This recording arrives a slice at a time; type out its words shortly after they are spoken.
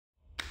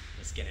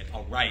Let's get it.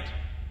 All right.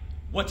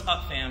 What's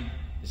up, fam?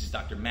 This is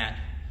Dr. Matt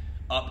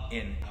up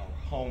in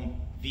our home,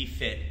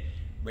 VFit,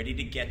 ready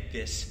to get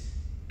this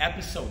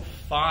episode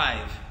 5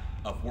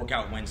 of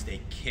Workout Wednesday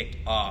kicked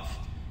off.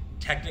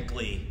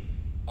 Technically,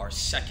 our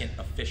second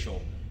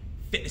official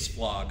fitness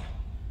vlog.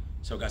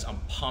 So guys, I'm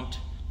pumped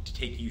to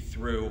take you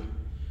through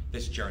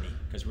this journey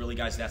because really,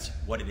 guys, that's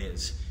what it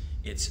is.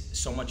 It's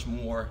so much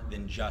more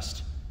than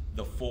just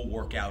the full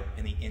workout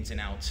and the ins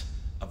and outs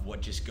of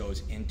what just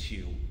goes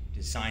into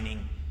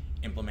designing,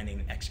 implementing,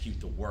 and execute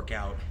the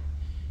workout.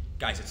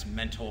 Guys, it's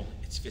mental,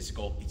 it's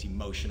physical, it's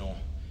emotional,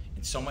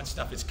 and so much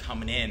stuff is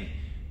coming in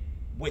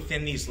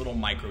within these little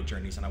micro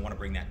journeys, and I want to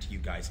bring that to you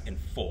guys in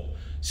full.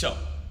 So,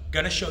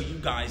 gonna show you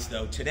guys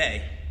though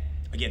today,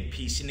 again,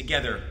 piecing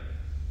together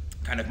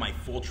kind of my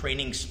full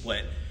training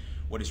split,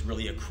 what is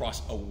really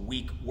across a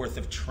week worth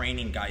of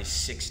training, guys,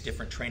 6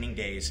 different training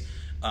days,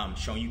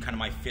 showing you kind of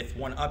my 5th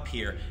one up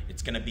here.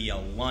 It's gonna be a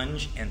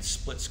lunge and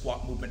split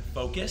squat movement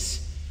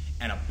focus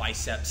and a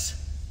biceps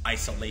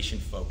isolation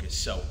focus.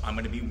 So I'm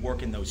gonna be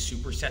working those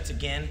supersets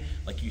again,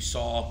 like you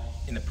saw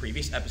in the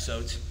previous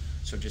episodes.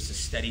 So just a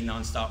steady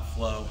nonstop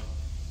flow,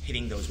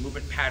 hitting those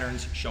movement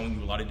patterns, showing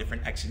you a lot of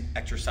different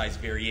exercise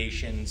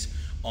variations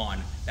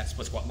on that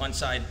split squat lunge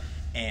side,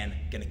 and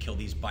gonna kill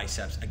these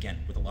biceps again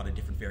with a lot of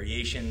different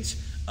variations.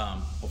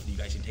 Hopefully you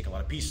guys can take a lot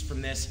of pieces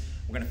from this.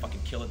 We're gonna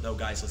fucking kill it though,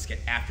 guys. Let's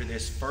get after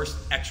this. First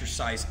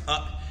exercise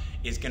up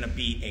is gonna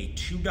be a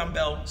 2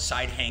 dumbbell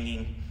side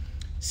hanging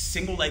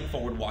single leg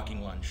forward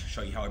walking lunge.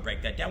 Show you how I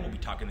break that down. We'll be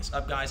talking this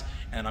up, guys,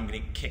 and I'm gonna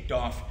get kicked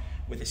off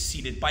with a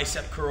seated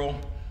bicep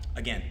curl.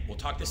 Again, we'll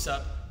talk this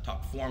up,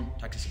 talk form,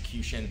 talk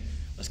execution.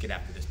 Let's get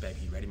after this, baby.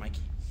 You ready,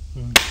 Mikey?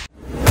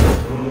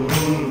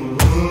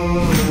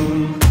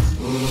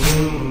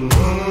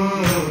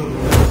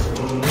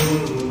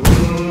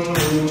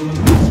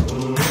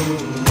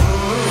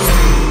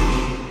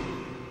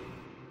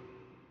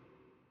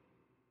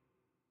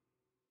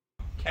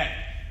 Okay,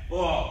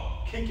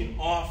 oh, kicking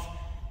off.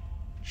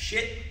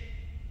 Shit,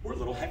 we're a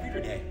little heavier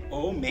today.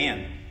 Oh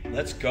man,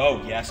 let's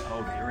go. Yes,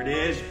 oh, there it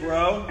is,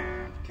 bro.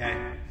 Okay.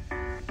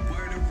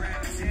 Word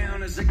around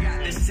town as I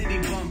got the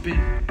city bumping.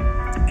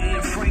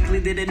 And frankly,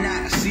 they did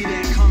not see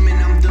that coming.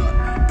 I'm the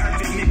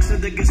perfect mix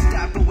of the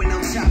Gestapo when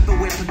I'm chopping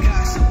with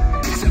Picasso.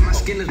 Except my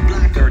skin is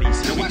black.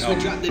 30s. Now watch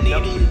me drop the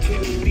needle into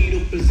the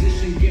fetal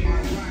position. Get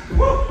my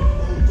rock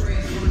on.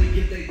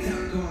 Get they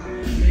tuck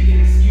on.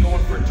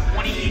 Going for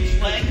 20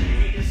 each leg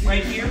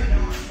right here.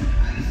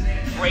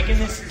 Breaking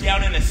this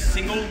down in a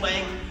single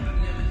leg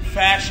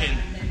fashion.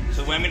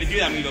 So the way I'm gonna do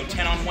that, I'm gonna go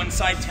 10 on one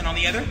side, 10 on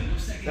the other.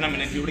 Then I'm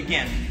gonna do it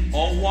again.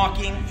 All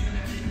walking,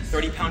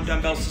 30-pound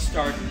dumbbells to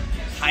start.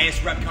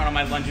 Highest rep count on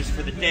my lunges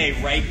for the day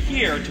right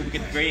here until we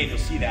get to the very end, you'll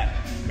see that.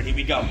 But here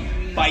we go.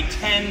 By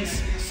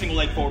 10s, single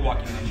leg forward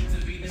walking lunge.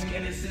 Let's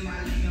get it.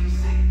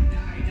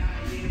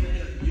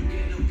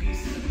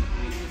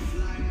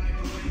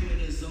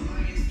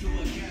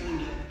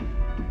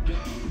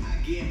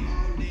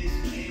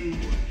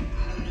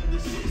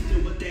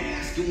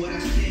 What I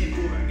stand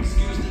for.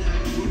 Excuse that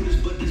I'm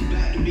bruised, but this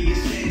about to be a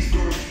sad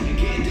story.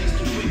 Again, just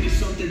to witness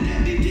something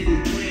that they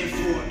didn't plan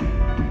for.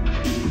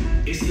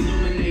 It's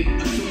illuminate,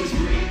 a source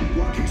great.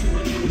 Walk into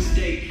a new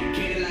estate.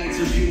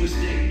 Candlelights of human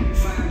state.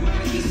 Fine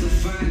wine, this a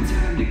fine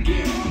time to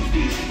get off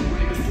these.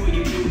 Right before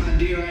you do, my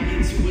dear, I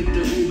hit you with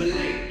the Uber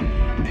late.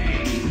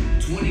 Hey,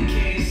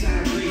 20K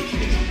inside a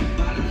briefcase.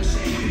 Bottle of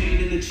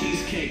champagne and a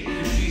cheesecake.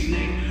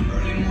 Cheesecake,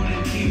 early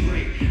morning tea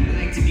break.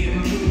 I like to get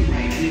my mood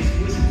right. And it's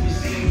whisper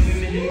saying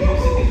feminine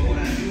music.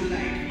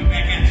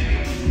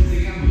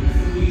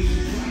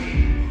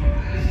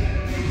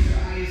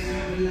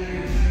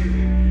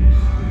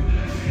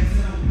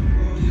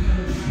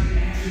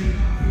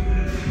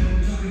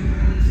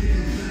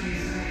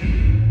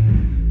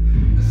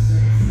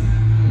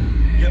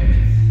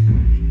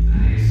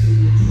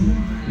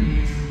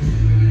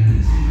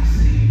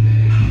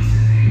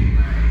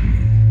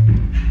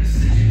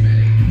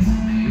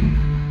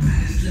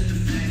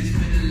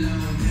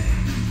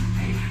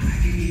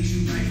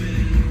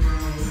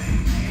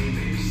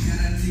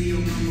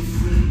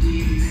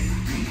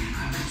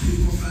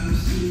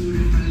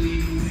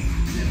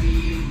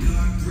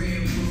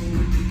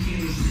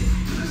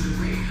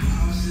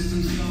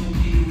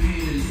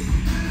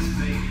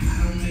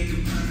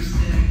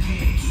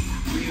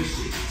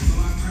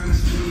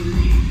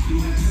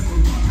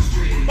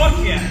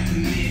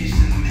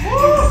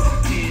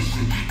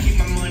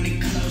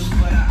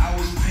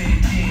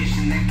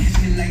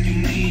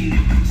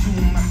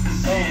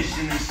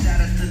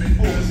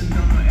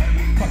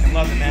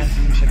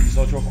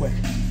 Real quick.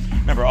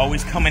 Remember,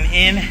 always coming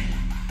in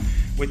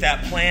with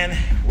that plan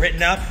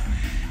written up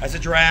as a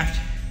draft,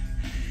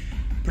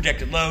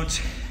 projected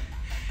loads,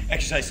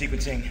 exercise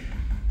sequencing.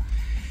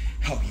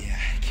 Oh yeah,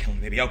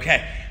 killing me, baby.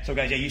 Okay, so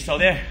guys, yeah, you saw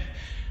there,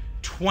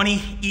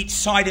 20 each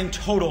side in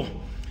total.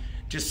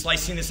 Just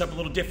slicing this up a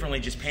little differently,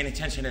 just paying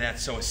attention to that.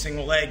 So a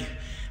single leg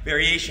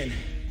variation,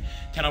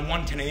 10 on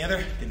one, 10 on the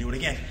other, then do it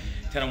again.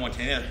 10 on one,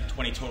 10 on the other,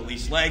 20 total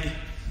each leg.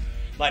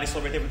 Lightest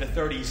load right there with the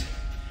 30s.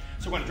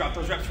 So we're gonna drop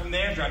those reps from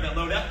there, drive that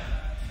load up.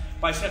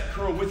 Bicep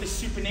curl with a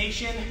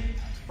supination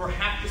for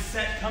half the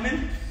set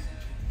coming.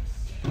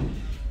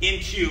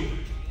 Into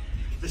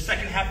the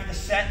second half of the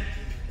set,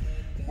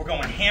 we're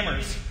going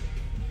hammers.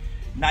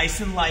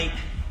 Nice and light,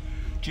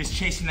 just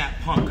chasing that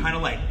pump, kind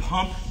of like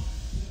pump,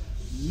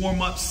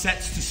 warm up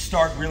sets to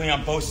start really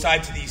on both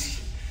sides of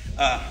these,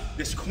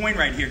 this coin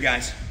right here,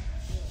 guys.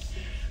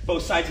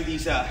 Both sides of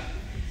these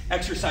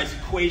exercise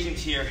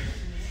equations here.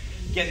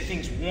 Getting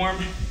things warm,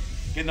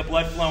 getting the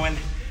blood flowing.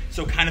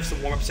 So kind of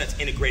some warm up sets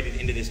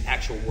integrated into this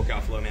actual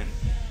workout flow, man.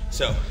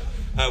 So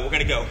we're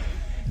gonna go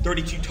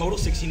 32 total,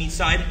 16 each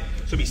side.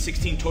 So it'll be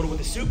 16 total with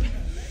the soup,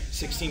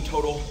 16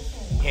 total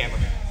hammer.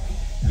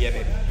 Yeah,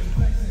 baby.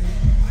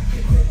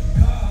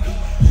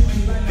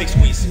 Big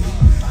squeeze.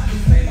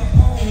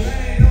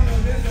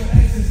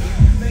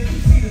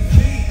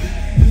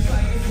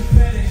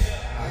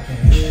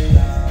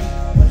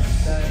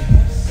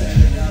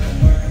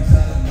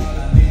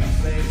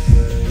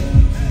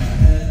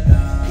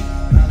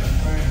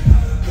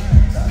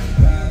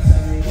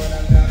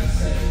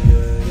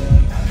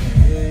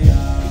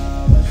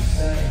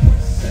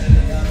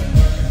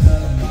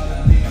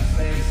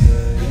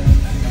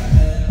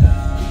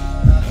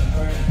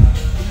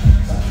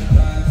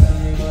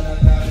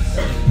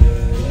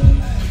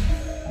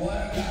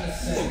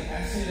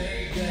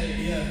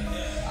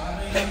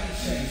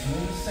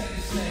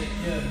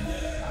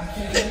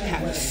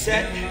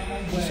 Set,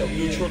 so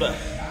neutral to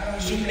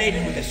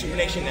supinated. With the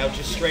supination, now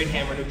just straight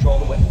hammer neutral all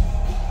the way.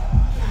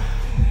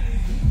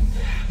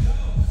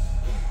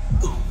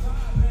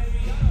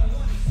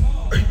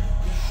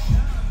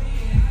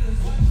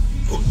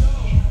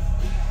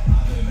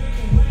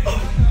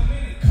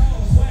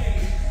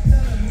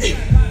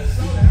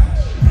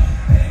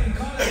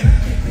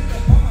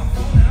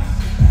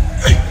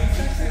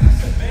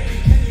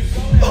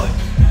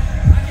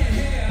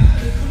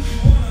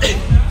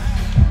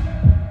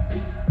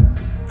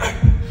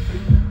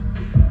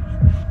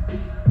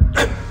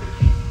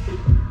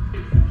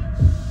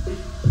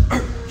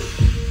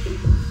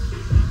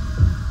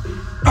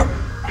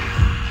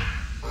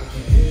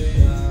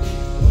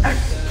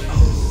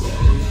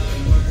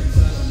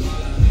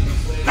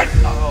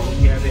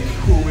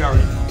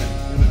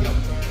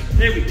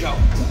 There we go.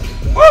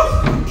 Woo!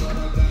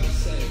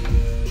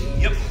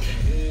 Yep.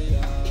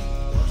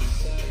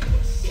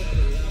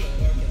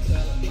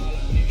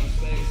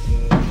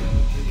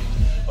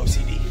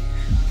 OCD.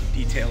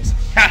 Details.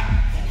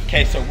 Ha!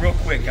 Okay, so real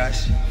quick,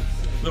 guys.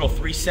 Little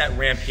 3-set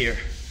ramp here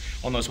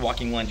on those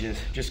walking lunges.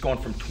 Just going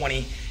from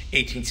 20,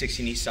 18,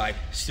 16 each side.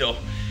 Still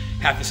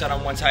half the set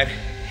on one side,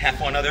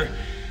 half on other.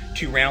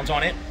 2 rounds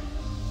on it.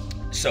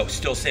 So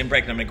still same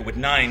break. And I'm gonna go with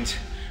 9s.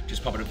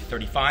 Just pump it up to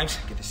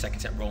 35s, get the second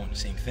set rolling,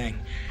 same thing.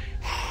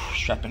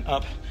 Strapping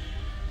up.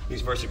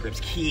 These Versa grips,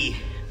 key.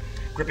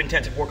 Grip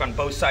intensive work on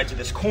both sides of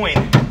this coin.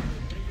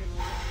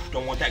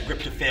 Don't want that grip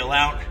to fail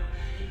out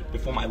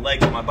before my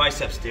legs and my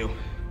biceps do.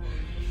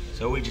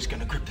 So we're just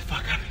gonna grip the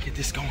fuck up and get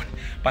this going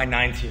by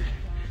 9s here.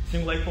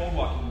 Single leg forward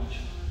walking lunge.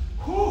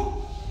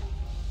 Whew.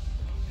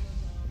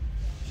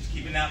 Just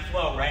keeping that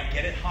flow, right?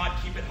 Get it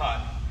hot, keep it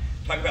hot.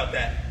 Talk about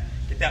that.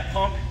 Get that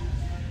pump,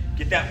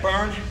 get that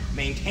burn,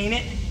 maintain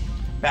it.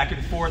 Back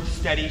and forth,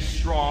 steady,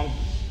 strong,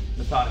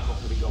 methodical.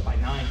 Here we go by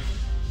 9.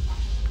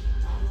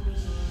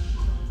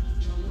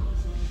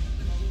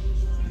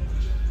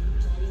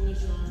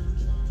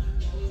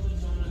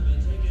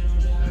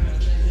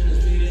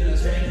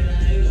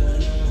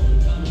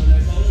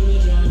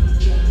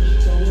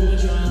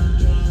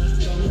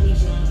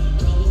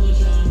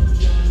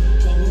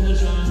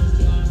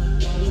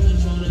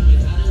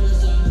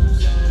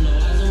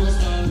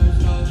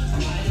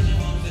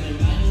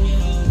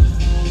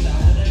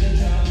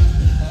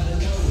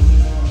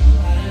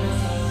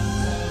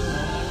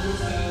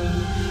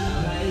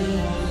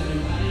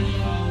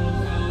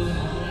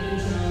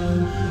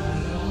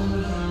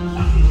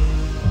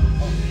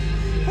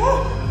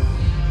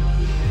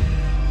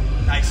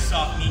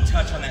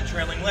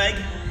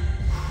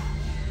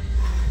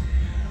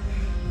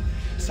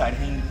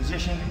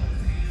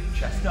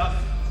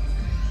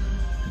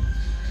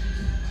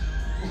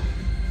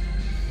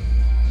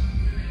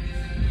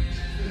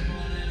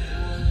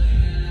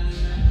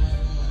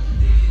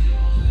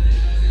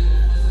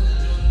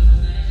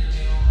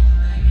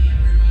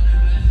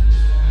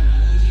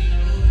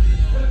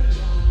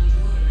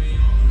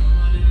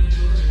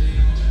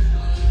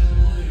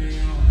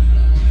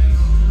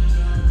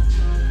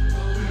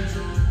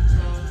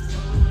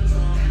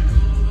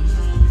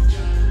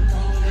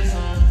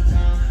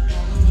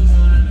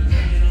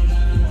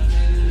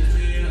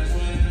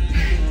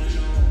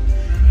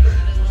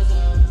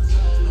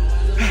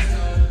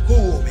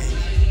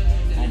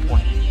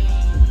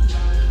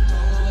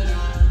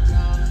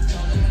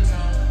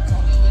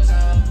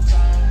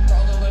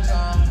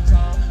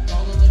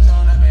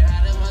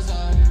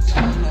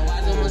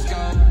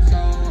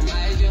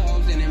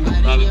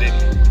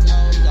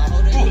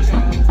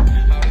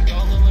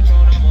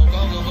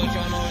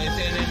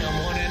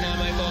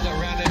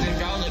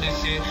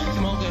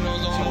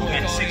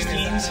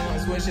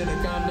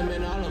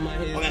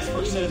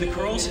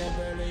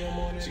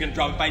 gonna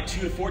drop it by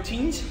 2 to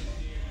 14s.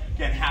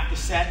 Again, half the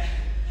set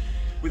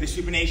with the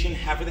supination,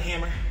 half with the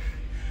hammer.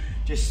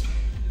 Just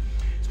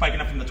spiking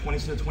up from the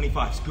 20s to the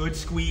 25s. Good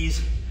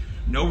squeeze,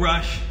 no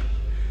rush.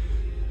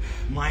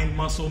 Mind,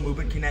 muscle,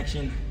 movement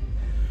connection.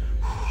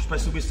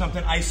 Especially with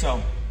something iso.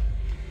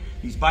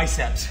 These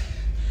biceps,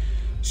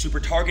 super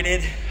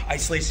targeted,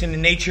 isolation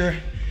in nature.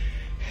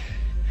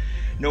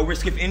 No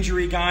risk of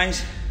injury,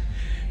 guys.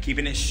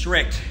 Keeping it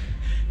strict,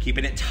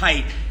 keeping it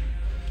tight.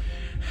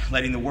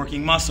 Letting the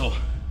working muscle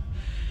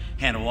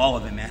handle all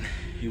of it, man.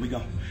 Here we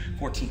go,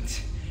 14s.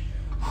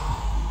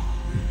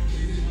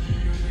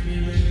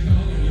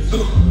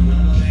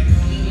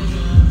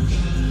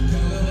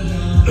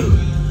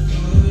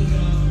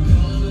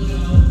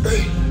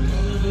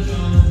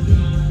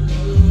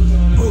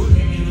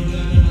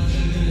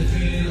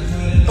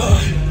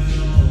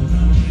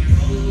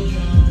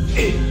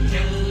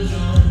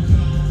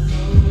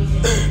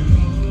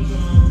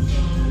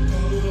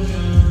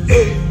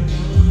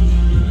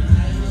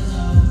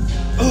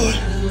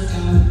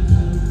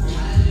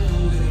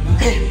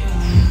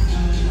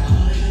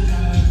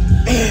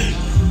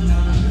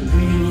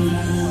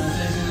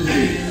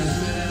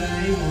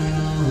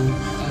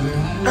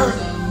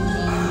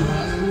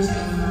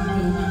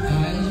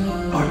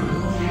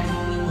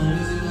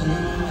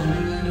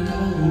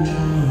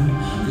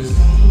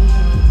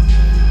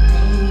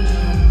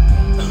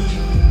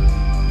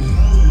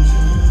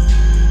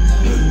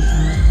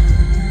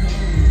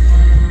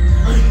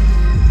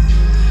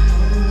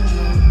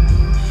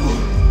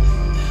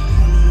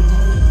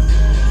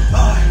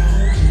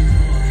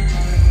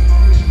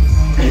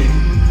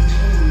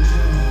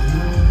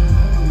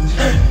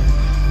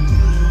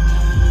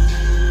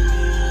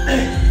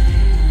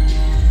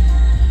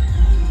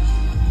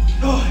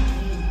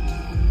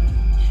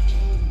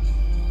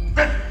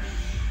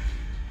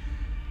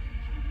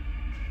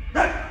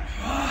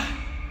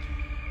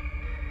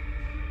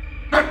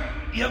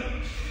 Yep.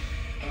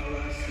 All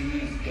I see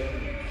is dope.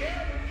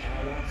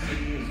 All I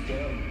see is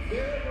dope.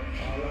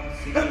 All I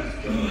see is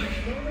dope.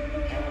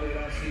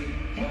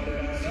 All that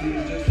I see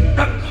is just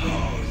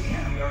Oh,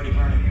 yeah, we already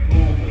burning.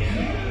 Oh,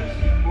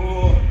 yeah.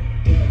 Oh.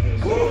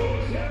 Oh.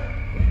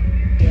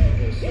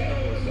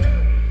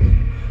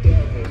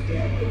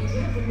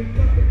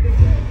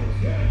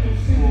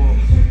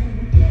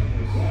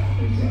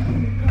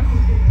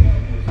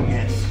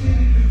 Yes.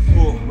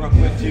 Oh, real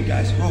quick too,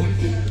 guys. Oh.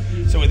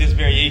 So with this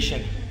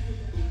variation,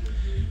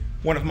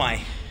 one of my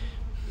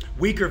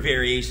weaker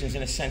variations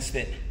in a sense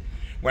that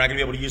we're not gonna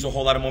be able to use a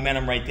whole lot of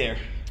momentum right there.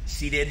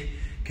 Seated,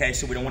 okay,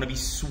 so we don't wanna be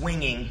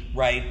swinging,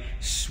 right?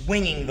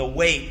 Swinging the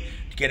weight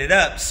to get it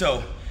up.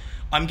 So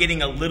I'm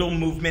getting a little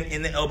movement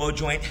in the elbow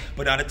joint,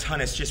 but not a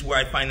ton. It's just where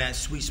I find that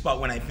sweet spot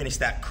when I finish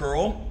that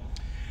curl.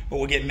 But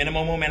we'll get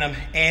minimal momentum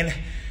and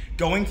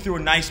going through a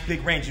nice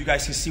big range. You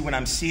guys can see when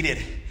I'm seated,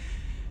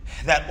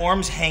 that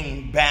arm's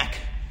hanging back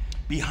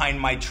behind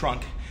my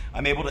trunk.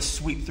 I'm able to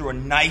sweep through a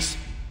nice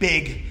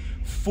big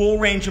full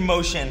range of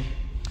motion,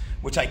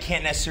 which I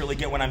can't necessarily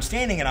get when I'm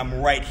standing and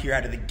I'm right here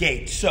out of the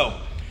gate. So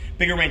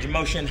bigger range of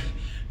motion,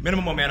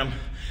 minimum momentum.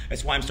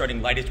 That's why I'm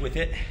starting lightest with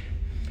it.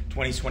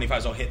 20s,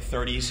 25s, I'll hit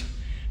 30s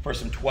for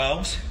some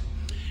 12s,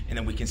 and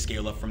then we can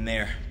scale up from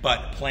there.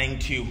 But playing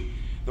to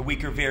the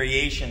weaker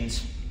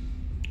variations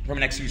from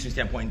an execution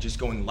standpoint, just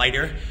going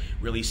lighter,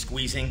 really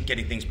squeezing,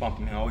 getting things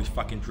pumping, and always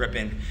fucking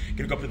dripping.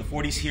 Gonna go up to the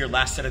 40s here,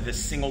 last set of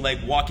this single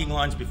leg walking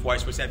lunge before I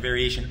switch that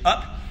variation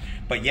up.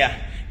 But yeah,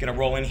 gonna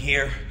roll in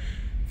here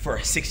for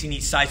 16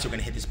 each side, so we're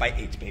gonna hit this by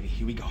 8s, baby.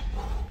 Here we go.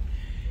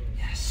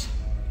 Yes.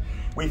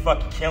 We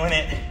fucking killing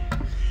it.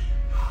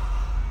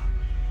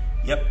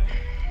 Yep.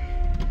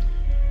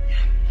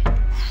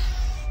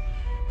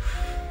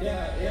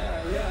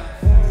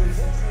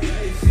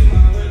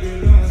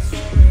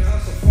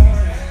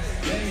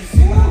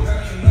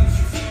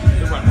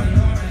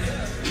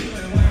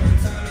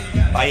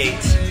 By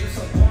 8s.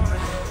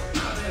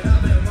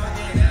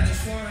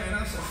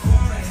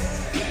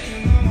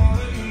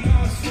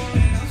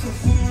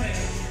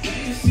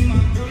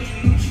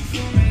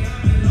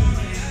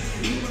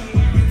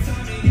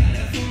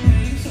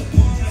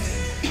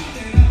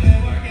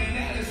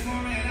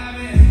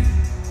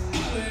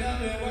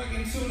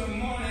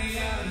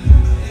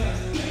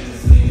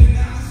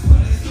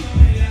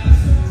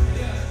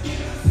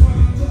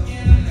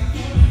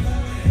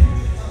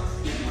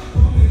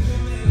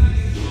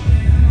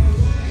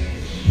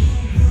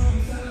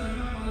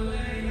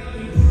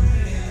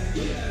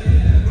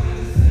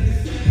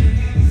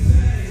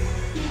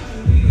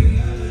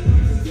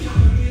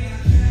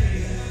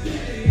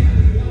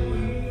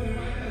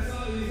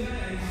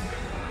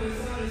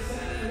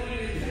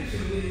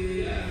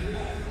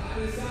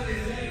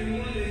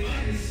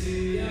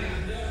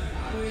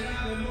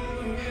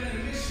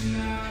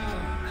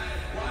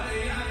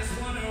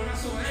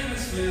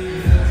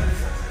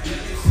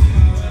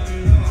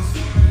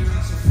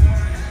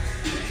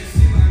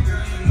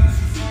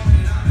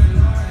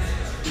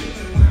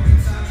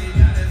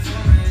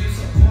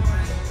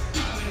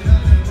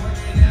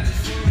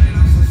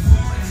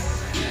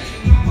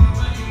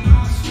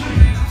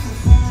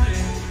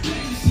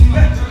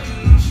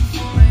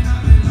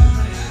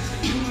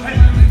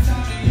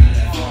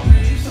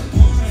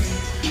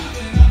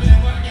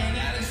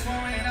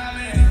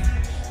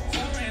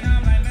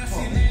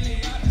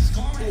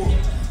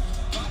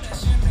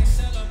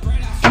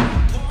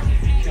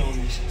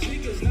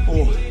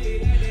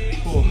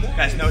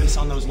 notice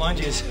on those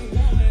lunges,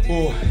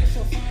 ooh,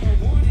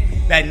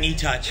 that knee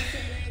touch,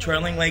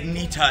 trailing leg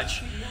knee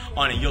touch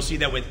on it. You'll see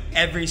that with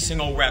every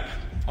single rep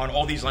on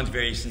all these lunge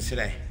variations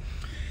today.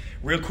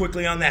 Real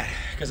quickly on that,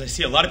 because I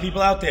see a lot of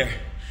people out there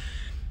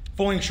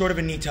falling short of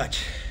a knee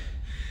touch.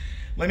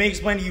 Let me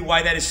explain to you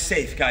why that is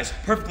safe, guys,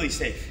 perfectly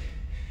safe.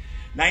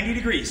 90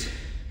 degrees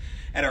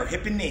at our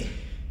hip and knee.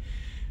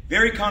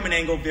 Very common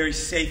angle, very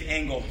safe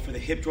angle for the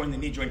hip joint and the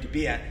knee joint to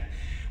be at.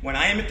 When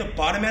I am at the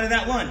bottom end of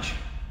that lunge,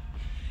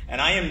 and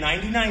I am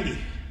 90-90,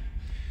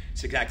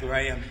 it's exactly where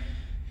I am.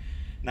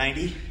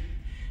 90,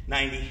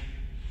 90,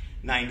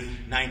 90,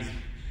 90.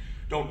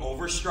 Don't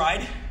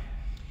overstride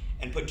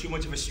and put too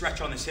much of a stretch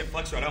on this hip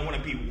flexor. I don't want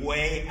to be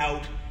way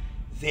out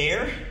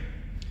there.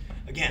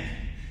 Again,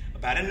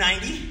 about a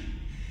 90.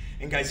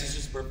 And guys, this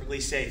is perfectly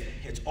safe.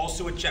 It's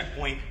also a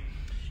checkpoint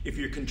if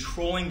you're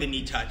controlling the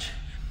knee touch.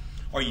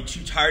 Are you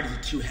too tired, is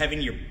it too heavy,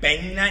 and you're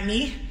banging that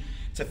knee?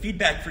 It's a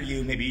feedback for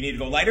you. Maybe you need to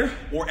go lighter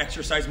or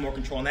exercise more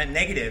control on that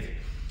negative.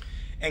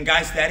 And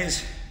guys, that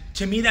is,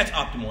 to me, that's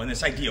optimal and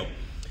that's ideal.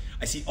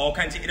 I see all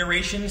kinds of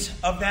iterations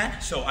of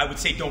that. So I would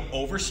say don't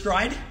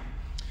overstride.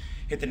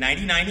 Hit the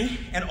 90-90.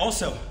 And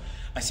also,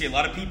 I see a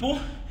lot of people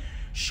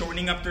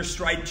shortening up their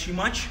stride too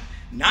much,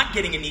 not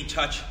getting a knee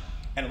touch,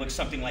 and it looks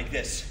something like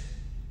this,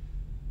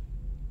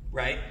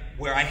 right?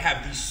 Where I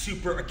have these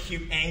super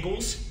acute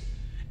angles,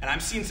 and I'm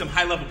seeing some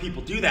high-level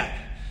people do that.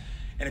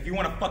 And if you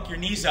want to fuck your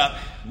knees up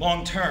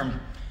long-term,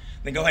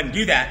 then go ahead and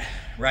do that,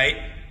 right?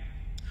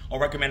 I'll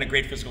recommend a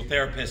great physical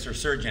therapist or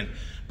surgeon.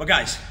 But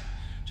guys,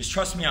 just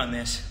trust me on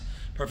this.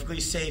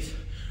 Perfectly safe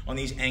on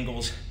these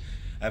angles.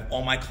 I have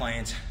all my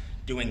clients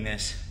doing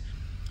this,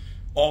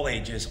 all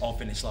ages, all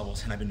fitness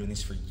levels, and I've been doing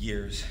this for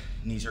years.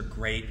 Knees are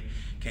great,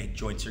 okay,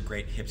 joints are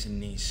great, hips and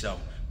knees, so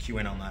cue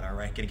in on that, all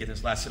right? Gonna get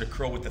this last set of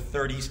curl with the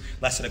 30s,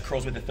 last set of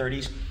curls with the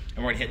 30s,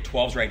 and we're gonna hit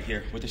 12s right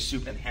here with the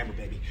soup and the hammer,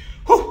 baby.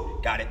 Whew,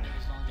 got it.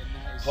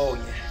 Oh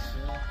yeah.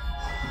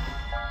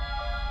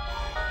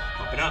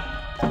 Pump it up,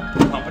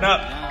 pump it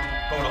up.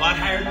 Going a lot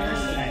higher than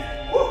this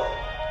today. Woo.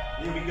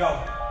 Here we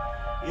go.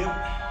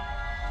 Yep.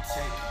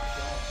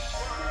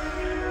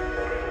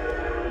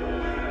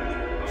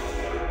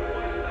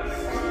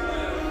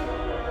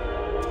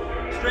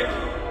 Straight.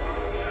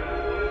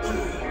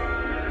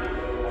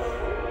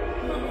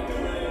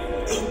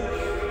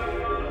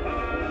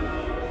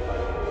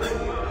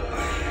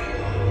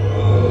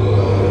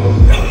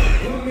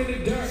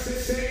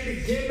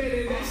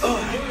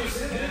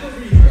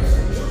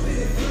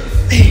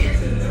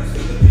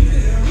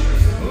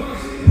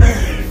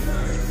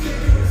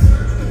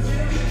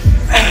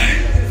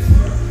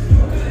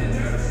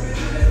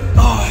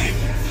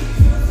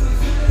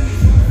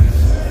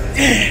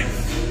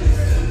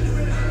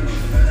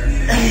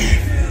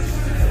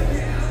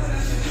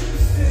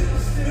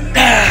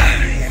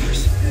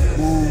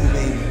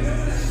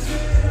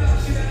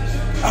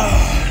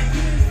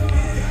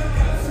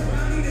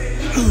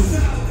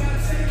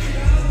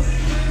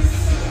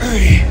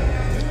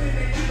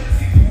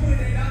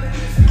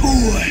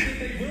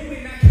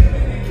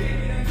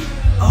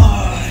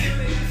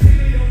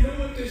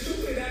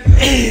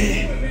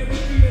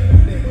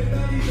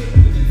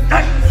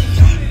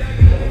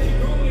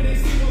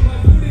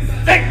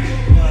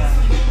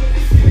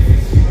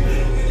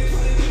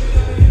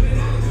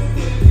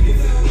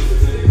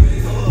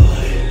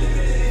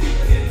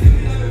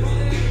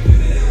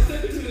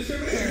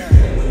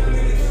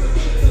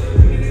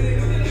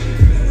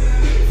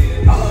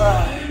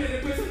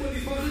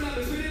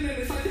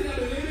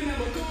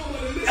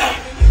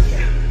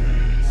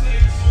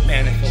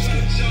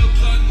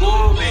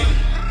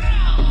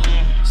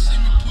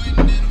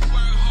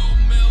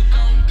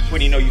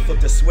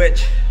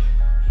 Switch,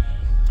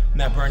 and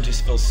that burn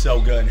just feels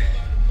so good.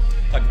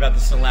 Talked about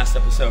this in the last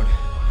episode.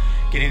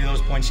 Getting to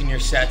those points in your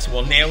sets,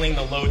 well, nailing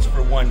the loads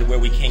for 1 to where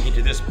we can't get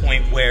to this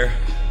point where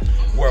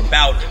we're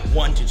about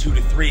 1 to 2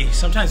 to 3,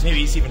 sometimes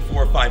maybe it's even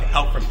 4 or 5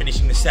 out from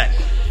finishing the set,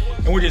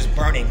 and we're just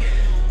burning.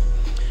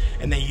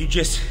 And then you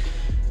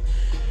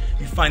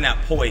find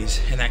that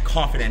poise and that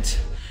confidence,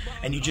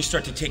 and you just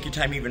start to take your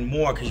time even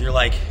more because you're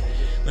like,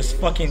 let's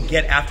fucking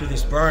get after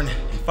this burn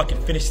and fucking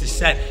finish this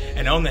set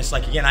and own this.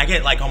 Like, again, I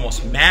get like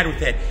almost mad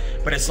with it,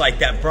 but it's like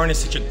that burn is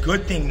such a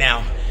good thing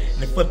now.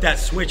 And to flip that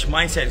switch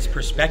mindset, it's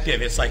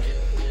perspective. It's like,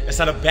 it's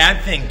not a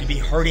bad thing to be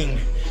hurting,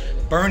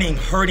 burning,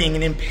 hurting,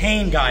 and in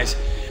pain, guys.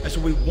 That's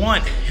what we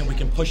want, and we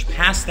can push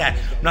past that.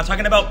 I'm not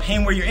talking about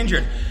pain where you're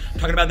injured. I'm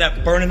talking about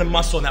that burn in the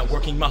muscle and that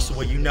working muscle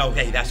where you know,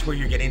 hey, that's where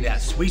you're getting to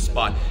that sweet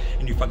spot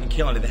and you're fucking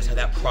killing it. That's how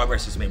that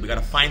progress is made. We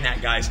gotta find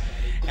that, guys.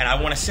 And I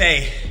wanna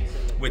say,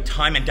 with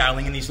time and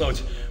dialing in these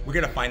loads, we're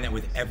gonna find that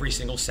with every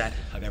single set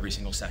of every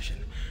single session.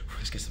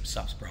 Let's get some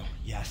subs, bro.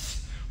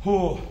 Yes.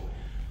 Ooh.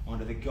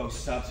 Onto the go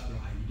subs, bro.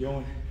 How you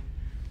doing?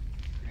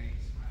 Great,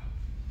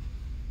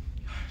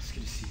 bro. It's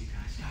good to see you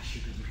guys. Gosh,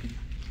 you're good looking.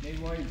 Maybe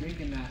while you're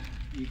drinking that,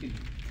 you could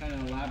kind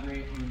of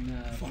elaborate on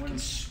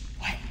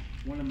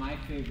one of my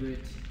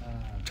favorite.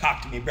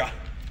 Talk to me, bro.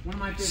 One of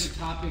my favorite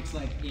topics,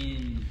 like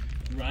in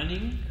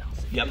running,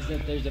 yep, is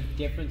that there's a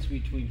difference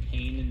between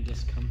pain and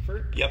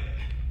discomfort. Yep.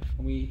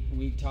 And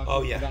we talk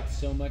about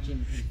so much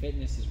in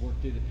fitness is work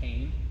through the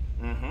pain.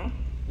 Mm-hmm.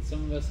 But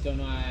some of us don't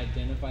know how to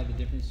identify the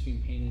difference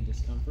between pain and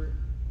discomfort.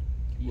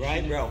 You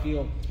right, bro.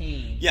 Feel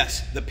pain.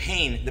 Yes, the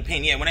pain.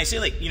 Yeah, when I say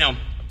like, you know,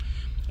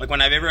 like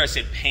whenever I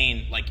said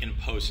pain, like in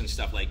posts and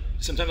stuff, like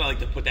sometimes I like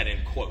to put that in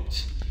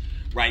quotes,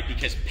 right?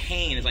 Because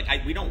pain is like,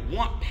 we don't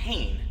want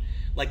pain,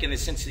 like in the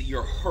sense that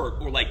you're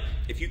hurt, or like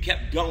if you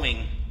kept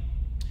going,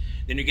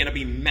 then you're gonna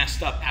be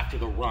messed up after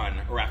the run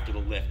or after the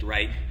lift,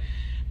 right?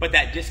 But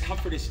that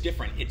discomfort is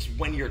different. It's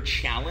when you're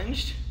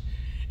challenged,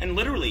 and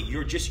literally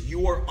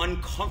you're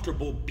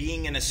uncomfortable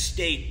being in a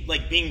state,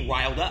 like being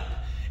riled up.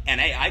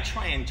 And I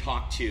try and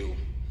talk to,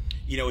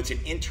 you know, it's an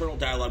internal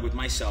dialogue with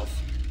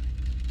myself,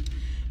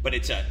 but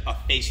it's a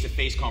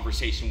face-to-face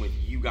conversation with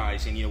you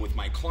guys and, you know, with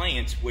my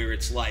clients, where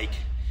it's like,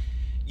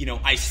 you know,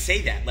 I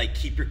say that, like,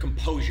 keep your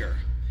composure,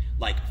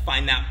 like,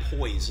 find that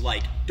poise,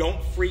 like,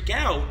 don't freak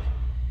out.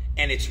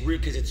 And it's real,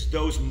 because it's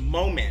those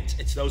moments,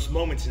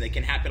 and they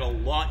can happen a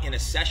lot in a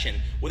session.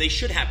 Well, they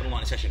should happen a lot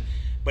in a session,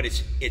 but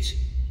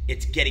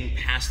it's getting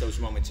past those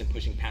moments and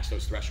pushing past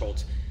those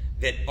thresholds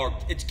that are,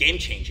 it's game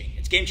changing.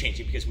 It's game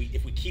changing, because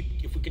if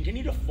we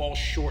continue to fall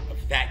short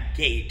of that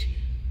gate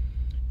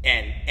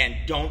and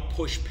don't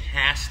push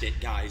past it,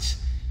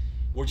 guys,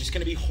 we're just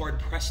going to be hard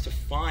pressed to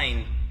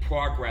find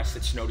progress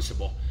that's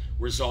noticeable,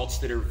 results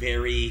that are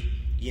very,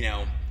 you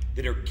know,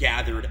 that are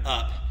gathered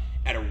up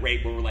at a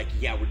rate where we're like,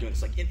 yeah, we're doing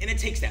this. Like, and it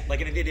takes that. Like,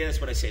 and that's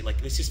what I say.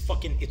 Like, this is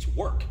fucking, it's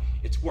work.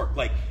 It's work.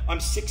 Like, I'm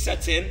 6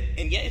 sets in,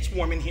 and yeah, it's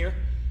warm in here,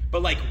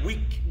 but like,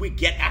 we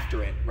get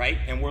after it, right?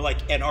 And we're like,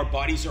 and our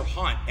bodies are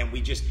hot, and we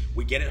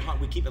get it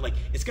hot. We keep it like,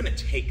 it's gonna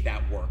take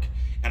that work.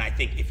 And I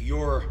think if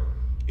you're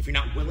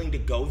not willing to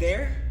go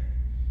there,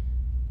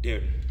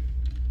 dude,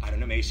 I don't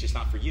know, maybe it's just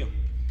not for you.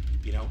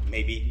 You know,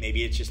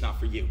 maybe it's just not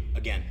for you.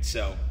 Again,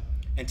 so,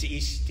 and to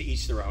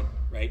each their own,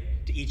 right?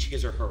 To each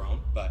his or her own.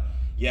 But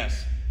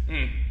yes.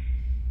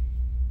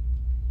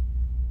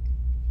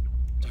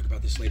 Talk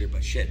about this later,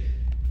 but shit.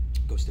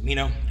 Goes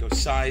Amino, goes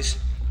Size,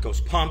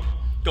 goes Pump,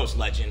 goes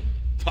Legend.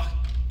 Fuck.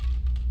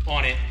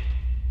 On it.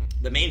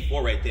 The main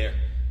four right there.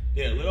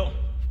 Yeah,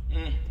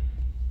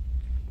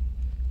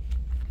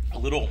 a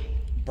little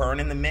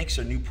burn in the mix,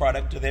 a new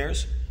product of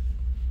theirs.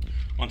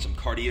 On some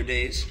cardio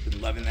days,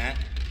 been loving that.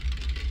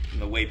 And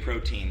the whey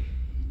protein.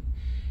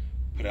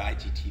 Put an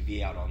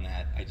IGTV out on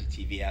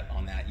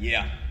that.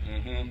 Yeah.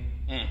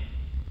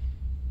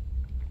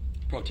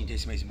 Protein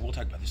tastes amazing, but we'll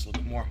talk about this a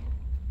little bit more.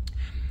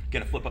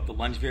 Gonna flip up the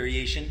lunge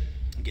variation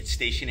and get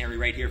stationary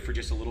right here for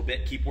just a little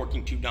bit. Keep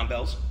working 2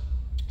 dumbbells.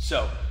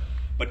 So,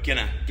 but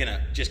gonna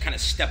just kind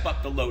of step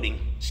up the loading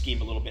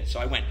scheme a little bit. So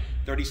I went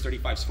 30s,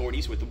 35s,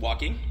 40s with the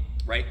walking,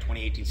 right?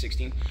 20, 18,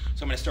 16.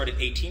 So I'm gonna start at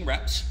 18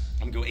 reps.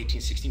 I'm gonna go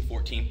 18, 16,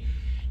 14.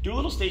 Do a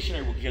little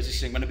stationary work,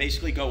 because I'm gonna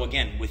basically go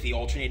again with the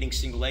alternating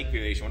single leg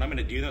variation. What I'm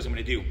gonna do though is I'm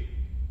gonna do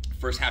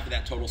first half of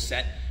that total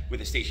set with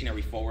a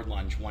stationary forward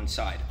lunge, one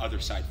side, other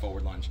side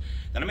forward lunge.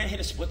 Then I'm gonna hit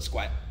a split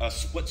squat.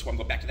 I'm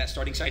go back to that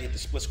starting side, hit the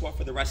split squat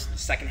for the rest of the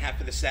second half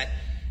of the set,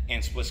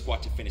 and split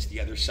squat to finish the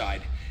other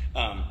side.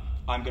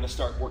 I'm gonna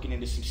start working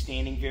into some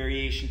standing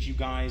variations, you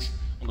guys,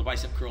 on the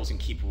bicep curls, and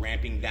keep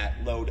ramping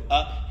that load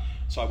up.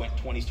 So I went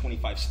 20s,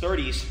 25s,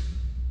 30s,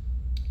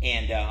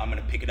 and I'm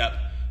gonna pick it up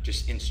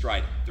just in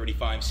stride,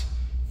 35s,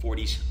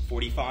 40s,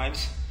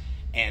 45s,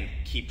 and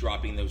keep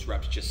dropping those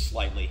reps just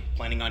slightly.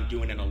 Planning on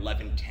doing an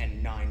 11,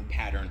 10, 9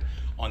 pattern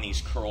on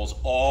these curls,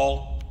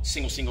 all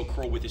single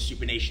curl with a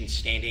supination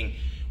standing,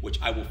 which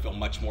I will feel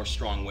much more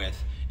strong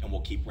with, and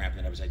we'll keep ramping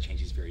it up as I change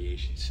these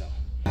variations. So.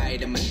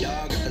 I'm a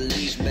dog at the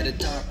leash, better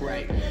talk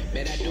right.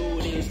 Better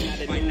do this, not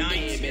a new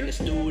kid, been a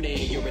student.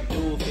 You're a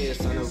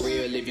doofus, on a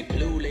real if you're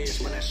clueless.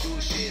 When I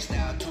shoot shit,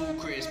 style too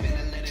crisp,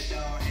 better let it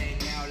all hang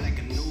out like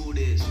a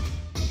nudist.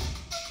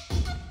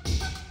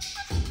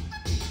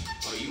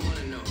 Oh, you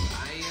wanna know who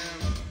I am?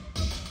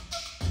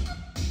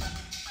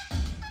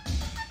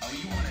 Oh,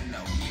 you wanna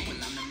know me? Well,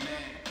 I'm the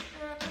man,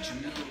 but you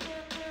knew.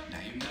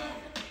 Now you know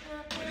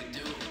what it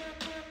do.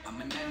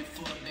 I'm a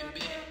 94,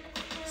 baby.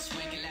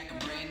 Swing it like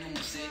a brand new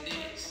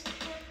Mercedes.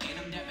 And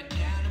I'm never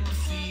down on my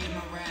feet, and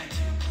my ride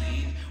too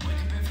clean.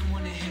 Wake up every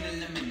morning, hit a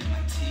lemon in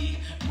my tea.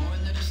 Moral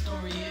of the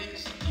story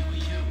is, you are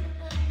you,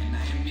 and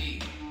I am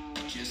me.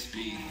 Just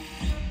be.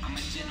 I'm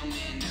a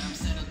gentleman, now I'm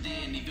settled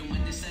in. Even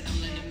when they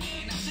settle into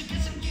me, and I say,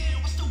 guess again,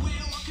 what's the way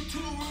I walk into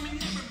a room and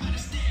everybody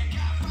stare?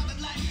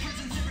 Godfather like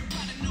presence,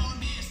 everybody know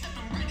I'm here.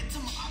 Stepping right into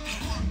my office,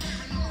 one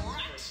bearing on the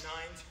rocks.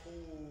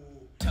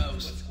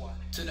 Toast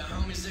to the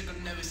homies that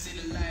gon' never see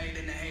the light,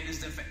 and the haters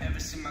that forever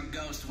see my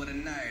ghost. What a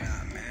night,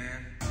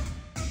 man.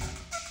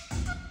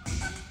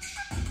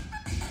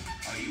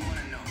 Oh, you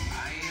wanna know who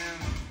I am?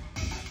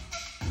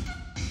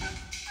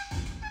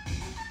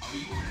 Oh,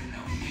 you wanna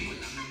know me?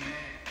 Well, I'm the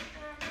man,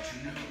 but you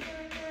knew.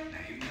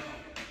 Now you know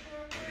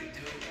what it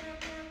do.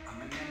 I'm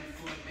a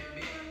 94,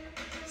 baby.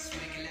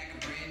 Swinging like a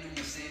brand new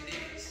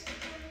Mercedes.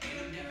 And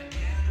I'm never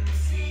down on my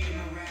feet, and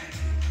my ride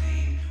too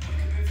clean.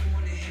 Wake up every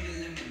morning, hit a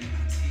lemon in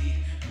my tea.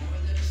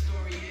 Moral of the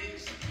story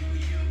is, you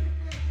are you,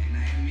 and I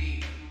am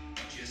me.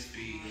 Just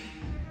be.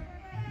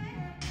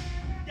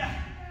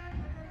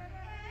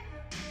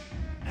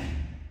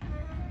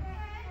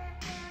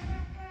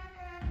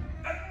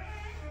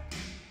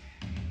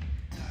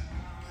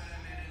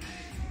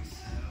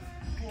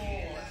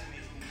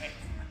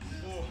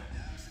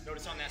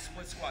 focus on that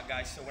split squat,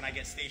 guys. So when I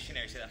get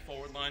stationary, so that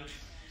forward lunge,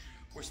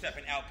 we're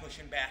stepping out,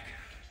 pushing back.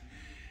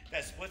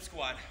 That split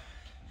squat,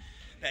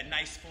 that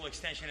nice full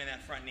extension in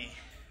that front knee.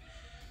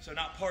 So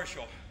not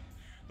partial,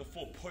 the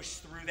full push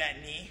through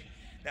that knee.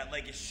 That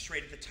leg is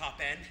straight at the top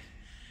end.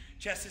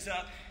 Chest is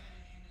up.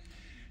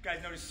 Guys,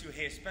 notice too,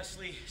 hey,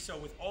 especially so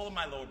with all of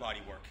my lower body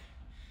work,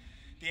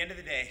 at the end of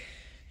the day,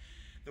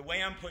 the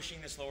way I'm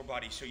pushing this lower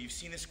body, so you've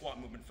seen the squat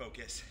movement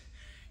focus,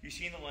 you've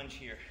seen the lunge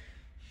here.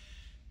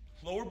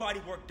 Lower body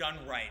work done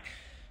right.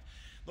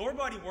 Lower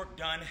body work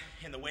done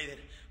in the way that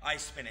I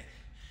spin it.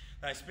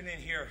 That I spin it in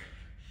here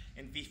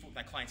in V with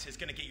my clients is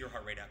gonna get your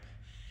heart rate up.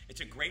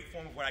 It's a great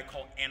form of what I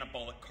call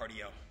anabolic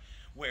cardio,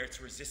 where it's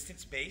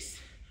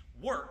resistance-based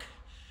work,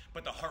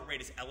 but the heart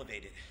rate is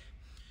elevated.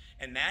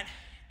 And that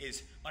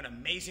is an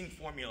amazing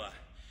formula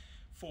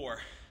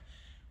for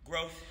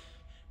growth,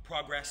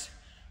 progress,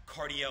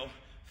 cardio,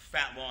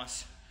 fat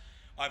loss,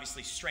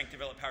 obviously strength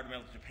development, power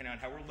development, depending on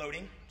how we're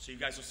loading. So you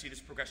guys will see this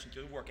progression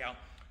through the workout.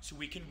 So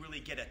we can really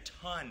get a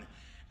ton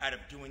out of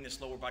doing this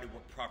lower body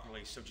work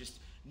properly. So just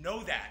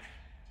know that.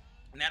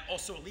 And that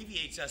also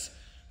alleviates us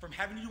from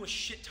having to do a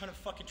shit ton of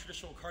fucking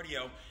traditional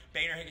cardio,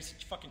 banging our head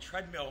against a fucking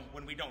treadmill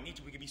when we don't need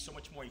to. We can be so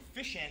much more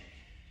efficient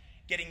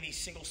getting these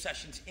single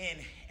sessions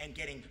in and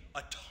getting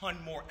a ton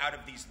more out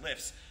of these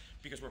lifts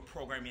because we're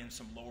programming in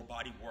some lower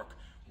body work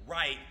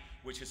right,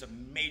 which is a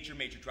major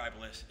driver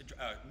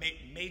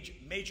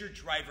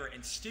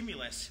and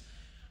stimulus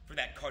for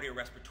that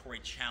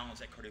cardiorespiratory challenge,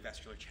 that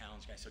cardiovascular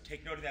challenge, guys. So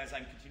take note of that as I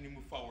continue to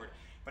move forward.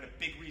 But a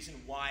big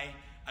reason why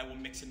I will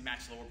mix and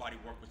match lower body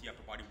work with the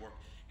upper body work,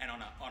 and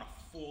on a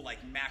full like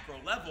macro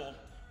level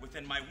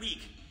within my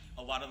week,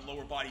 a lot of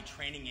lower body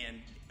training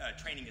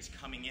is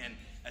coming in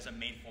as a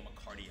main form of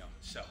cardio.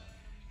 So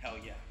hell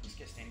yeah, let's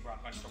get standing rock.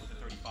 I'm gonna start with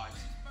the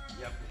 35s.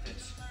 Yep, with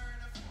this.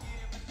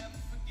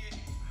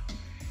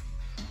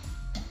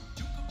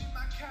 You could be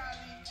my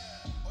colleague,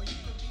 or you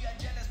could be a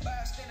jealous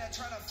bystander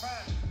trying to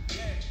find me.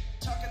 Yeah,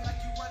 talking like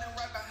you running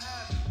right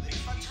behind me.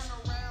 If I turn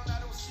around, I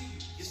don't see you.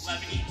 You see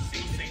 11 each,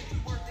 single.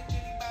 Worth it,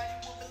 anybody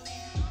will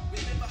believe you. We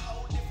live a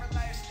whole different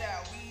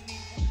lifestyle. We ain't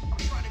equal. I'm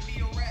trying to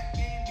be a rap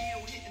game deal,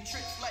 hitting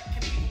tricks like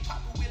Knievel.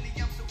 Papa Willie,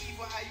 I'm so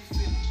evil. How you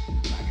feeling?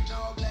 Rocking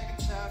all black and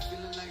tie,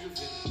 feeling like a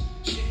villain.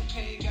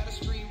 Champagne got a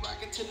screen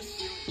rocking to the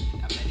ceiling.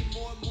 How many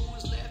more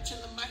moves left till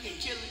I'm out here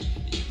killing?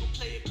 And you can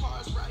play your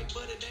cards right,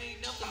 but it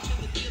ain't nothing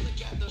till the dealer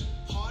got the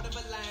heart of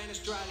a lion, a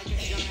stride like a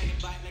giant,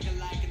 a bite like a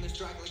lichen, the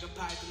strike like a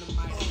pipe, and the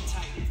might of a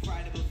titan,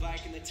 fright of a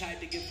Viking, the type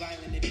to get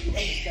violent. If you ever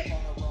step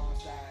on the wrong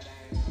side, I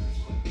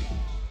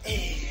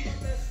ain't gonna my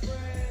best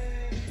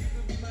friend, you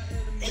could be my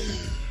enemy.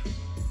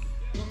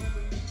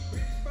 Remember me,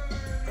 bridges burn,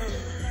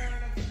 learn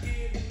and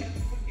forgive and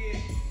never forget.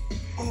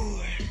 You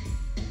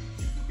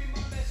could be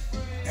my best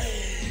friend,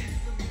 you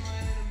could be my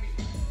enemy.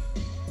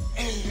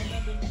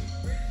 Remember me,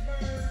 bridges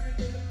burn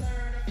and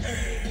learn and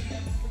forgive and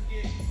never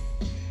forget.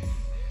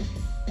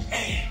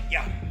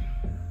 Yeah.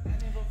 I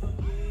never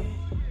forget.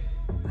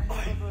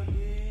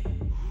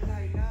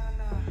 Like,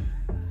 nah.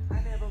 I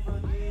never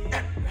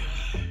forget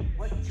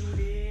what you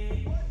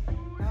did.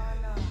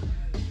 Nah.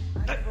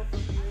 I never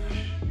forget.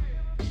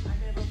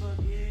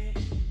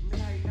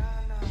 Like, nah.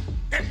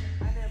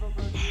 I never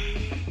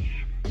forget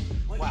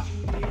what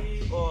you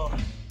did.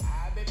 I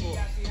bet you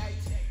got the height.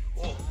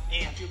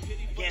 And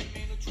again,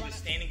 the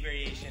standing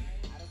variation.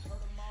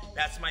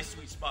 That's my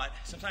sweet spot.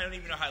 Sometimes I don't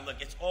even know how I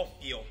look. It's all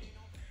feel.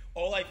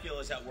 All I feel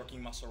is that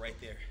working muscle right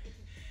there.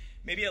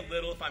 Maybe a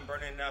little if I'm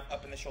burning enough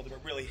up in the shoulder,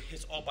 but really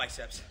it's all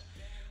biceps.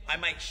 I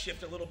might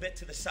shift a little bit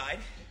to the side,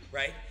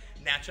 right?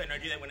 Naturally, and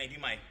I do that when I do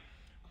my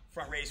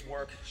front raise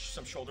work,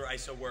 some shoulder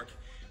iso work.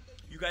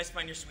 You guys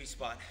find your sweet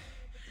spot.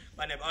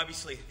 Line up.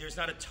 Obviously, there's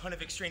not a ton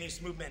of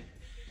extraneous movement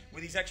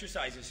with these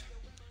exercises,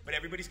 but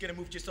everybody's gonna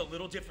move just a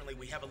little differently.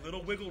 We have a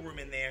little wiggle room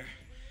in there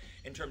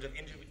in terms of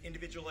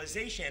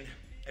individualization,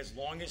 as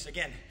long as,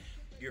 again,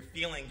 you're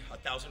feeling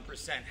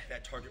 1000%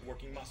 that target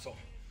working muscle.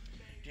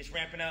 Just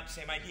ramping up,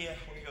 same idea.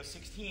 We're gonna go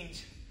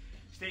 16s,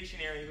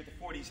 stationary with the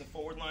 40s, the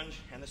forward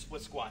lunge and the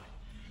split squat.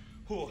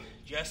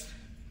 Just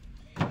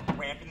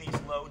ramping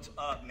these loads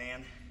up,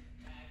 man.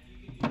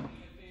 If you could do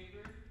me a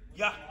favor, when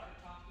Yeah. you are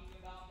talking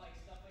about like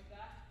stuff like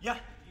that, Yeah.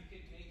 you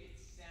could make it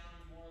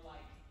sound more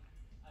like,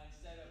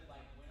 instead of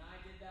like when I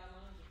did that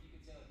lunge, if you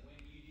could say like when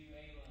you do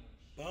a lunge.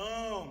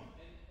 Boom.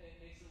 Then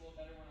it makes it a little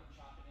better when I'm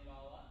chopping it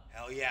all up.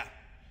 Hell yeah.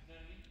 You know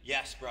what I mean?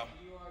 Yes, bro. If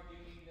you are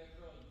doing the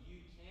curl,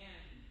 you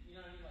can, you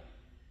know what I mean? Like,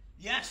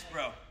 Yes, like,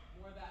 bro.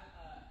 More that,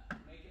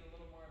 make it a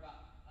little more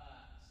about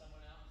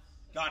someone else.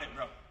 Got it,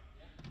 bro.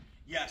 Yeah.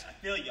 Yes, I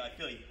feel you.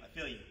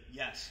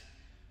 Yes.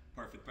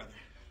 Perfect, brother.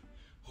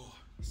 Oh,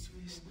 let's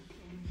do this.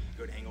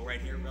 Good angle right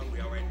here, bro. We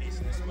all right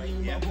facing this way?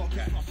 Yeah.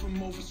 Okay.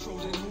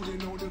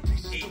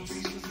 8.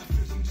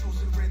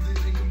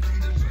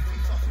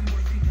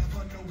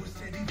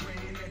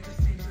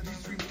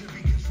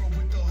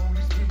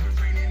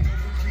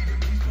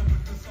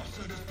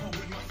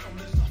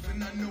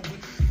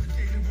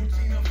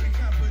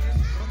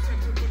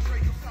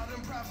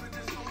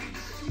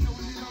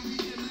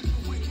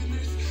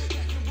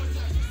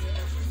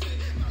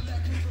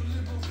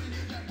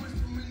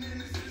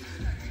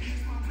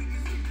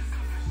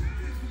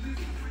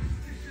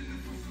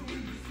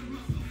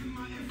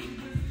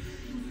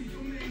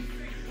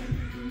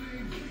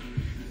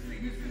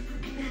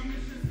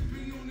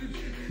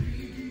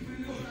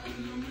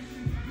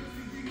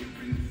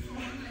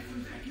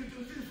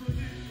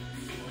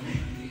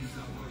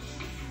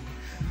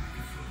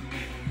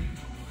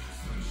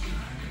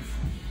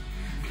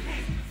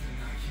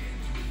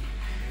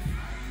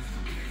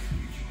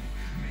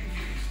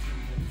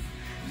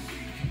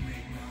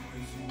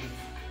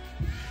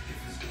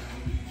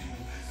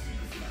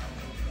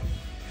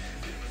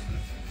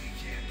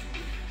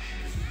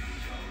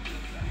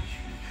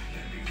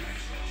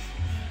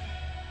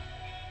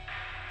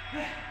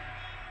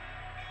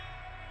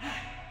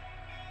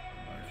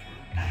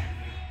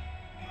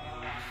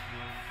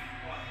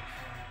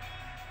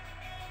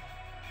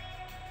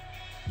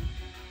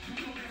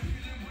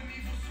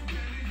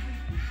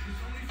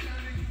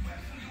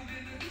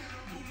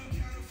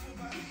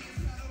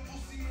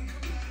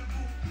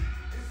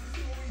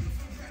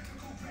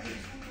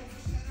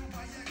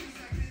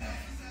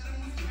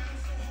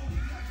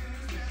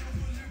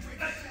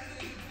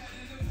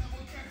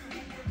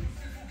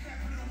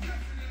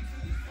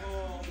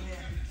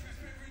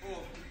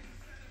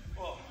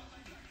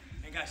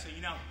 guys, so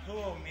you know,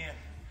 oh man,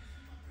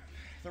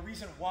 the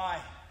reason why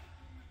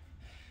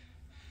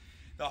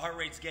the heart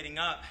rate's getting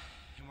up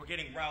and we're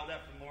getting riled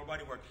up from lower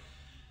body work,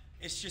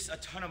 it's just a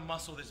ton of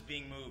muscle that's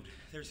being moved.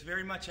 There's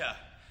very much a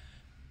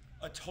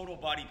total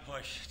body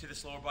push to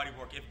this lower body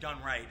work if done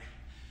right.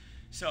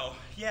 So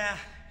yeah,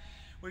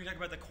 we can talk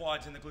about the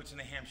quads and the glutes and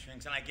the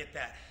hamstrings, and I get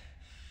that.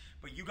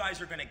 But you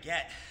guys are gonna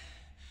get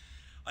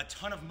a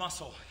ton of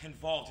muscle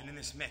involved in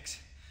this mix.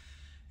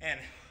 And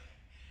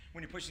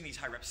when you're pushing these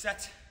high rep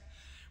sets,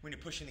 when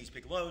you're pushing these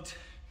big loads,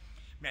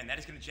 man, that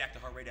is gonna jack the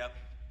heart rate up.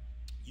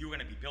 You're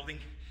gonna be building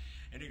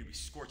and you're gonna be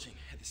scorching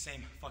at the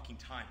same fucking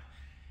time.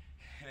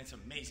 And it's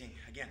amazing.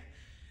 Again,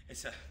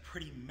 it's a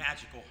pretty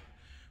magical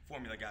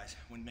formula, guys,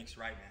 when mixed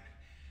right, man.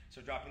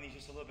 So dropping these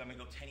just a little bit, I'm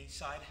gonna go 10 each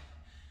side.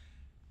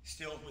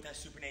 Still with that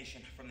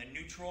supination, from the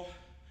neutral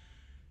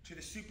to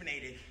the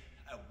supinated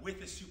with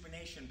the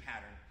supination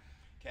pattern,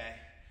 okay?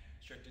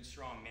 Strict and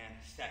strong, man.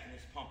 Stacking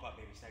this pump up,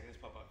 baby, stacking this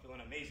pump up.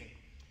 Feeling amazing.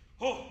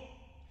 Oh,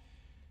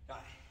 got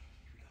it,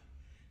 here we go.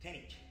 10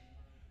 each.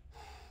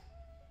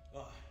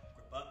 Oh,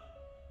 grip up.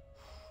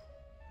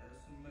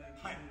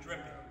 I'm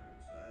dripping.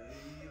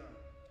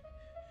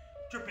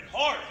 Dripping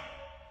hard.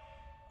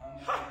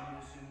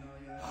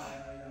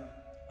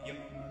 Yep.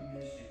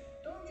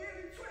 Don't get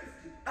it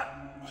twisted. I'm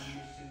on my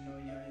mission, oh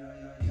yeah, yeah,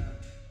 yeah, yeah.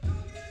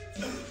 Don't get it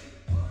twisted.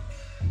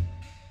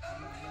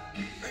 I'm on my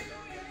mission,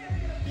 oh yeah,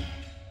 yeah, yeah.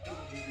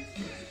 Don't get it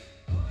twisted.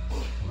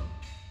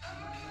 I'm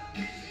on my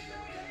mission,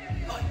 oh yeah,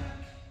 yeah,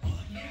 yeah.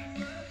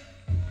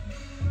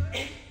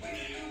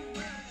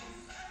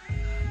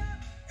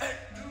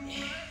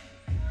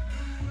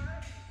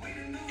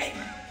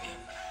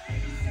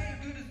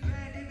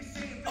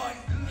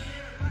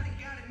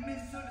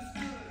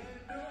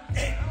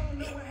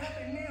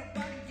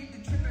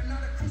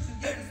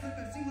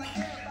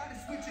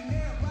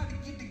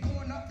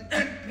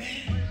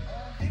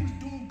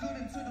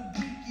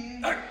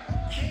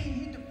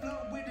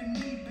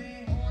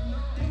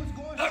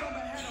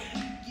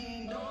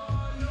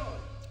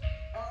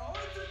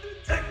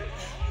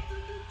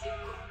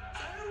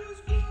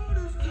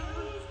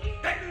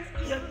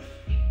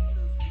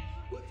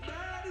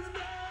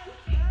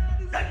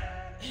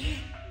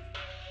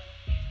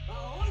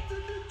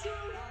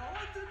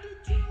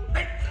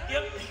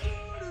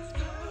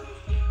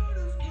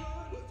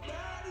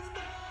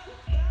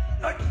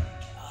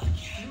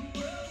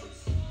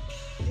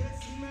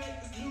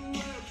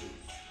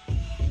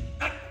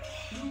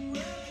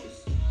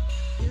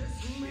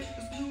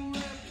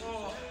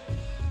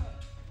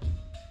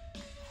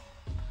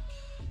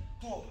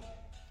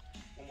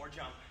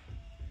 Jump.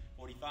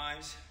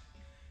 45s.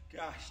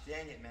 Gosh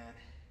dang it, man.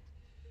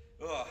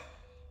 Ugh.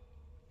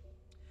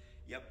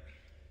 Yep.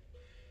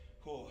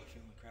 Oh, I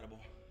feel incredible.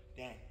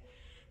 Dang.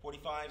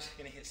 45s,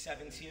 gonna hit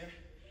 7s here.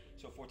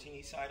 So 14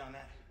 each side on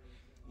that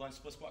lunge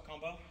split squat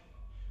combo.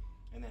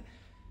 And then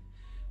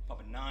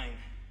pop a 9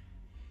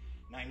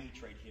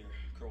 each right here.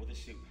 Curl with the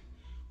soup.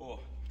 Oh,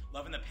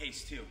 loving the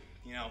pace too.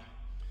 You know,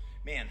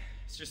 man,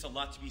 it's just a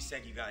lot to be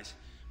said, you guys.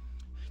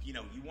 You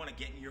know, you wanna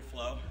get in your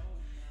flow,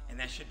 and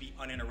that should be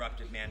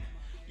uninterrupted, man.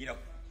 You know,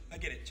 I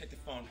get it, check the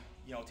phone,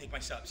 you know, take my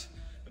subs.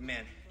 But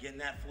man, get in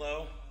that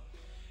flow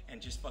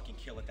and just fucking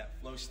kill it. That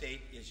flow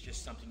state is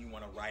just something you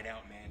wanna ride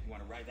out, man. You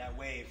wanna ride that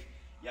wave,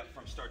 yep,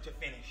 from start to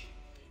finish,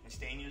 and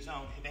stay in your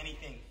zone. If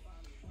anything,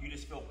 you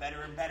just feel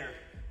better and better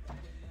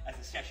as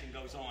the session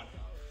goes on.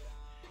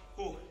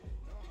 Ooh,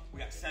 we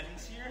got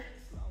 7s here.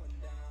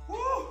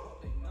 Woo!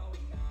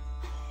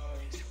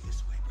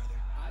 This way, brother.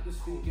 I just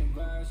speak in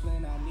verbs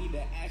when I need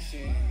the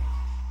action.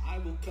 I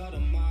will cut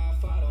them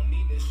off, I don't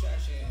need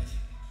distractions.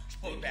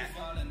 Pull it back.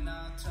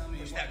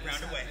 Push that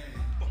ground away.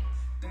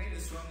 They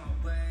just run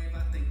my wave, I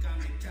think I'm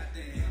the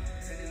captain.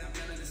 Saying I'm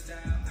feeling the style,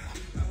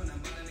 right when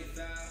I'm running it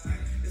foul.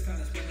 This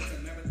kind of sprint is a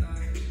marathon,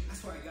 I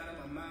swear I got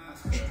it on my mind.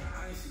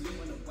 I ain't seen you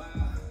in a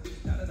while,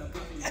 now that I'm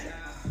popping you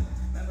down.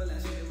 Remember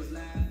last year it was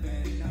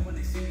laughing, now when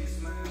they see me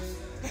smile.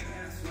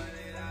 Man, I swear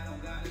that I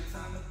don't got the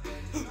time to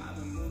think. I've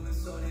been moving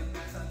so damn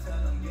fast, I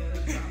tell them get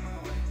up on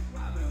my way.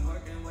 I've been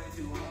working way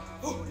too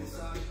hard for this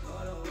all to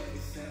go to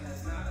waste. And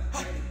that's not a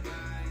pretty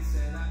guy, he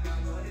said I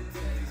got what it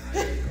takes. I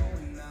ain't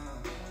going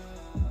now,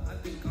 I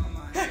think on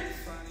my head is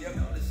finally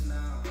noticed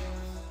now.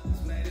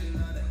 Just made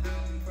another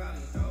album,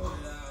 probably throw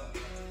it out.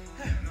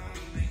 No,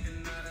 I'm making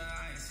another,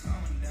 I ain't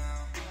slowing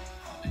down.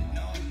 Oh, they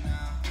know it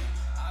now,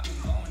 I've been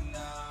going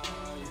now.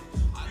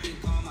 I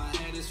think on my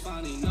head is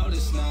finally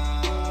noticed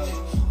now.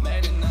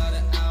 Made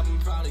another album,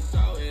 probably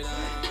throw it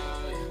out.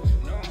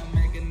 No, I'm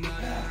making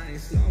another, I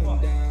ain't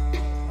slowing down.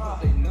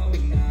 They know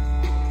it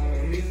now.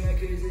 How many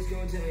records it's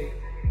gonna take?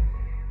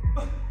 I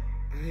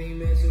ain't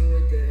messing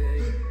with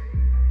that.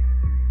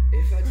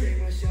 If I take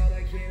my shot,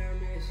 I cannot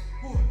miss.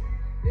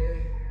 Yeah,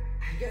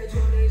 I got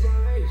 20s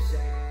on each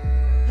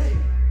side.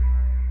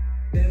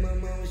 Then my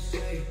mama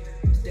straight.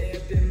 Stay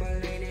up in my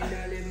lane and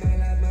I live my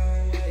life my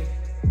own way.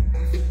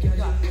 I forgot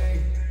your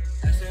name.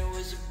 I said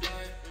what's a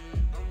blur?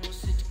 I'm gonna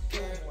sit the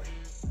curb.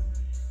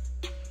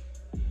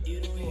 You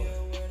don't hear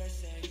a word I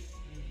say.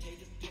 Take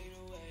the pain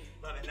away.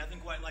 Love it, nothing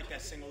quite like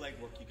that single leg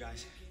work, you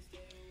guys.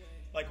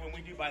 like when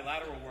we do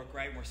bilateral work,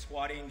 right? We're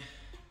squatting,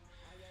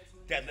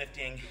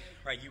 deadlifting,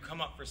 right? You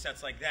come up for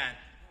sets like that.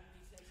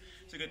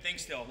 It's a good thing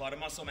still, a lot of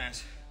muscle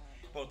mass,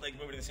 both legs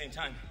moving at the same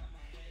time.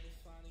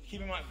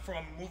 Keep in mind, from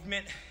a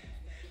movement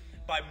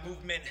by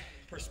movement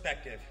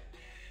perspective,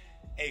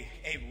 a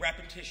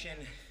repetition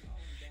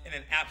in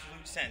an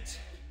absolute sense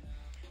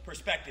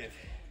perspective.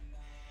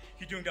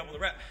 You're doing double the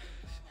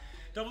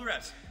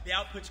reps. The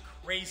output's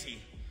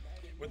crazy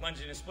with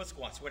lunging and split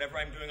squats. Whatever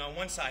I'm doing on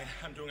one side,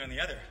 I'm doing on the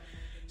other.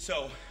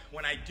 So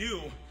when I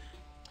do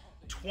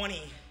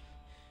 20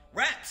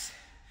 reps,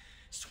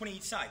 it's 20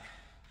 each side.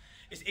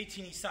 It's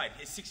 18 each side.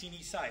 It's 16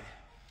 each side.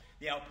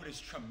 The output is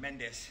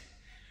tremendous,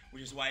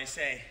 which is why I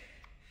say,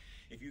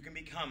 if you can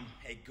become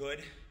a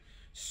good,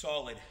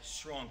 solid,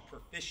 strong,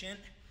 proficient,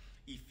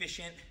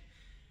 efficient,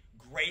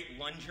 great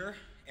lunger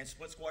and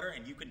split squatter,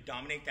 and you can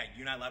dominate that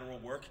unilateral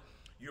work,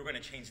 you're gonna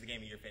change the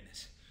game of your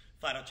fitness.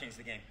 Flat out change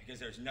the game, because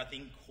there's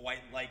nothing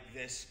quite like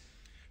this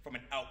from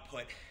an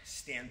output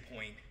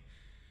standpoint.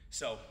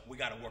 So we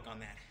gotta work on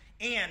that.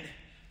 And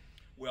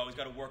we always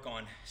gotta work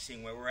on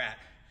seeing where we're at.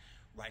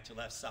 Right to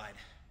left side,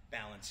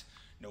 balance,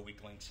 no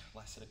weak links.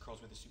 Last set of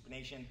curls with the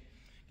supination.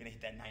 Gonna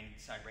hit that 90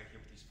 side right here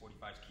with these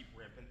 45s. Keep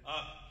ramping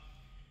up.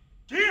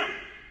 Damn!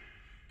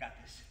 Got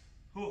this.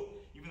 Ooh,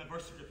 even the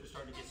versa grip is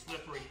starting to get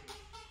slippery.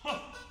 Huh.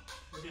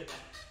 We're good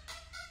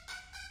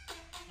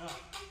now.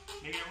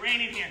 Maybe it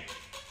rain in here.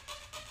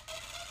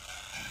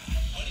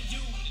 What it do?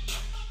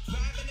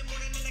 5 in the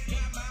morning and I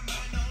got my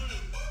mind on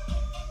it.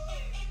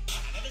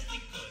 I never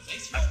sleep 'cause they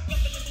smoke up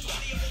in the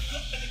body. I woke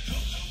up in the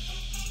coop.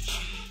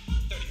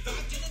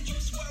 35 gin and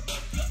juice where I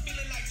woke up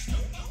feeling like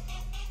snow.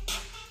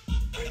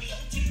 The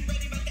whole team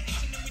ready about the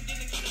action and we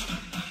didn't get it.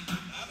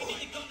 I been in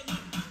the company.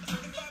 A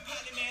certified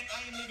pilot, man.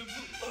 I am living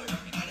proof.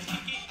 And I just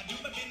kick it, I do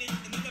my business,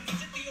 and then I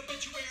visit the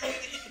obituary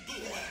and I hit the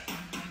booth.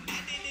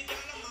 I did it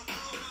all on my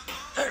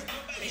own.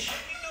 Nobody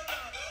showed me no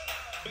love.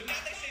 But now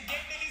they say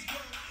Dave Diddy's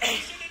grown. You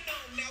should have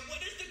known. Now what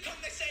is the come?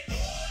 They say, oh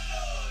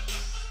Lord.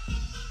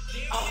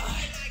 They don't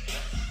really like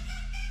us.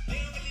 They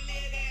don't really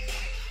live that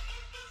life.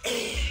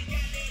 They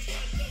got their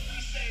son, so we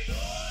say,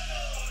 oh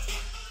Lord.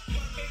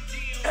 One big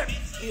deal.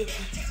 It's a good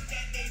time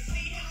that they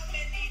see how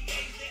many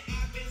days that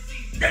I've been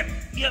seasoned. Right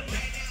now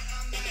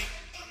I'm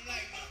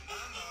like, my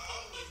mama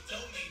always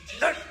told me just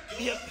go for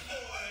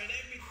it.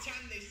 Every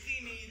time they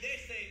see me, they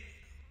say,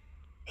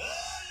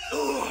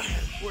 oh Lord.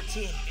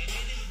 14.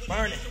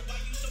 Burn it.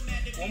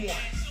 One more.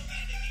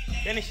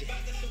 Finish it.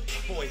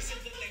 Boys.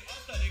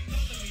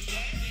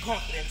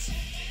 Confidence.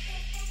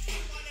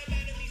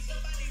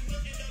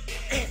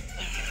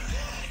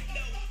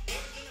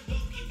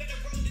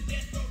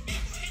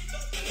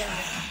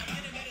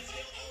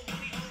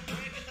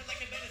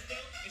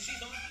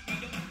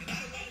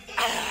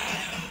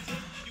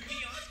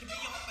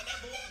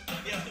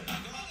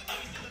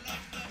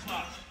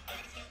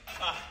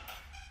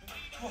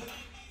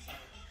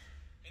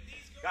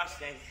 Gosh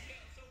dang it.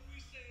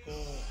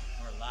 Oh,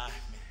 we're alive,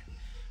 man.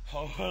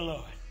 Oh,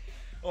 Lord.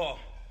 Oh,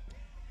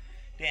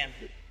 damn.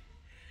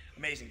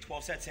 Amazing.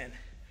 12 sets in.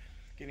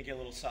 Gonna get a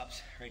little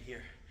subs right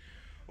here.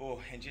 Oh,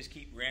 and just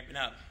keep ramping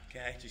up,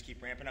 okay? Just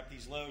keep ramping up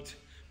these loads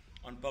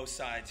on both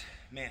sides.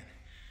 Man,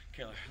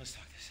 Kayla, let's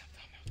talk this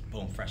up.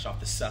 Boom, fresh off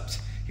the subs.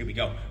 Here we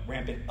go.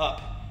 Ramp it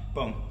up.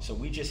 Boom. So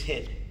we just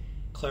hit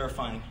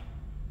clarifying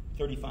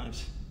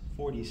 35s,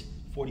 40s,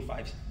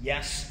 45s.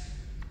 Yes.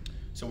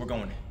 So we're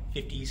going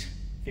 50s,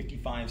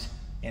 55s,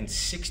 and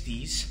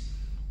 60s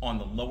on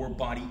the lower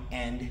body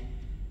end.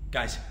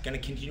 Guys, gonna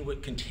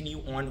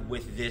continue on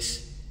with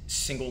this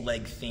single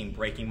leg theme,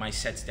 breaking my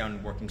sets down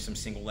and working some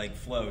single leg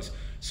flows.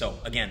 So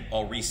again,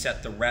 I'll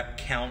reset the rep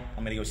count.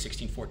 I'm gonna go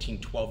 16, 14,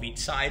 12 each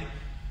side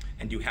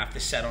and do half the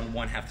set on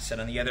one, half the set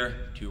on the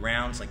other, 2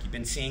 rounds like you've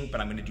been seeing, but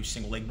I'm gonna do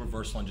single leg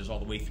reverse lunges all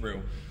the way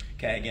through.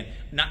 Okay, again,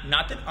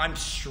 not that I'm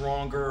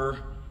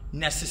stronger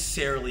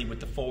necessarily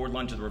with the forward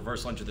lunge or the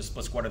reverse lunge or the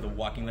split squat or the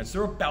walking lunge.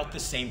 They're about the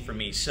same for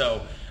me.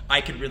 So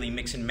I could really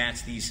mix and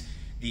match these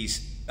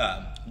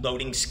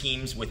loading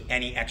schemes with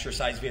any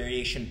exercise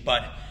variation,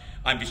 but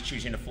I'm just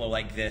choosing to flow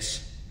like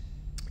this,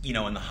 you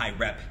know, in the high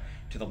rep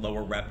to the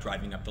lower rep,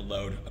 driving up the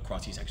load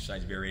across these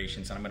exercise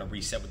variations. And I'm gonna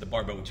reset with the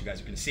barbell, which you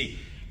guys are gonna see.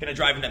 Gonna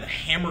drive into the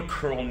hammer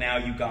curl now,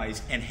 you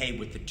guys, and hey,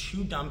 with the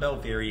 2 dumbbell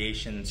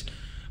variations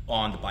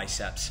on the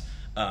biceps.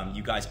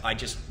 You guys, I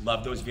just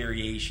love those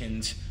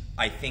variations.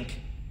 I think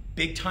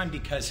big time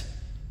because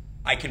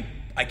I can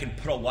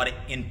put a lot of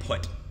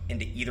input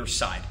into either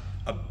side.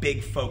 A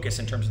big focus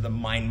in terms of the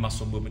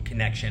mind-muscle movement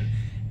connection,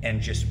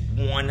 and just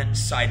one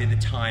side at a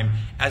time,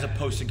 as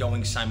opposed to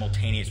going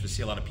simultaneous, which I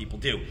see a lot of people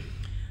do.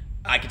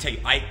 I can tell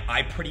you,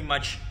 I pretty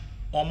much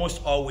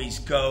almost always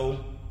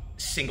go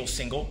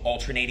single,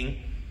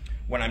 alternating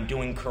when I'm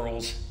doing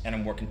curls and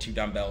I'm working 2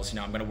 dumbbells. You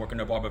know, I'm gonna work on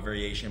a barbell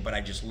variation, but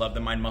I just love the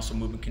mind-muscle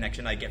movement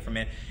connection I get from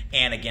it.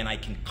 And again, I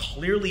can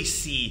clearly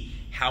see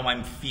how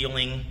I'm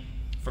feeling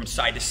from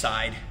side to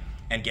side.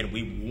 And again,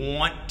 we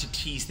want to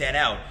tease that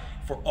out.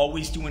 If we're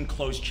always doing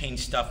closed chain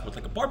stuff with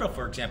like a barbell,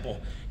 for example,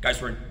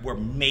 guys, we're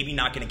maybe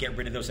not gonna get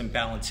rid of those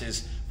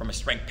imbalances from a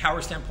strength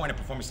power standpoint, a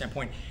performance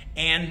standpoint,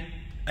 and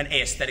an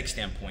aesthetic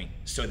standpoint,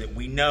 so that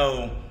we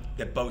know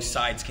that both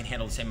sides can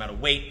handle the same amount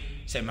of weight,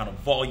 same amount of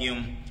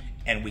volume,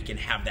 and we can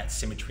have that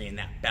symmetry and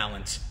that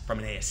balance from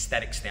an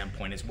aesthetic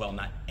standpoint as well,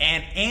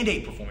 and a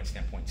performance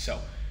standpoint. So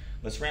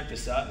let's ramp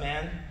this up,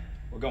 man.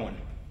 We're going,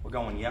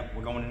 yep,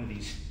 we're going into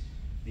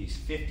these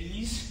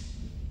 50s.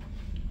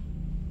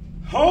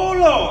 Oh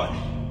Lord!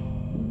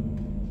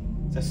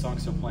 Is that song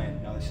still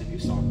playing? No, this is a new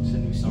song. This is a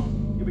new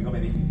song. Here we go,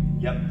 baby.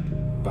 Yep.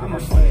 By my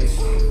face,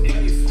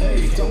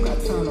 hey, don't got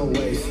time to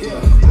waste, yeah.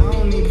 I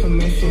don't need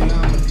permission,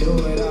 I'ma do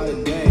it all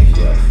today,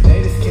 yeah.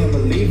 They just can't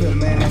believe it,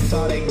 man, that's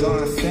all they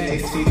gonna say.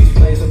 See these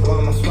plays up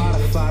on my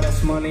Spotify,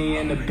 that's money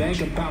in the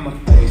bank up on my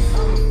face.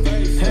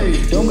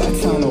 Hey, don't got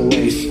time to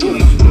waste, yeah.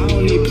 I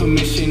don't need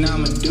permission,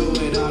 I'ma do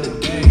it all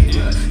today,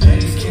 yeah. They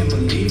just can't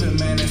believe it,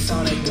 man, that's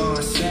all they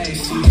gonna say.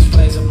 See these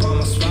plays up on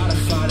my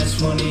Spotify, that's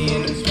money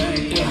in the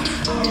bank, yeah.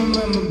 I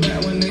remember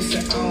back when they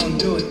said I don't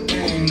do a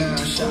thing now.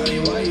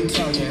 Shawty, why you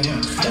talking?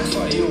 That's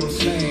why you was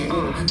saying,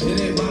 did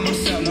it by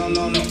myself, no,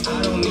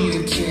 I don't need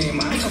a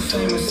team. I'm so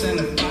famous in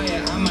the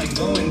fire, I might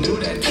go and do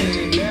that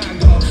thing. There I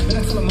go, then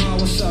I tell them all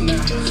what's up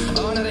now.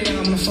 Oh, now they got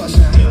on the fuss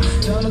now.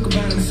 Tell them look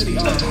around in the city,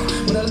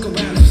 when I look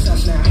around, it's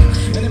such now.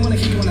 And they wanna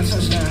kick you when I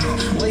touch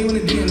now. Why you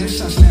wanna do in this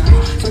such now?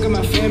 Talking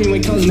about family, you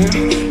ain't close now.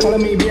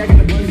 Calling me, I got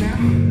the buzz now.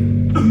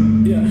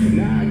 Yeah,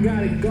 now I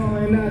got it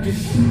going, I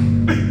just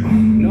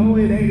know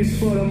it ain't just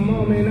for the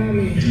moment, I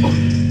mean.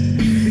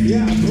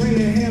 Yeah, I bring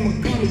the hammer,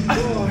 come the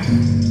door.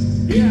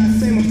 Yeah, I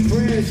say my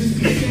prayers, just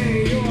be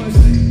saying yours.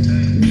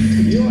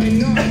 You ain't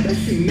know it, but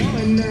you know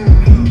it now.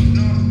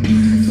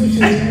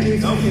 Switching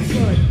lanes, I can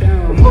slow it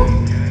down.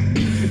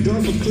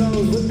 Doors were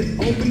closed, but they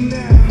open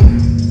now.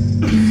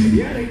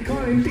 Yeah, they call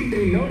and think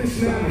they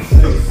notice now.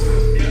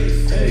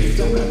 Hey,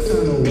 don't got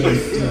time to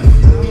waste, yeah.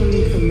 I don't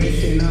need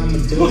permission, I'ma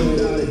do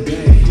it all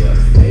today, yeah.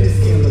 They just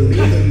can't believe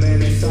it, man,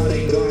 that's all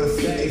they gonna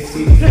say.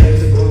 See the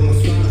plays up on my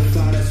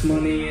Spotify, that's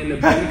money in the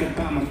bank up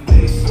on my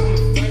face.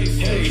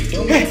 Hey,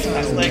 don't got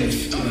time to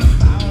waste, yeah.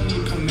 I don't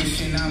need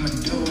permission, I'ma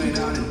do it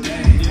all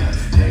today, yeah.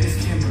 They just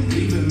can't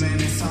believe it, man,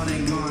 that's all they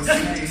gonna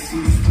say.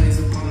 See these plays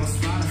up on my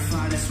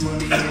Spotify, that's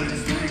money in the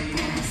bank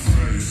on my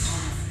face.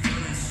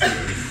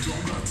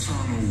 Don't got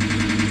time to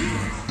waste,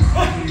 yeah. I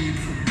don't need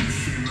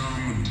permission,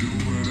 I'ma do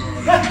it all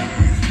today.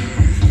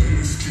 They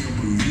just can't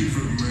believe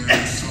it, man,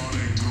 that's all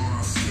they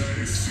gonna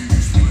say. See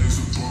these plays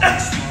up on my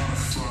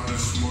Spotify,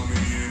 that's money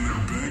in the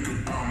bank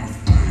up on my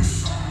face.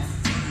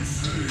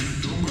 Hey,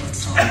 don't got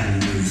time to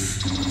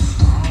waste.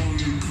 I don't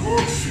need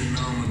permission,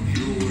 I'ma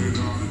do it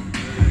all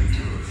today.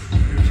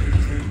 They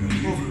can't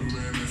believe it,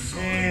 man, that's all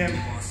they gonna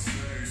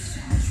say. See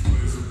these plays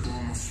up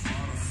on my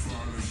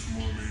Spotify,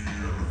 that's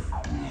money in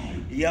the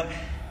Yep.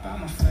 by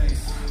my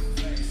face.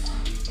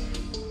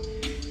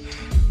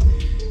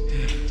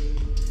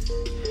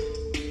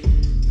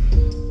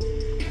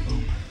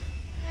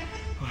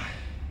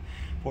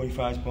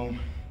 45s, boom,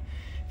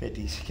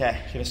 50s.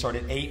 Okay, gonna start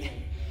at 8.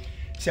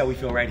 See how we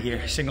feel right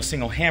here.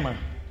 Single, hammer,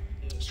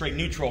 straight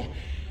neutral.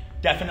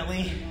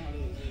 Definitely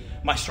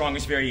my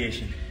strongest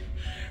variation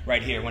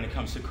right here when it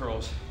comes to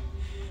curls.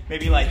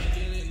 Maybe like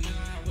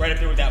right up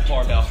there with that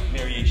barbell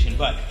variation,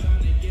 but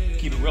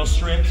keep it real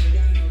strict,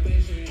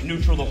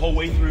 neutral the whole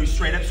way through,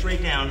 straight up,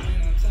 straight down.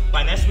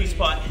 Find that sweet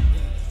spot,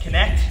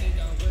 connect.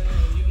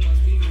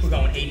 We're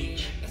going 8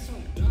 each.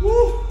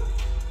 Woo!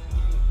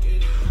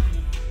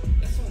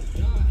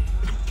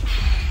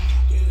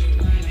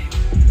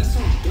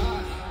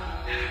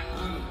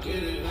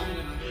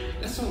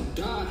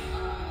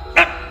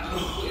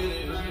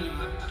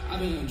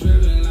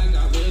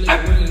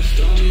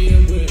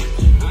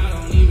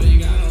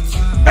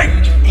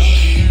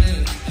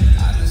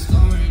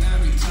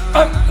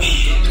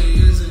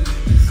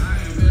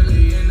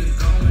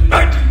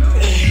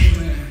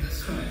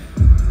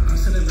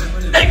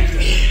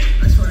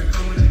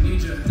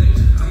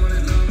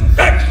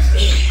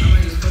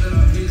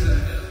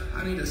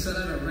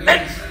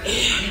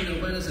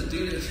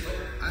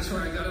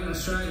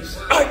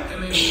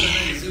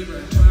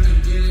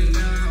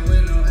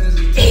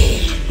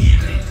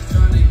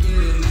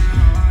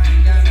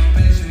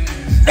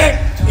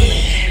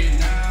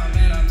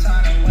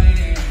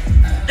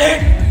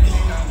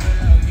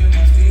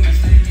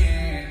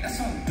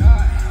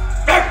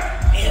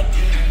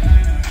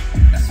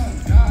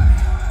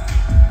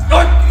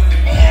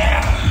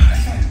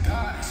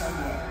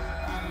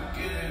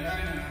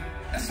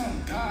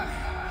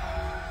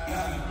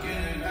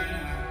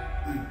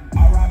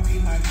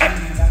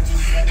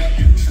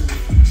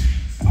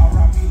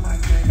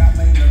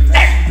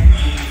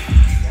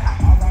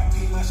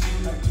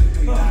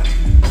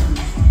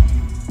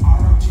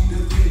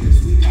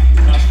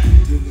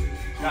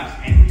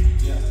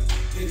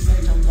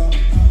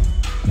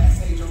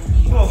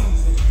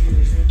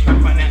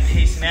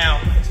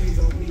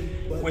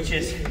 Which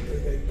is,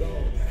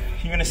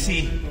 you're gonna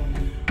see,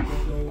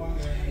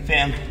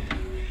 fam,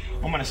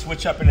 I'm gonna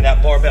switch up into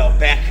that barbell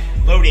back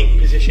loading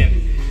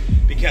position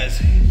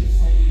because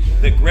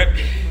the grip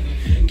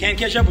can't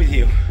catch up with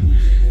you.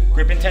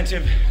 Grip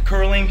intensive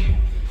curling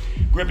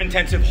grip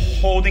intensive,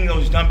 holding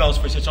those dumbbells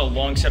for such a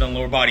long set on the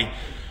lower body.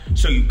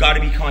 So you've got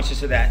to be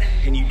conscious of that,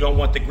 and you don't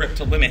want the grip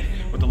to limit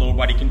what the lower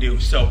body can do.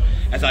 So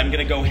as I'm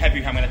gonna go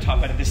heavier, I'm gonna top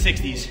out at the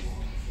 60s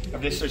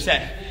of this third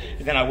set,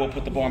 and then I will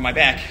put the bar on my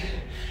back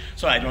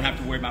so I don't have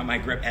to worry about my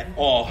grip at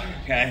all,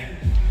 okay?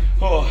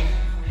 Oh,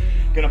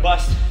 gonna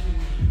bust.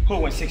 Oh,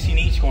 went 16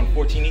 each, going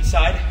 14 each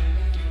side.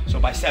 So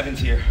by 7s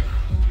here.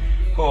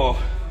 Oh,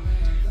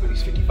 look at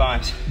these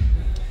 55s.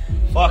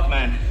 Fuck,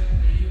 man.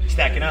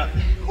 Stacking up.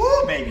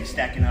 Woo, baby,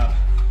 stacking up.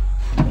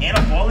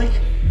 Anabolic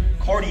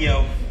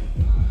cardio.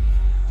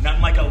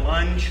 Nothing like a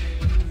lunge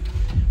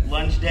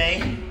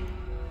day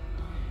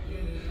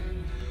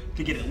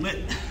to get it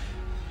lit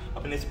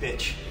up in this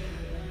bitch.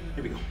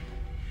 Here we go.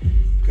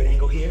 Good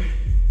angle here.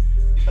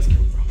 Let's go,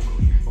 bro. We'll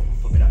go here. We'll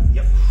flip it up.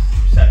 Yep.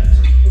 7s.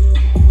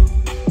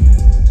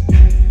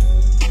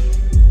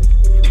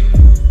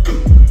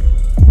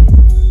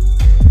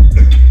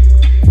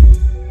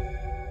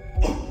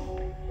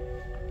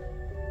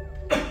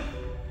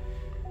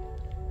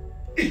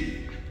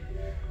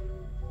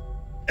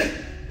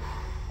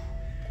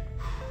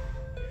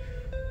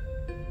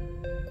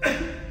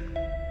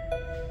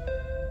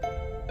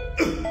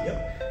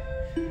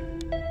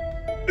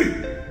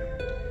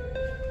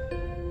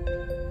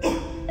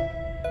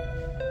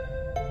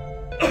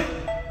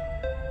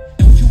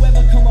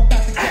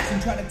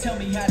 Try to tell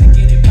me how to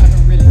get it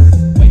poppin' really.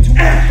 Way too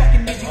much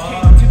fucking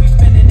education to be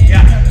spending any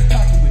time just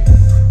talking with me.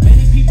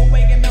 Many people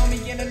waiting on me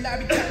in the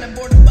lobby trying to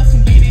board the bus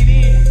and get it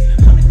in.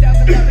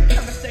 $100,000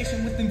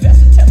 conversation with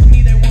investors telling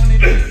me they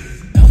wanted it.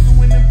 Also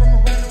women from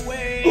around the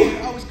way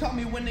always call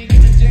me when they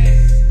get a jam.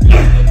 I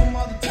give them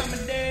all the time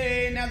of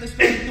day. Now they're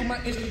scrolling through my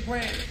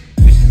Instagram,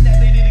 wishing that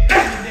they did it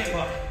today.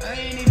 I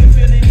ain't even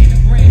feel they need a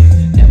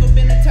brand. Never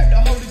been the type to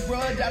hold a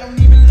grudge. I don't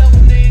even love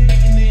when they ain't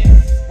getting in.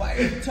 Why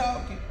are you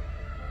talking?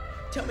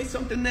 Tell me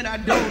something that I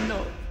don't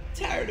know.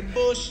 Tired of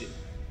bullshit.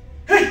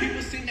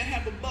 People seem to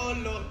have a ball,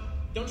 Lord.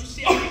 Don't you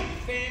see I got a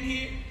fan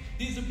here?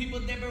 These are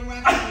people that been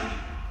rocking with me.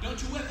 Don't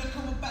you ever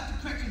come about the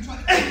cracks and try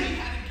to tell me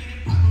how to get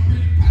it poppin'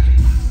 really, poppin'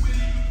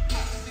 really,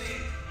 poppin'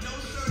 dead. No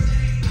sir, that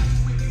ain't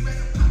poppin' with me.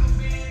 Rather pop a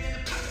band and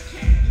a pop a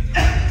can.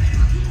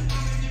 If you want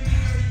to give me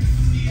dirty, you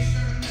can be a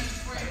shirt, I'm not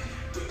afraid.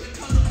 Put the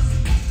color of some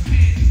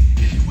pants.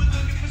 If you were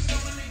looking for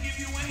someone to give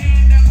you a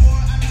hand, that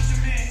boy, I'm not your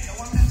man. No,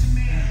 I'm not your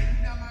man.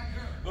 You're not my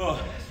girl.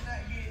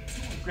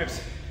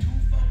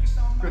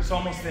 Grip's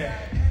almost there.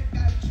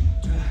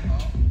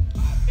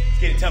 It's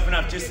getting tough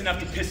enough, just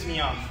enough to piss me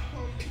off.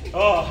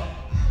 Oh,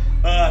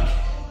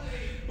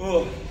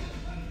 oh,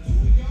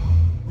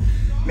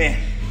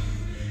 man,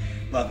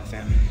 love it,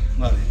 fam,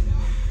 love it.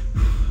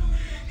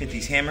 Hit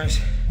these hammers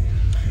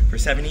for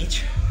 7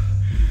 each.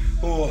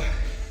 Oh,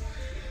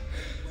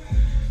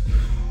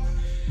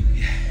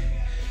 yeah,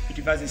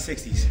 55s and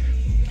 60s.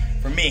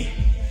 For me,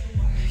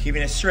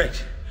 keeping it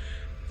strict.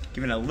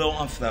 Giving it a little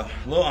oomph though,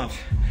 a little oomph.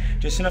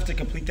 Just enough to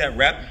complete that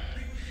rep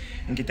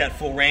and get that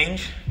full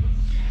range,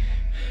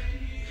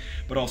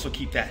 but also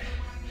keep that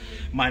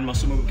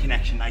mind-muscle movement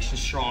connection nice and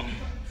strong.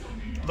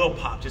 A little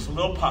pop, just a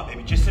little pop,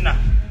 baby, just enough.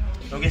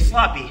 Don't get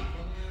sloppy,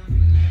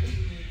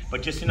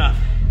 but just enough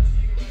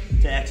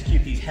to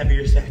execute these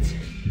heavier sets.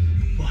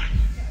 1.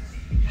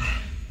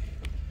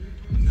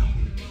 Go.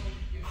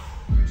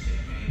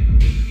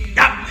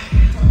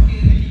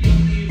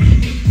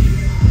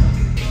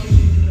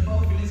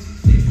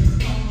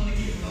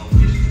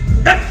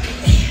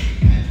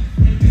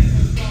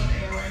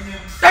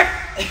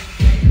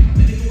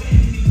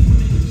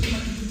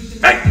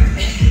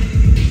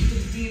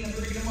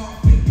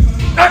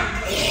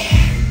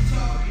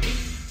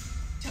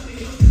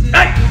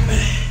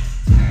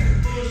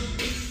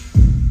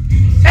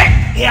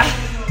 Yeah.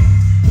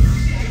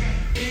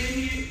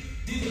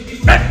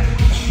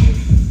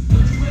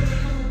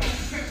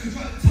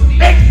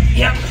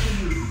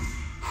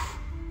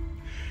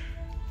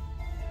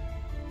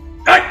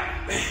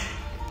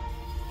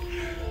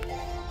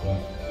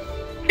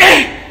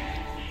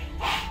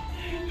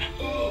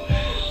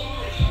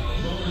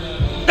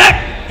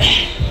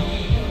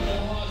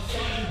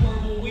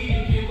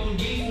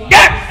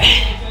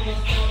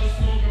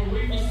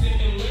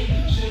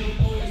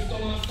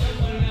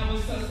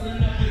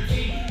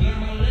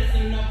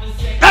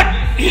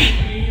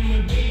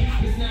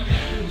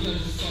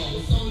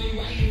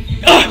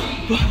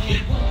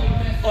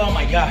 Oh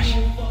my gosh.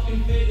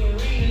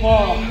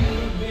 Oh,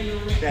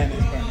 that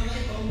is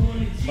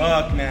burning.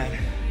 Fuck, man.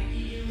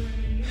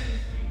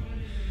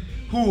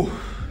 Whew.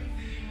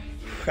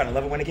 Gotta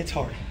love it when it gets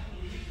hard.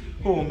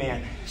 Oh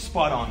man,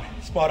 spot on,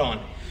 spot on.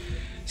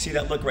 See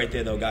that look right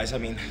there though, guys? I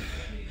mean,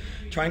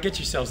 try and get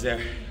yourselves there.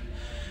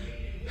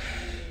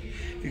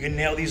 If you can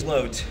nail these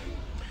loads,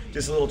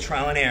 just a little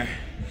trial and error,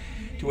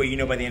 to where you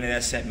know by the end of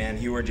that set,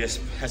 man, you are just,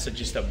 that's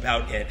just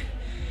about it.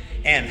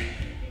 And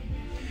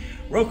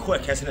real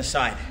quick, as an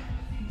aside,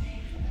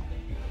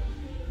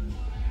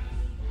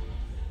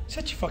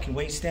 set your fucking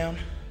weights down.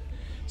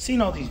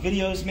 Seen all these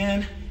videos,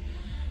 man.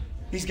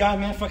 These guys,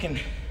 man, fucking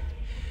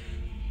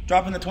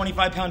dropping the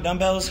 25-pound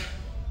dumbbells.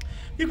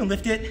 You can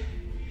lift it.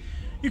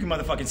 You can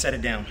motherfucking set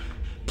it down.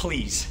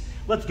 Please.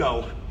 Let's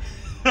go.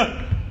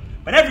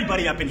 But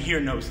everybody up in here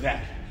knows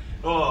that.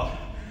 Oh,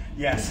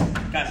 yes.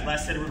 Guys,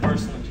 last set of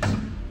reverse lunges.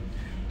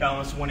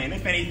 Balance one in.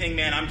 If anything,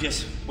 man,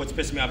 what's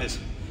pissing me off is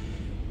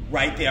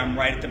right there, I'm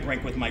right at the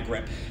brink with my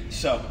grip.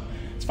 So,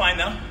 it's fine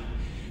though.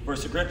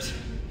 Versa grips,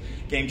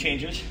 game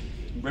changers.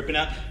 I'm gripping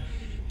up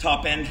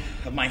top end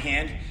of my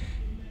hand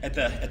at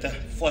the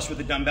flush with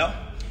the dumbbell,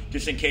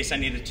 just in case I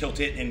need to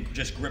tilt it and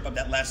just grip up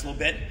that last little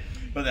bit.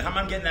 But the time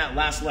I'm getting that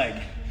last leg,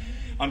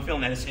 I'm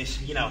feeling that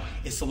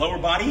it's the lower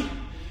body,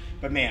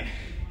 but man,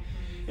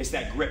 it's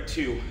that grip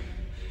too.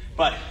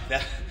 But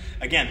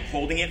again,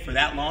 holding it for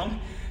that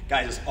long,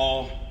 guys, is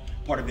all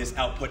part of this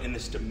output and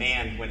this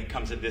demand when it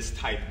comes to this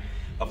type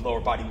of lower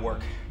body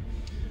work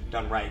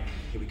done right.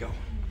 Here we go.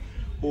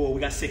 Oh,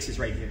 we got sixes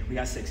right here. We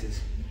got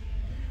sixes.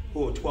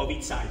 Oh, 12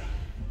 each side.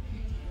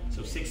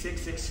 So 6, 6,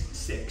 6,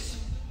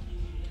 6.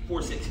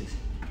 4 sixes.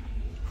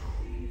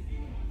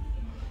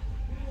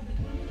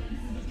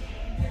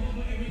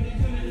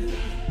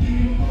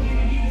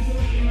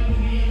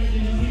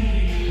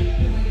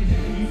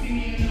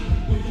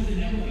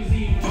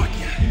 Fuck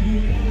yeah.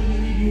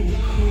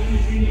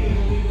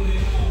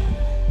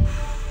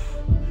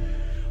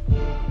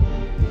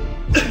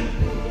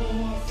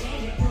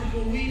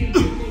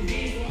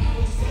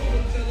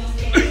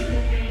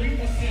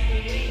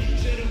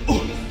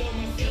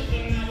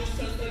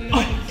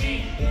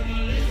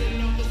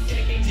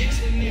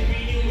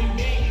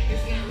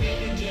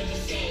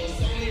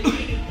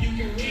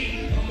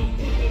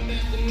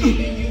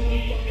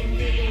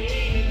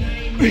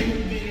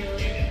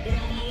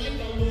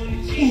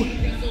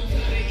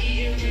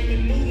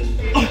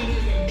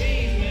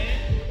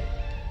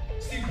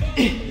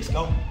 Let's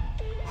go.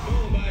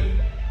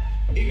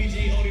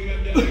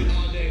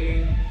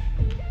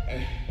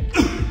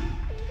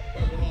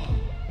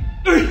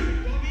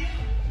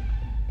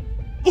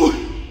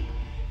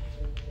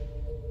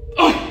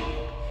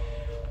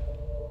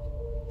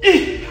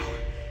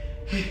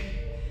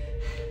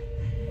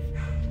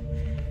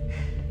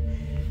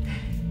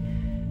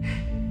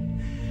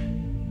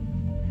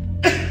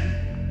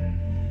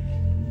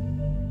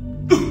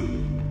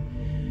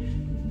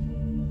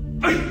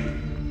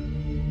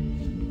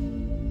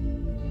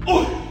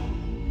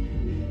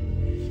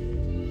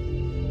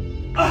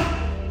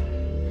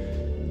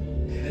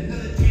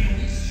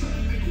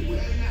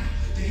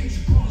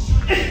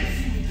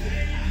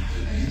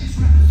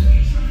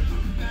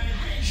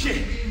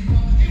 Shit.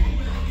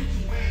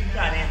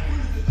 Goddamn.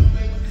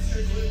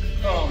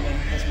 Oh man,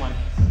 that's money.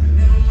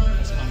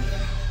 That's money.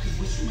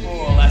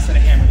 Oh, last set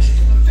of hammers.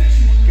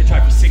 Good try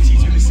for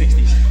 60s through the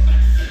 60s.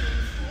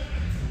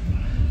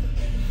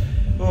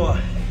 Oh.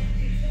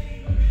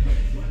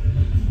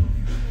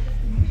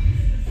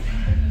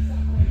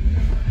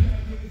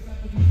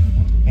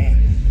 Man.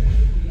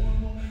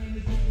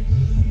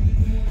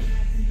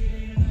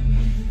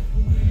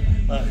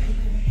 Love it.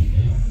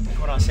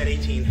 Going on set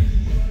 18.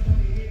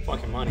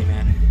 Fucking money,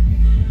 man.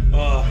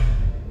 Oh,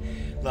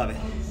 love it.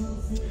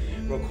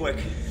 Real quick,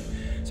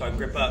 so I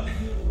grip up.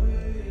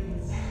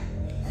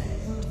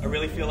 I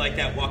really feel like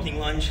that walking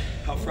lunge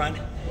out front,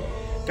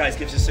 guys,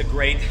 gives us a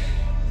great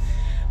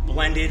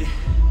blended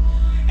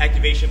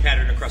activation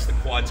pattern across the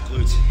quads,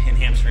 glutes, and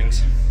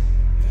hamstrings.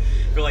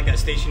 I feel like that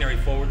stationary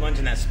forward lunge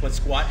and that split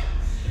squat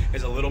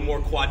is a little more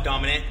quad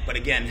dominant, but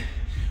again,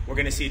 we're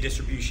gonna see a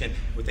distribution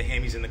with the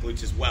hammies and the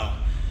glutes as well.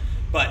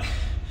 But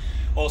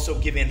also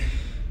giving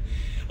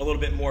a little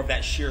bit more of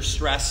that shear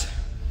stress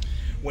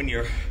when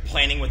you're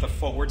planning with a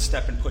forward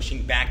step and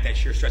pushing back, that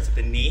shear stress at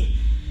the knee.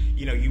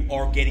 You know, you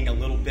are getting a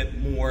little bit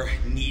more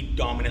knee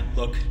dominant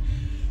look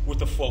with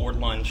the forward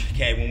lunge.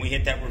 Okay, when we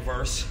hit that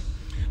reverse,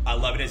 I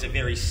love it as a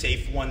very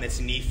safe one that's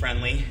knee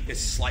friendly, that's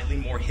slightly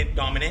more hip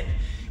dominant.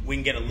 We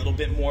can get a little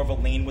bit more of a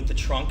lean with the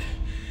trunk.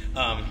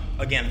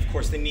 Again, of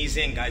course, the knees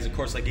in, guys, of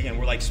course, like again,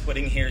 we're like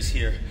splitting hairs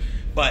here,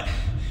 but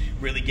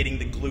really getting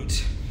the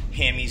glutes,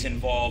 hammies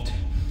involved,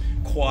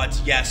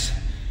 quads, yes,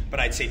 but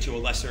I'd say to a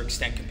lesser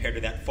extent compared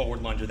to that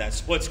forward lunge or that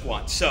split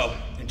squat. So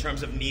in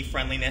terms of knee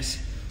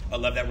friendliness, I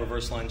love that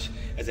reverse lunge.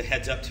 As a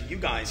heads up to you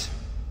guys,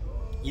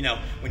 you know,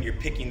 when you're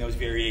picking those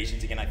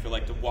variations, again, I feel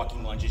like the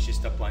walking lunge is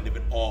just a blend of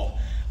it all.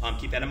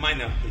 Keep that in mind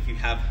though, if you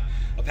have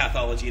a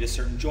pathology at a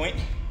certain joint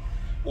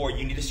or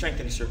you need to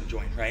strengthen a certain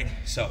joint, right?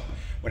 So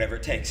whatever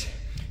it takes.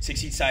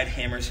 6 each side,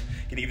 hammers,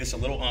 gonna give this a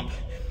little ump,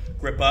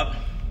 grip up,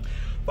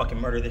 fucking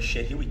murder this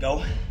shit. Here we go.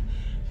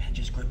 Man,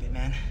 just grip it,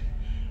 man.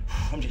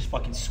 I'm just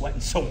fucking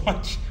sweating so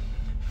much.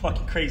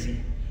 Fucking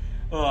crazy.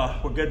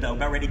 We're good though.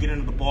 About ready to get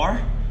into the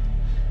bar.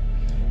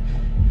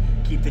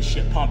 Keep this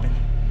shit pumping.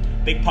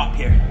 Big pop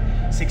here.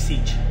 6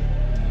 each.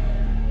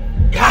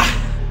 Yeah.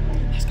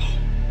 Let's go.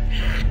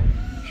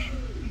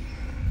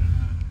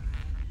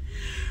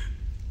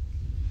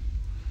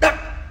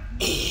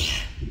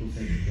 People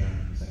think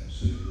Ghana is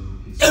actually really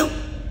peaceful.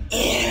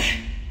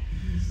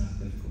 It's not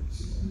difficult to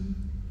see.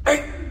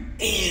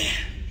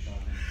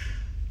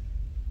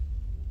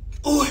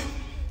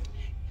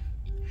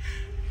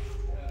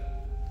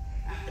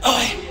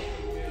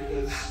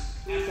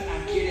 After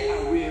I get it, I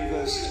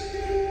reinvest.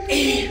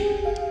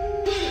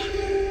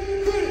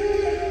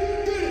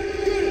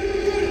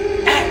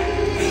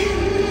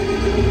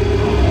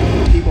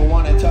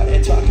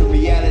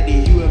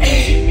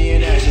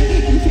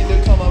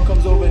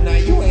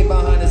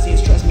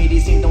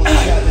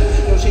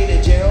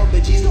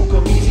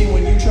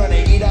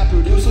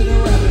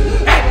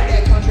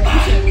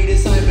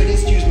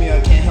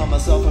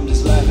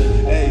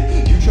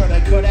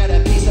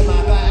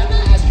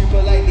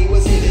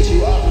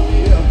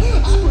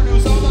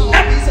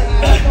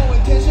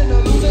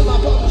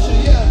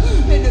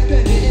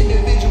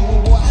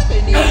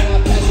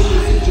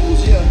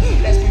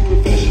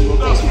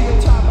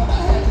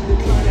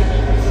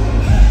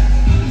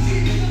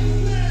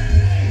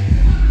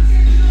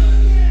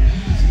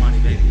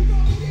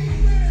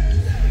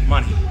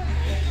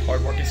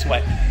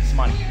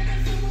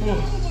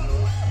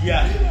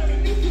 Yeah.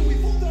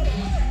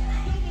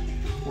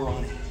 We're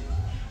on it.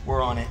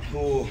 We're on it.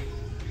 Ooh.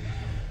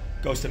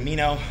 Goes to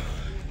amino.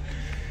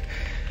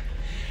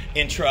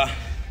 Intra.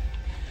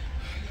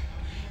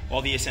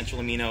 All the essential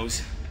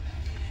aminos.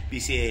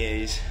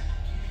 BCAAs.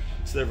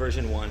 So they're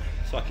version 1.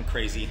 Fucking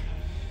crazy.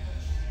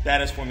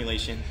 Badass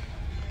formulation.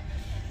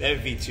 They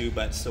have V2,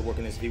 but still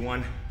working this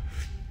V1.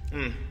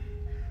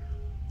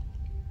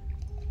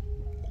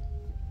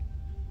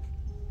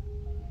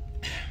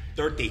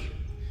 30.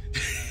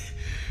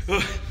 You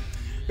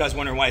guys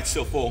wondering why it's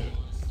still full.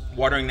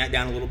 Watering that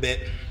down a little bit.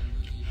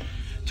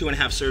 2.5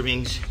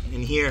 servings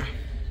in here.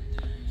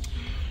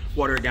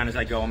 Water it down as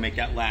I go and make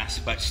that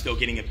last, but still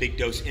getting a big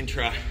dose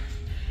intra.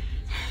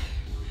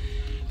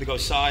 The go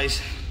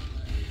size,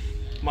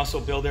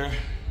 muscle builder.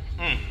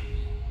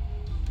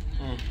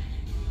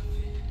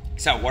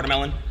 It's out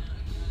watermelon.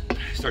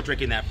 Start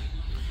drinking that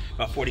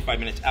about 45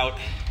 minutes out.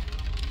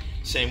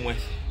 Same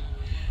with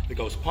the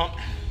Ghost Pump.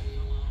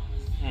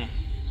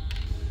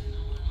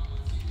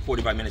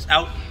 45 minutes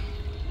out.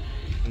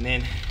 And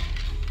then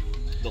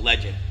the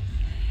Legend.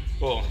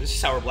 Oh, this is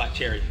sour black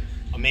cherry.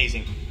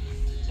 Amazing.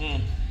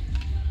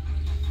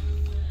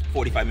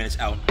 45 minutes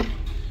out.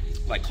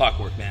 Like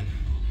clockwork, man.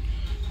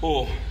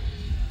 Oh,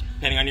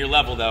 depending on your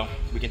level though,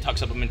 we can talk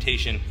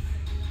supplementation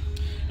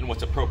and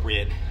what's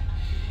appropriate.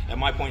 At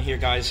my point here,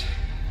 guys,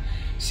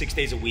 6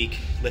 days a week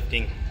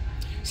lifting,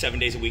 7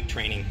 days a week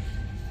training.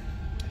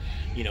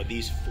 You know,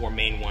 these 4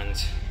 main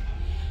ones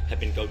have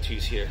been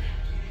go-tos here.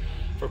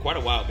 For quite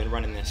a while, I've been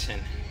running this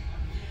and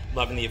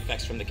loving the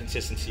effects from the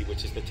consistency,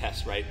 which is the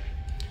test, right?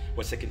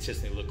 What's the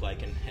consistency look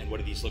like and what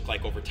do these look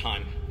like over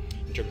time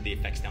in terms of the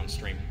effects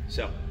downstream?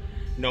 So,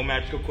 no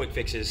magical quick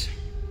fixes.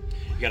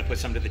 You gotta put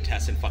some to the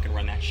test and fucking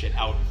run that shit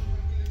out.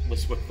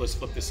 Let's flip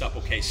this up,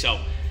 okay? So,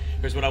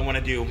 here's what I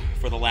wanna do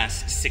for the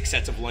last 6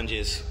 sets of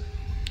lunges.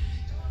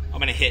 I'm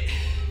gonna hit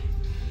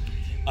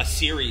a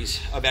series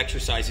of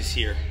exercises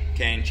here,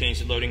 okay? And change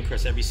the loading,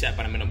 increase every set,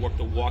 but I'm gonna work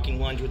the walking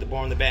lunge with the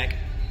bar on the back.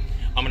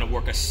 I'm gonna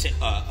work a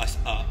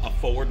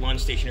forward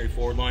lunge, stationary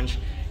forward lunge,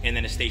 and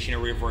then a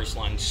stationary reverse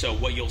lunge. So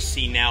what you'll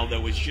see now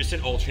though is just an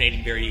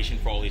alternating variation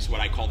for all these,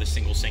 what I call the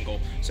single-single.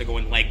 So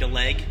going leg to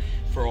leg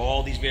for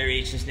all these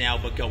variations now,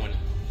 but going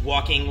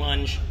walking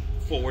lunge,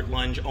 forward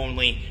lunge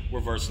only,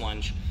 reverse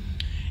lunge.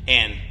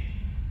 And,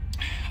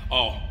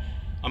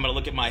 I'm gonna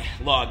look at my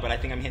log, but I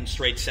think I'm hitting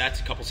straight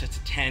sets, a couple sets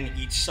of 10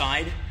 each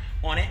side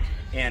on it,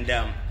 and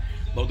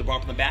load the bar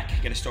up in the back.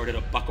 Gonna start at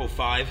a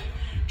 $105,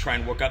 try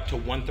and work up to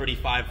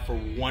 135 for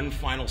one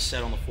final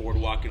set on the forward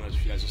walk, and as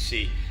you guys will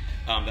see,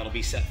 that'll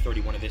be set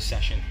 31 of this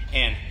session.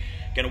 And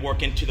gonna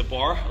work into the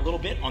bar a little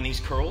bit on these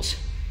curls,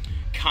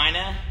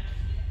 kinda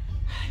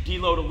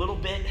deload a little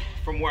bit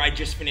from where I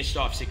just finished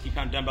off,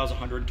 60-pound dumbbells,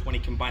 120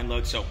 combined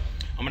load. So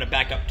I'm gonna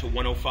back up to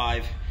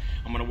 105.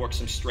 I'm gonna work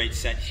some straight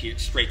sets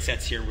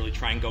here, really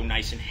try and go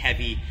nice and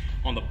heavy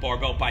on the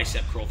barbell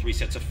bicep curl, 3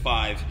 sets of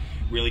 5.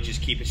 Really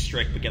just keep it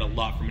strict, but get a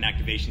lot from an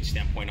activation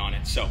standpoint on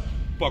it. So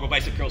barbell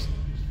bicep curls,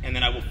 and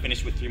then I will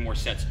finish with 3 more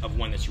sets of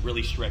one that's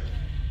really strict,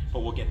 but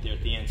we'll get there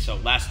at the end. So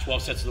last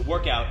 12 sets of the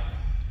workout.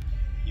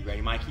 You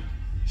ready, Mikey?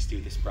 Let's do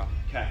this, bro.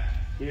 Okay,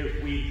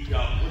 here we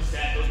go. We're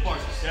set. Those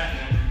bars are set,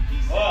 man.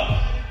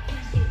 Oh.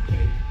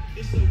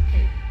 It's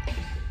okay.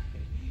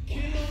 Kill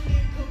on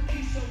it,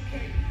 it's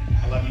okay.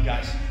 I love you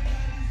guys.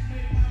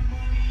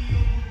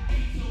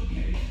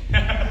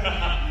 Ain't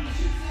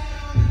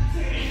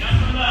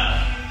nothing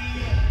left.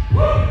 Woo!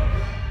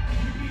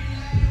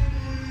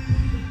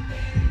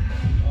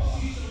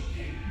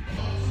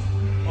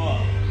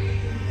 Oh.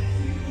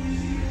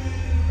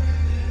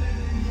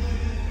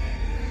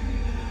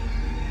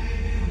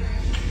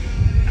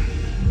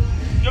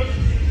 Yep.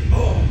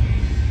 Oh.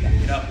 Back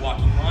it up,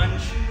 walking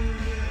lunge.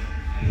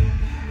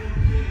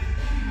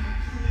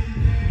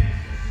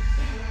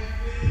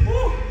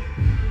 Woo.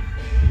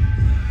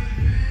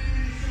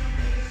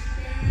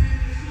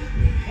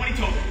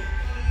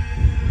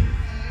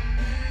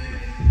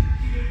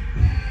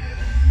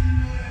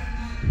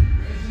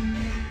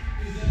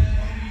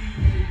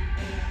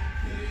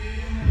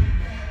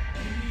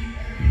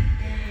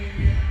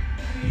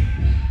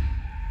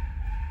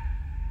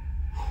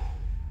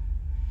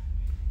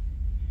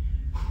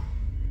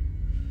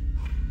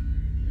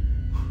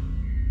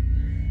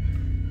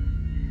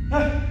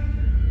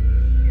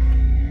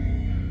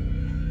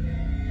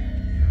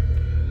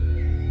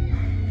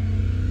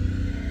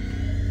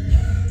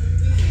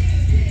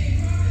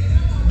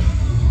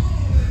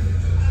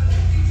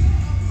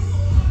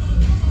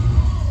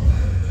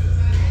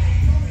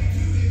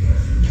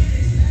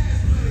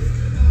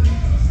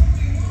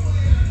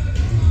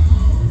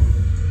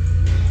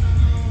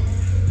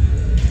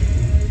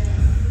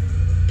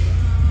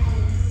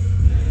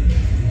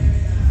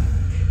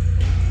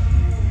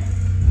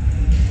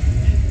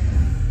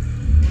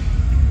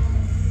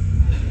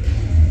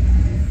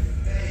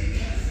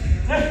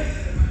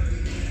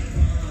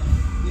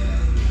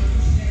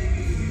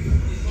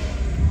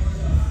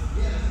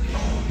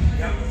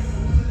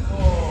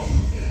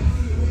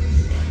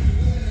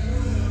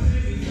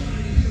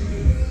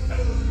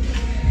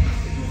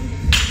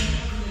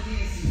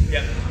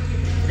 Yep.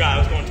 Forgot I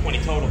was going 20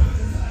 total.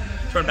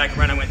 Turned back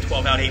around, I went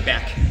 12 out, 8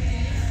 back.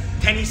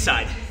 10 each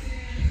side,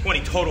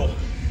 20 total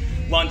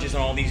lunges on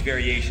all these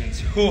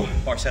variations. Whew.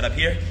 Bar set up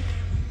here.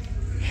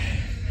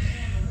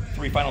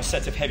 3 final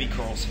sets of heavy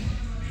curls.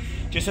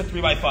 Just a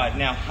 3x5.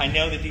 Now, I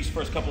know that these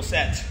first couple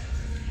sets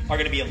are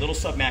gonna be a little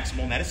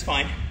sub-maximal, and that is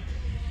fine.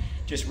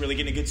 Just really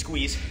getting a good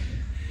squeeze.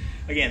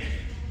 Again,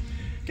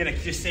 gonna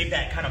just save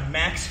that kind of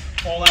max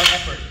all-out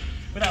effort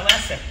for that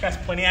last set. That's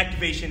plenty of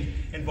activation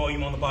and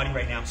volume on the body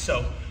right now.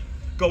 So,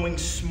 going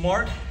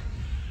smart,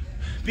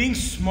 being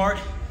smart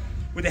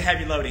with the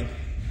heavy loading,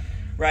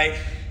 right?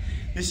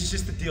 This is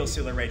just the deal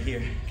sealer right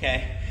here,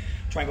 okay?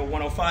 Try and go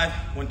 105,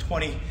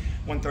 120,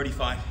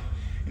 135,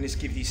 and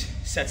just give these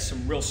sets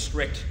some real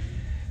strict,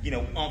 you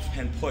know, oomph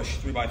and push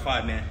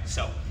 3x5, man.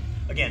 So,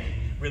 again,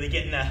 really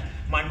getting the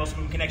mind-muscle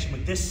movement connection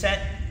with this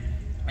set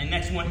and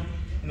next one,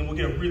 and then we'll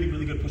get a really,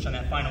 really good push on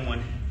that final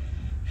one.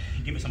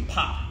 Give it some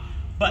pop.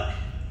 But,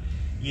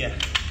 yeah,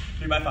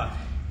 3x5.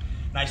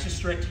 Nice and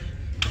strict.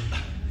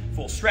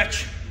 Full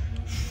stretch.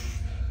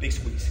 Big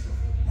squeeze.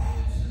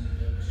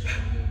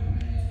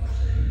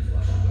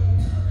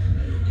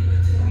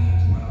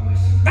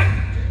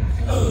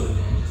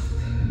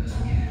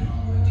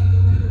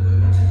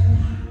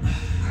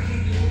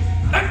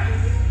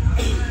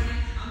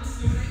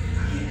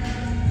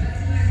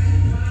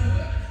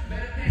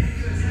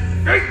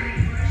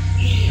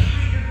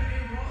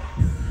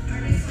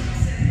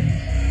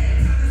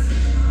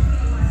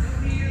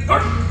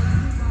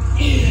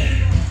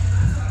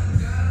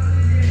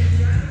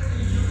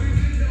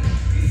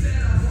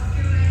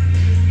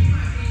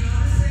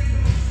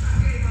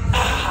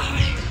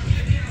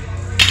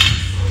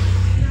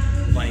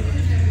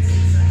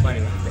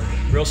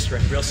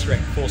 Real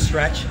strict, full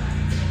stretch.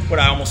 What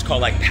I almost call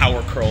like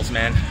power curls,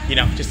 man. You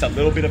know, just a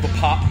little bit of a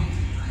pop,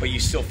 but you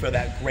still feel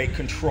that great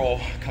control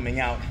coming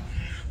out.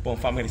 Boom,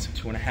 5 minutes of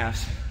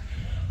 2.5s.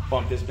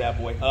 Bump this bad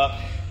boy up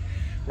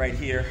right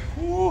here.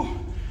 Woo,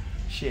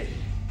 shit.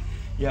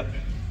 Yep.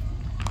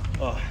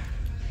 Bump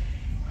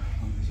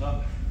this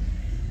up,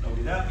 load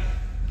it up.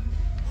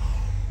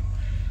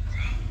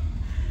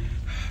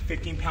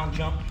 15-pound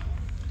jump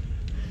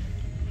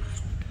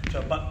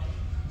to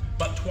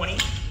butt 20.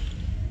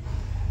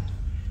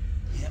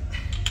 Yep.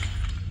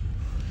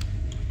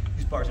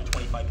 These bars are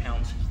 25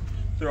 pounds.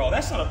 They're all,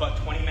 that's not a butt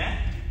 20, man.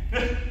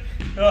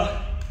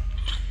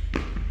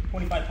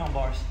 25-pound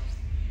bars.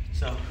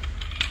 So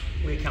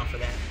we account for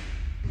that.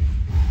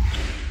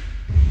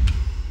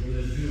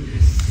 Let's do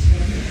this.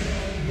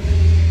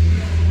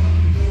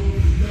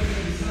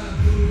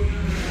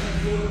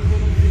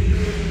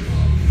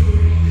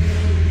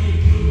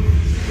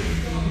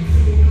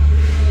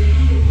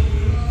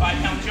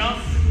 5-pound jump.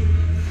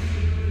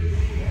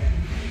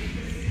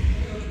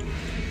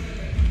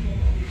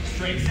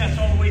 Straight sets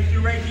all the way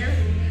through right here.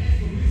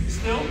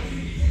 Still.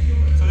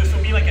 So this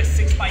will be like a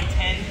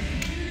 6x10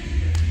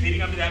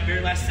 leading up to that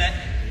very last set.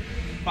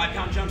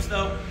 5-pound jumps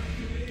though.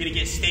 Gonna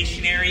get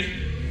stationary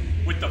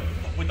with the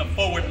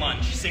forward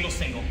lunge,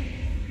 single.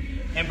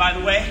 And by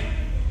the way,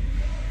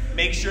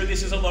 make sure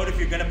this is a load if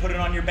you're gonna put it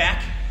on your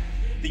back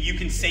that you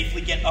can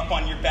safely get up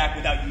on your back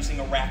without using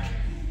a rack.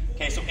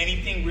 Okay, so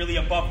anything really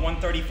above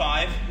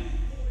 135,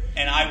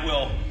 and I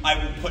will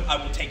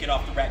take it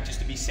off the rack just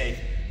to be safe.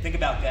 Think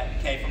about that,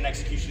 okay, from an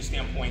execution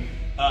standpoint.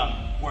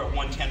 We're at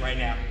 110 right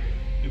now.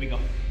 Here we go.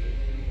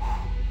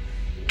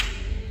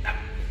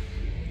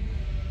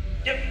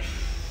 Yep.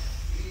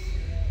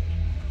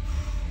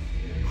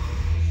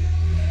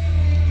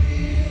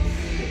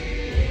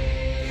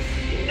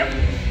 Yep.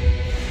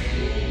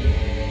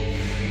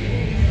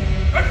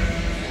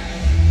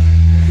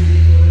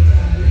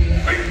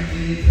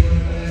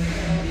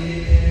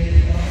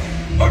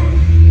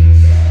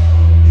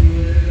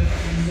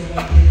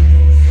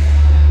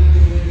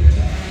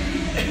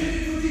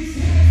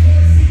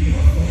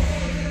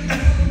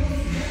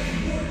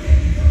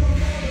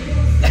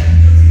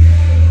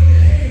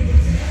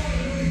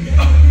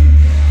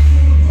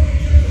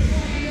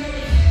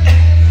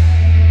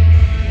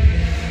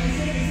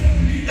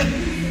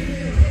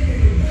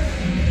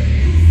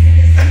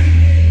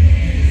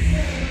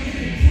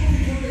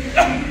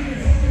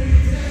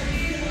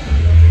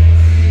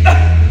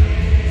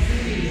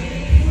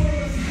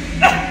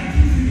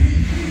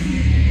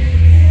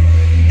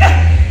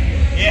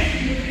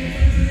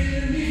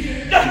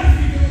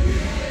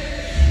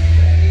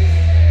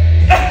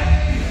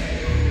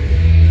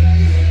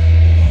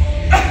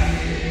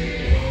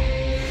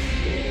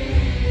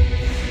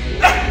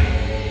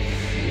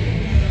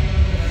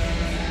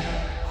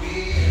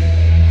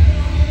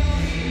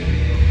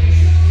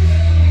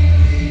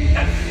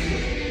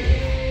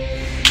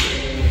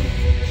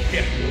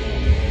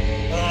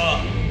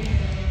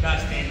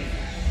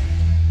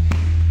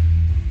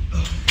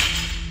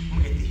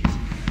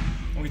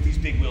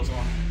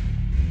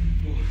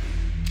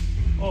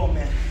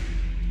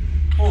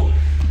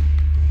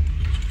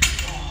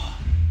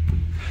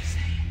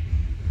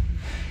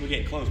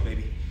 Getting close,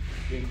 baby.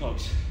 Getting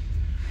close.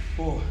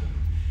 Oh,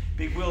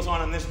 big wheels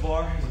on this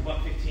bar is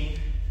about 15.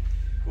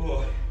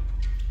 Oh,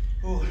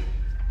 oh,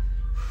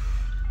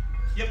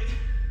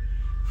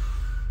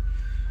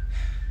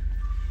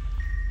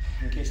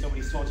 case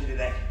nobody's told you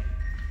today.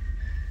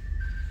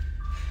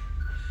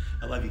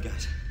 I love you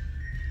guys.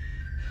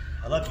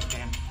 I love you,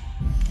 fam.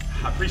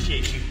 I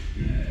appreciate you.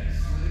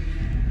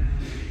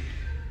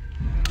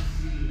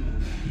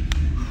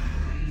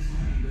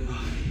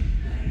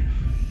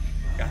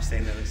 Gosh,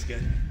 dang, that looks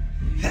good.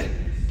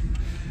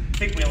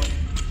 Big wheeling.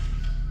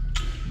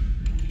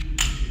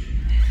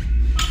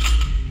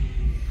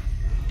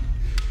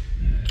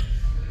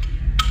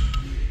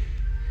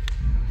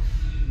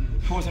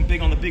 I wasn't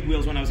big on the big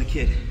wheels when I was a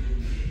kid.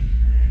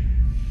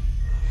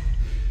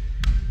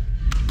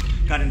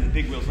 Got into the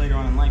big wheels later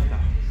on in life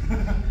though.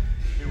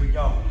 Here we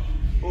go.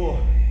 Oh,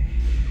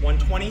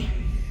 120.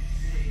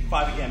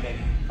 5 again, baby.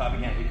 5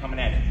 again. We're coming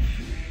at it.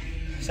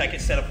 Second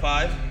set of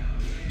 5.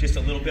 Just a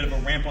little bit of a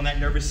ramp on that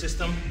nervous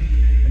system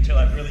until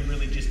I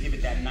really just give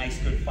it that nice,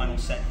 good final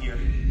set here.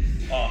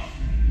 Oh,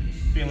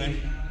 feeling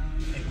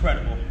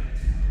incredible.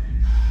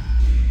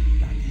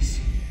 Got this.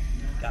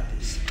 Got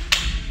this.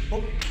 Oh,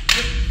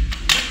 yep.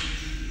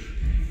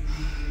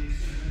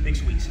 Big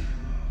squeeze.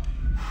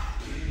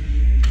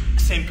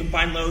 Same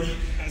combined load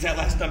as that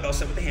last dumbbell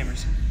set with the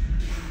hammers.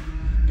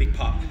 Big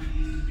pop.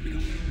 Here we go.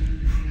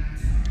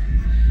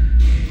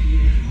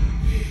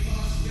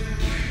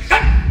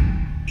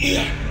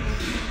 Yeah.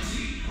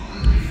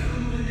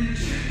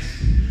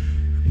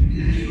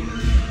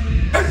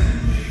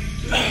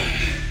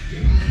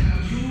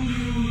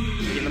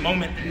 Be in the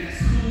moment.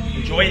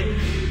 Enjoy it.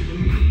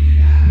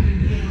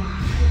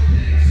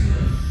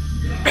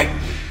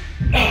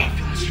 Oh,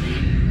 feeling strong.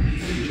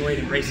 Enjoy it,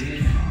 embrace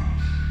it.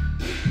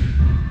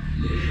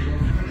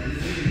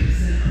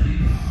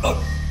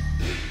 Oh.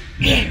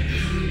 Yeah.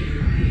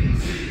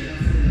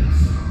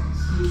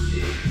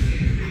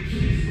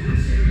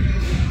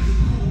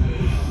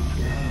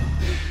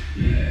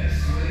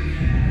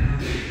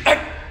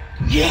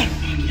 Yeah.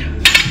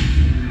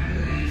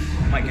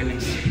 Oh my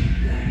goodness.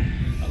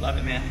 I love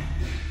it, man.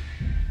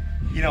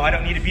 You know, I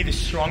don't need to be the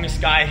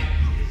strongest guy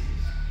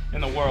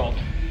in the world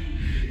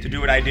to do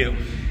what I do.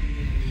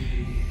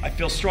 I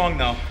feel strong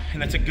though,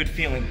 and that's a good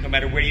feeling no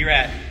matter where you're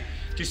at.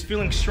 Just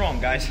feeling strong,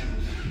 guys.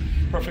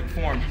 Perfect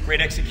form,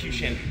 great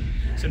execution.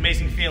 It's an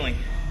amazing feeling.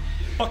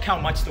 Fuck how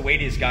much the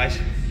weight is, guys.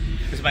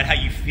 It's about how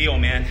you feel,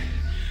 man.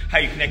 How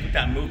you connect with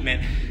that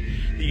movement.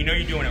 That you know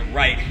you're doing it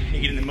right.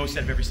 You're getting the most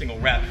out of every single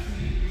rep.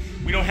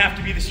 We don't have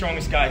to be the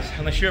strongest guys.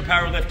 Unless you're a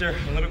power lifter,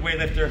 Olympic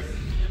weightlifter,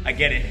 I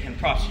get it. And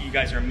props to you,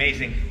 guys are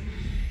amazing.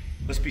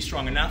 Let's be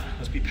strong enough,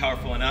 let's be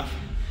powerful enough,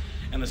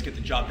 and let's get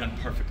the job done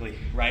perfectly,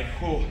 right?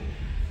 Ooh.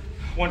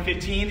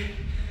 115,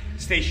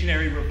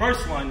 stationary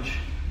reverse lunge.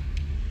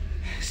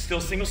 Still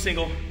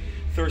single,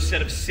 third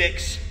set of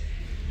 6.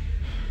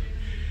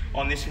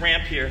 On this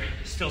ramp here,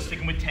 still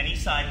sticking with 10 each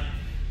side.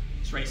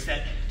 Straight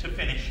set to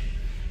finish.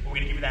 We're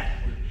gonna give it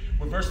that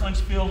reverse lunge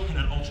feel in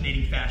an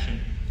alternating fashion.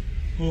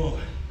 Ooh.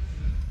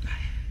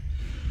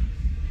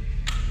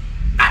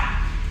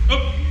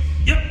 Oh,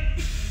 yep.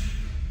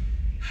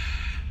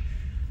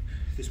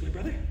 This way,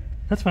 brother?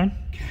 That's fine.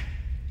 Okay,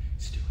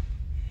 let's do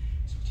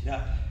it. Switch it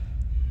up.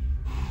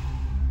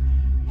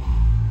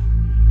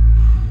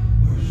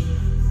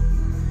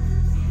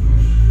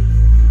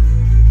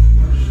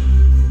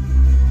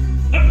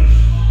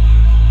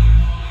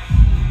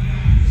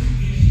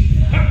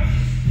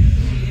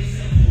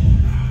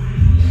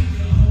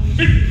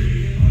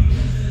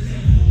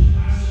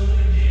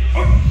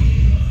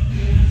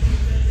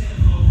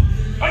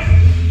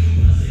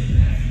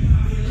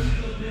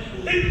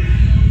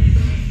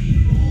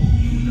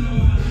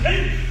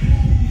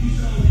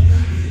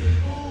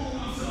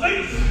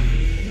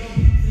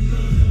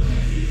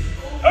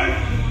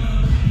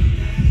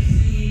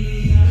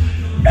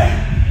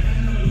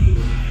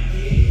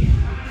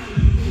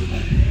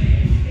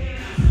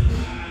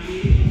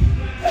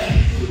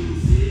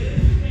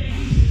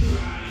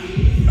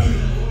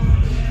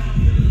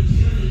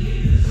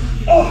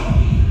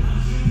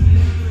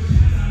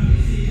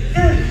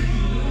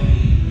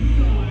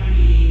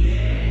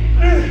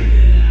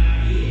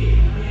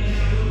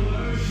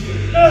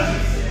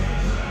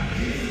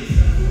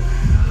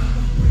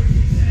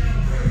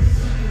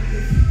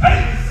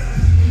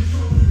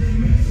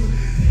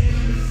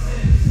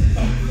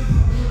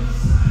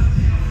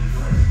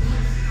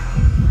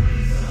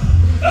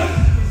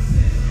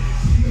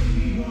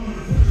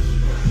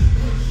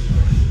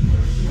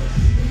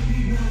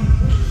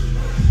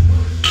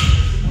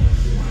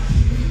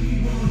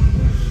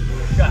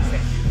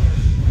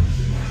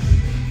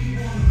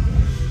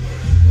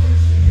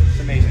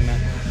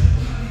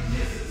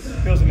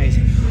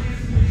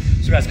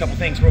 Guys, a couple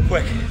things real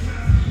quick.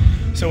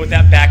 So with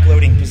that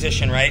backloading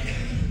position, right?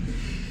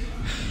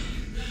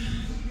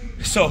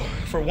 So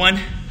for one,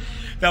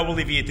 that will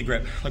alleviate the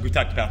grip, like we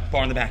talked about,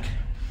 bar on the back.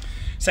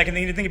 Second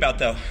thing to think about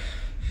though,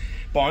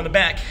 bar on the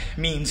back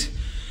means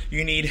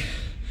you need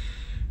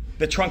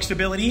the trunk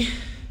stability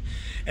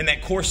and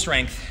that core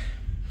strength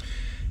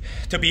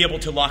to be able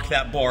to lock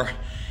that bar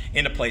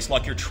into place,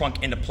 lock your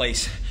trunk into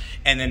place,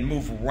 and then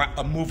move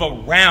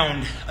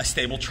around a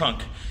stable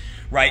trunk.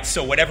 Right,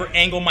 so whatever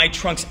angle my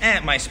trunk's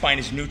at, my spine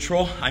is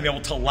neutral. I'm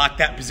able to lock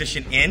that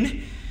position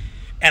in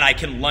and I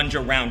can lunge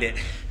around it.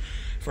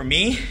 For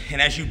me,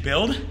 and as you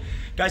build,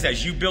 guys,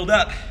 as you build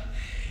up,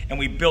 and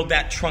we build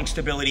that trunk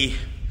stability,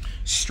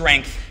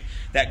 strength,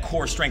 that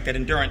core strength, that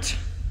endurance,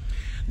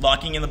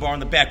 locking in the bar on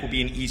the back will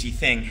be an easy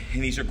thing.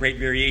 And these are great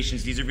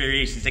variations. These are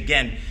variations,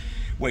 again,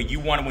 where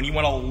you want to, when you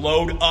want to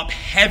load up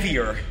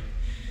heavier,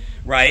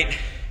 right,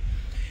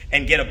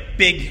 and get a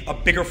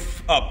bigger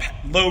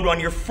load on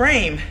your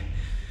frame,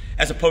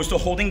 as opposed to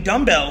holding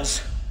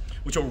dumbbells,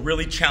 which will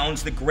really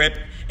challenge the grip,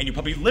 and you're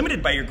probably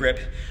limited by your grip.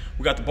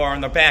 We got the bar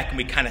on the back, and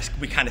we kind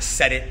of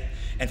set it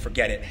and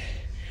forget it.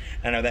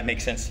 I know that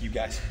makes sense to you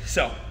guys.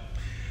 So,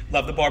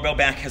 love the barbell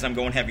back as I'm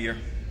going heavier.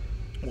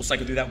 We'll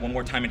cycle through that one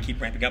more time and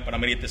keep ramping up, but I'm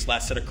gonna get this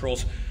last set of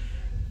curls.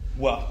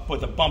 Well,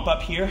 with a bump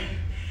up here,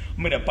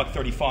 I'm gonna buck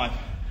 35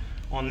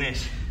 on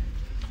this.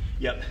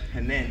 Yep,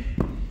 and then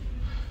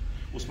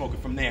we'll smoke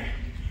it from there.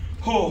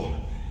 Oh,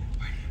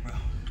 right here, bro.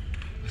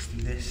 Let's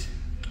do this.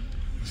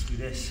 Let's do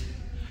this.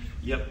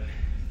 Yep.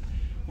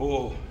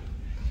 Oh.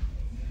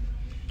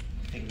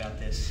 Think about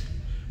this.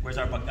 Where's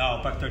our buck?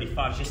 Oh, buck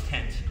 35 is just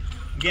tense.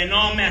 I'm getting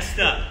all messed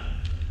up.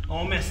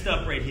 All messed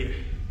up right here.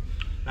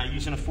 Not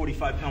using a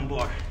 45-pound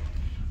bar.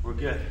 We're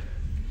good.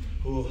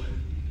 Oh,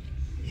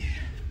 yeah.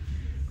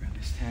 Grab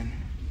this 10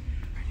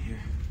 right here,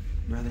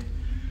 brother.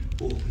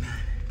 Oh, man.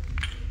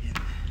 Yeah.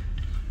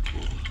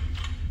 Oh.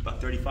 About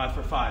 35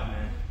 for 5,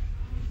 man.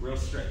 Real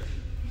strict.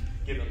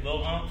 Give it a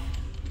little oomph,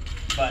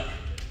 but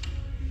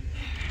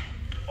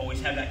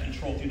always have that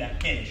control through that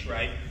pinch,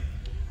 right?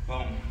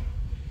 Boom.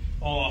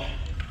 Oh.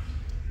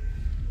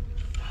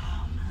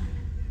 Oh, man.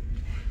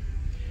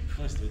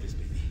 Let's do this,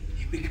 baby.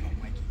 Here we go,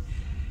 Mikey.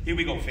 Here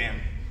we go, fam.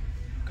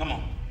 Come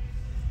on.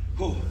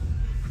 Whew.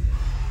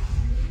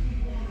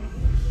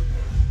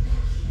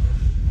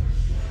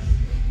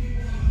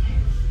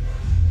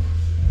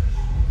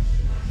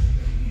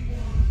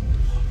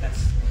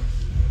 That's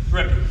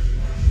ripping.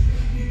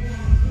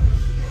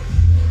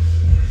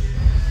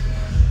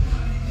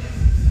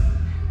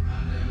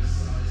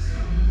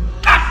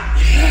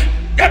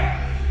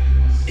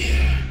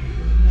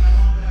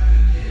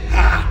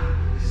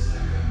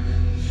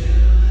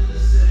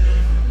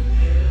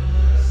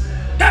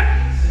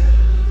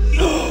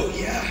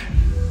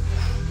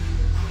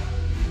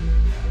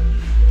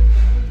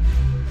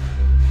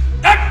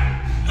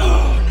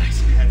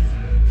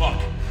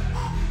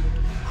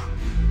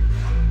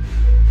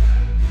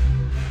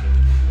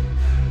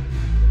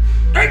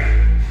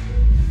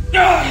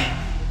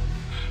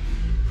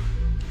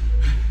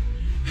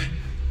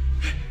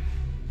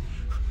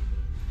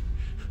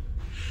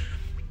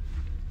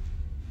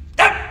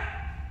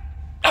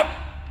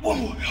 One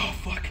more. Oh,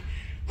 fuck.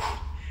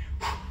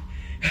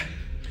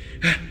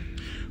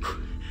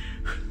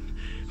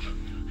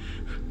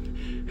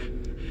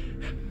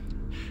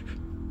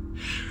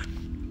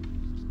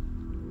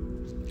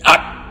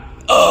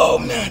 Oh,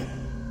 man.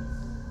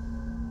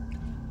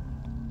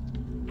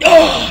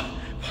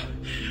 Oh.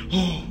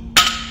 Oh.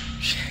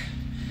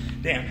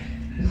 Damn.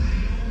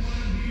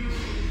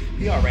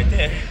 You are right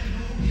there.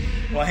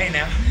 Well, hey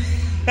now.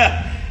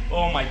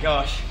 Oh my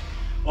gosh.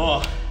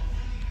 Oh.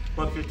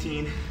 Buck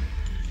 15.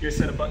 Here's a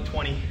set of buck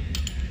 20.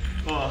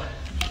 Oh.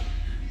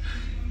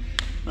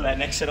 For that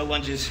next set of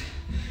lunges,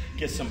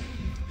 get some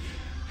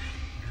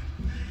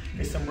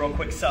real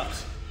quick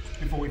subs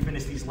before we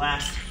finish these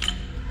last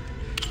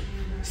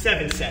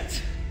 7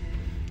 sets.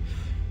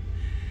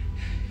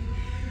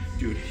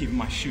 Dude, even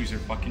my shoes are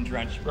fucking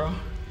drenched, bro.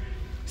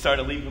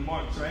 Started to leave the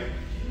marks, right?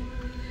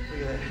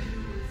 Look at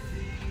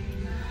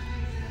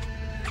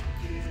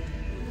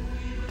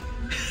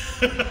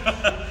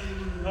that.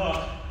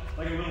 Oh,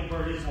 like a little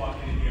bird is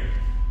walking in here.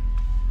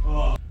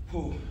 Oh,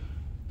 whew.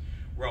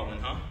 Rolling,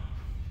 huh?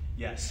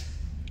 Yes.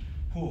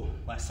 Whew.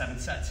 Last 7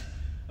 sets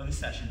of the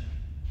session.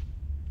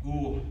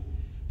 Ooh,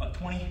 about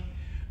 20.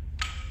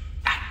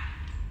 Ah.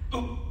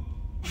 Ooh.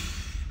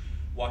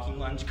 Walking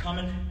lunge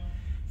coming.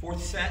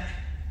 4th set.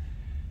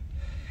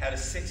 Had a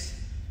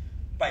 6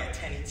 by a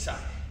 10 each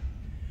side.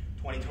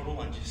 20 total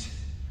lunges.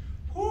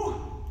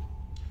 Whew.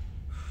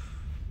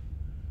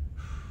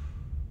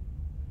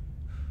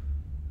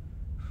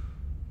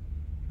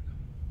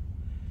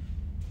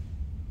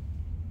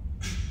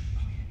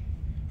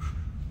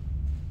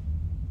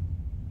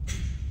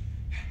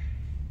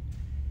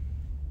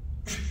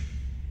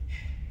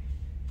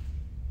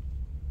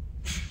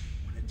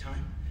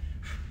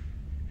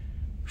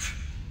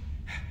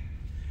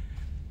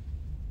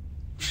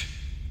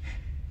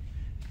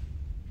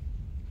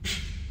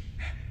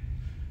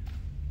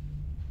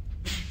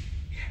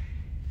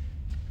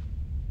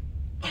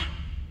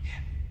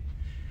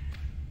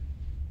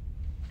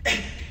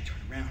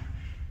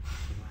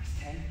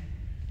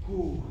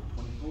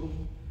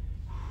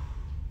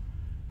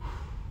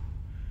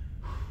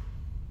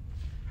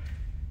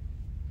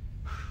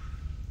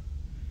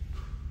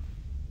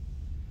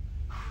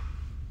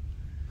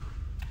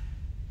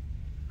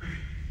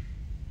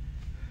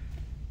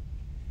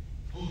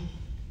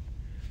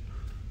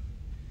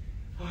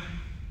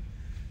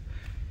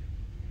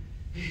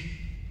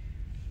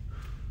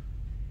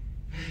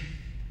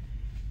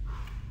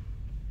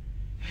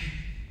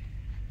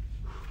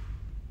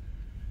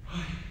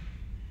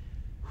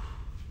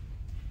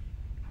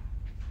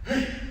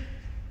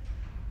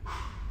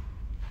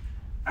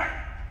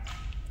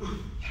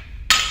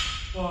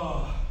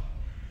 Oh.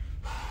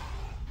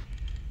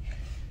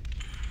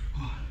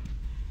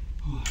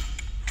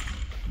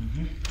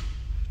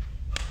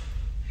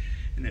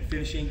 And then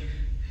finishing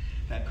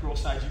that curl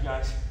size, you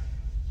guys,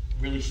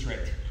 really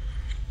strict.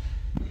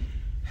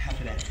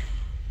 After that,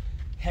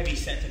 heavy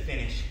set to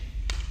finish.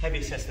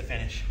 Heavy sets to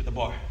finish with the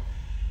bar.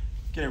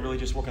 Gonna really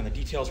just work on the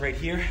details right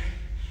here.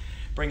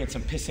 Bring in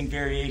some piston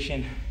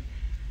variation.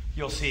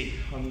 You'll see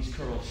on these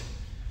curls.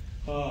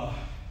 Oh,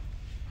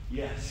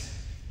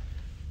 yes.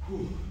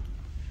 Whew.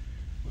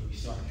 Where we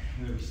start?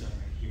 Where we start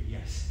right here?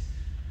 Yes.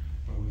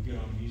 Bro, we good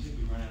on music?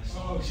 We run out of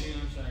songs. Oh, shit,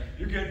 I'm sorry.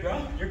 You're good,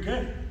 bro. You're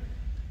good.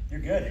 You're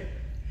good.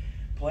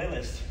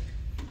 Playlist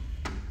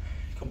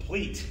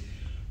complete.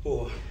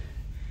 Oh.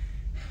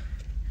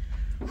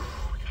 We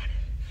got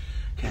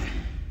it. Okay.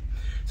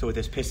 So with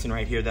this piston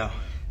right here, though,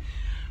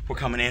 we're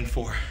coming in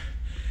for.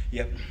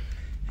 Yep.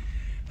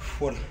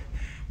 What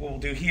we'll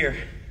do here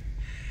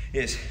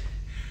is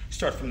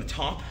start from the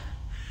top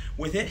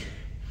with it,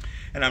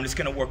 and I'm just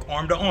gonna work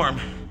arm to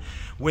arm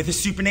with a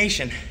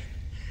supination.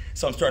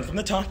 So I'm starting from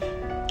the top.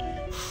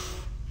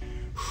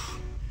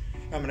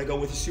 I'm gonna go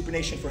with a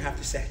supination for half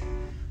the set.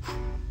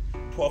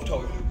 12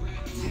 total.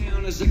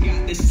 Town as I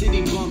got the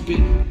city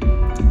bumping,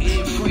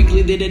 and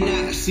frankly they did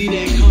not see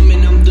that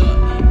coming. I'm the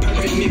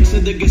perfect mix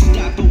of the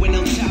Gestapo when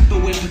I'm chopper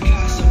with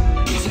Picasso.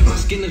 Except my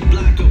skin is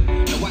blanco.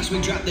 Now watch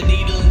me drop the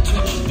needle into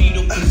a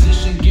fetal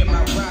position, get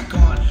my rock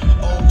on.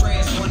 Old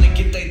friends wanna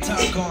get they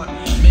talk on,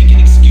 making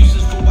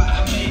excuses for why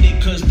I made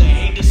it, cause they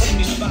hate to see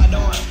me spot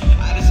on.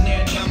 I just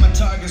narrowed down my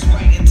targets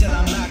right until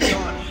I'm locked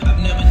on. I've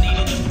never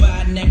needed to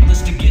buy a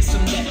necklace to get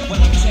some net when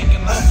I'm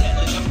checking my set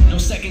list. No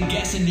second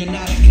guessing, you're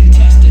not a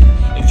contestant.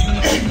 If you're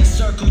not in the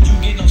circle, you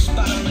get no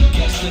spot on the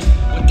guest list.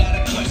 Without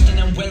a question,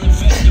 I'm well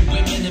invested,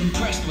 women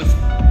impressed with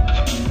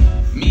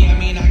me. I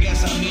mean, I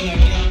guess I mean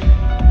again.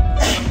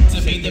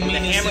 To be the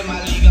meanest in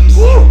my league, I'm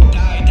sick.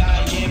 Die,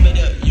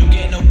 amateur. You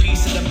get no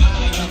piece of the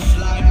pie. I'm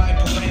fly my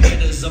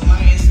parameters, a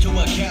Mayans to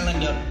a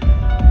calendar.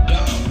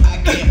 Dog,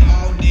 I get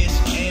all this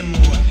and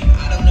more.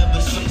 I don't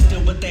ever sit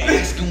still, but they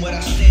asking what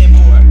I stand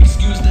for.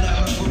 Excuse that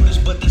I'm a Brutus,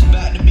 but there's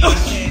about to be a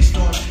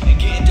sandstorm. And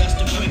getting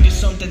dusted quick is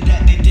something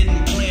that they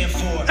didn't plan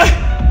for.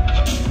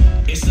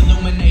 It's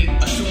illuminate,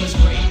 assume it's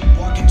great.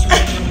 Walk into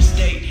a new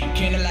estate,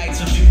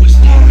 candlelights, a view is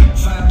state.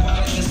 Fine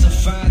wine, it's a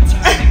fine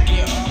time to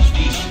get off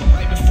these.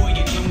 Right before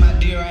you do, my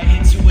dear, I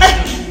hit you with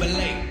the Uber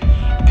late.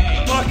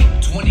 Hey,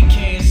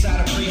 20K inside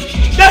a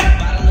briefcase.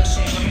 Bottle of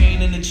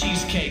champagne and a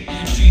cheesecake.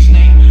 Cheese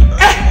Nate,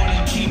 early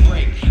morning tea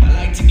break. I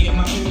like to get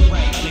my mood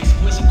right. An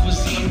exquisite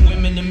cuisine,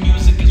 women and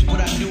music is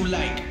what I do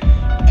like.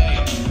 Hey,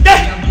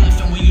 I'm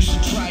bluffing when you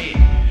should try it.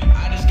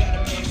 I just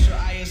gotta make sure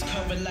I is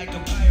covered like a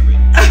pirate.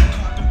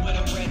 Carpet with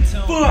a red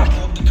tone.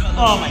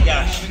 Oh my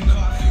gosh.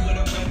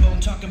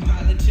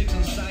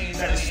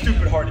 That is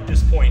stupid hard at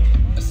this point.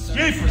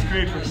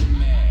 Creepers.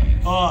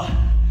 Oh,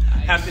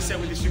 half the set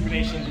with the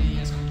supination,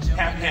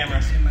 half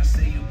hammer.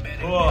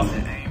 Oh.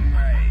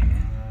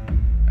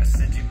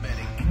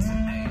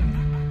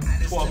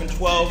 12 and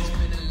 12.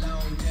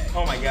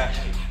 Oh my gosh.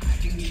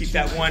 Keep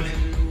that one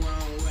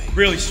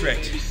really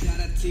strict.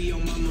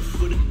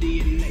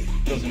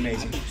 Feels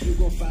amazing.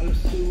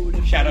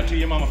 Shout out to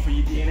your mama for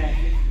your DNA.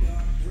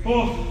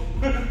 Oh.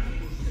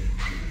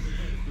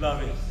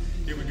 Love it.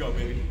 Here we go,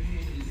 baby.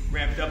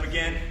 Ramped up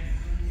again.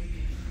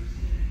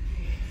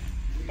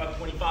 About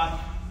 25.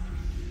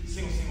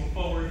 Single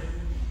forward.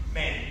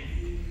 Man.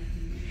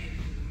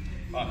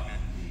 Fuck, man.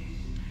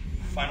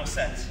 Final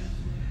sets.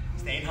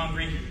 Staying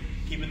hungry.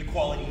 Keeping the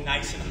quality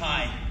nice and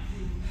high.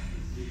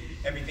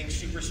 Everything's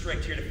super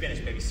strict here to finish,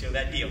 baby. Seal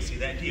that deal. See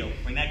that deal.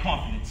 Bring that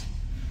confidence.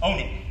 Own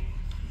it.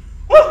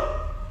 Woo!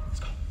 Let's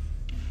go.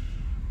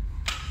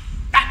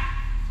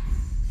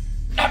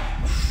 Yeah.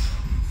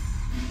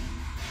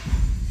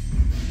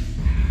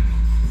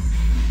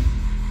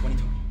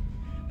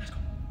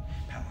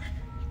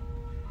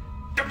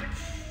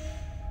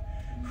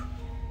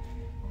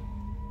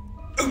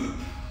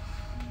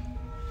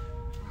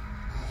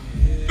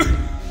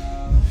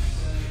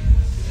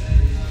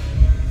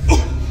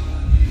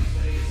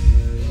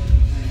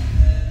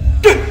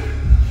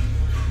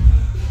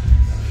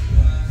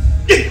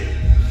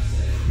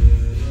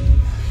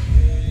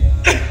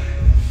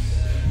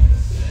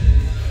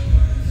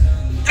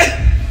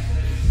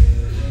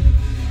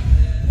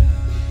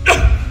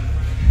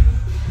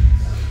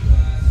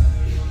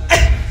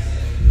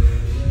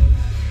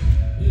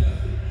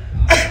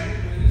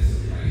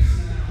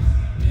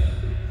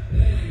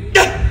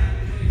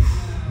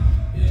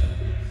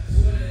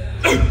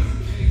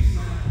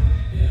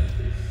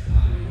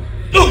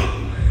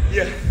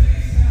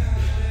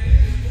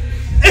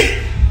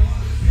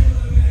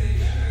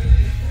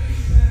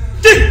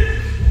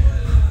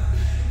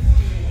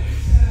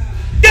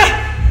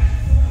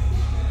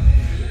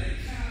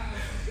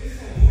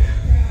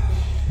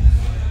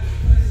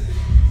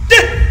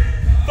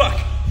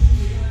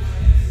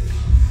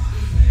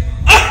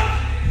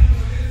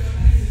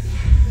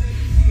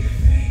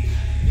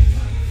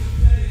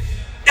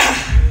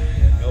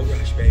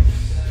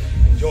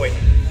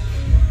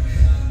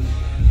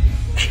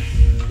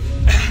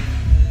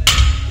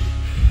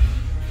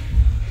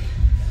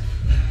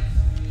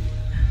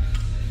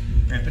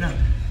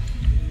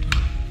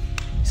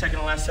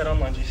 last set on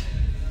lunges.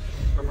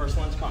 Reverse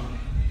lunge coming.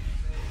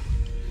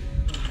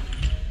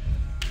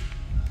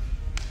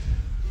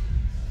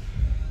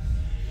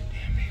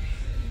 Damn, baby.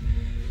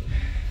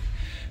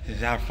 This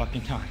is our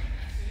fucking time.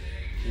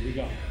 Here we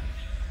go.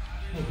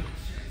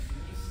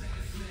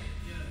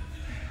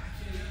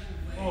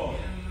 Oh.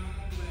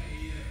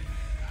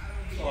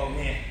 Oh,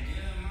 man.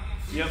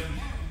 Yep.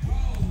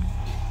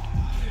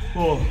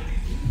 Oh.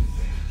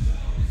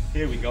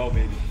 Here we go,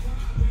 baby.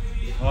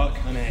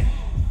 Fuck on it.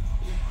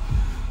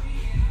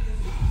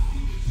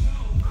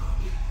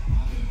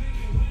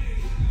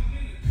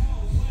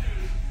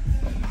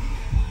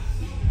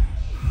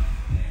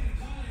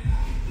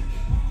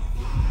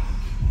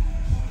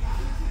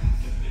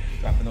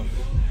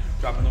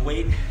 Dropping the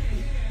weight.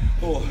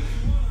 Oh.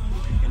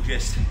 And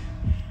just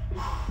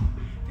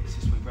face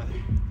this way, brother.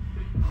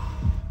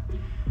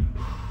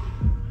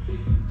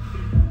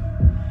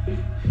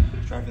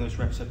 Driving those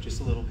reps up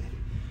just a little bit.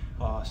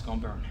 Oh, it's gonna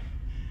burn.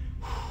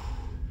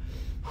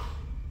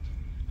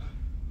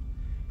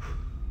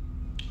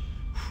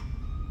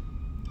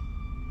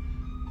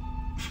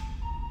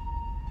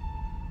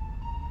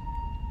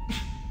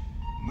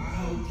 My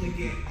whole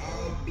clique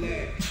all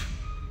black.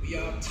 We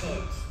all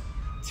tucked.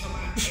 Tell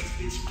my ex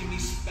bitch give me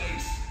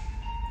space.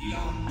 You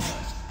don't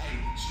must.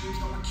 Ayy,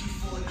 streams on my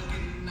Q4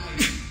 looking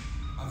nice.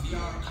 A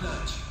VR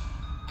clutch.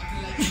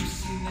 Acting like you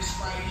seen this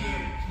right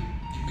here.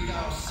 You big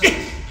all sus.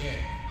 Yeah.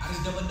 I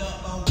just doubled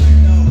up on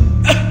window.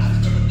 I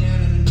just doubled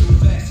down on the new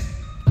vest.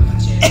 I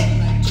check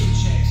like 2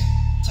 checks.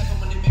 Type of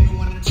money make me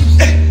wanna 2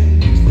 step.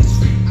 Next this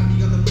week, I'll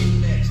be on the moon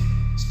next.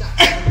 Stop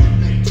going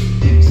up like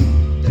 2x.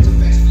 That's a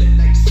fast flip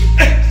like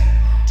 6x.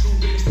 2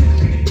 minutes standing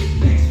like a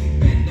duplex.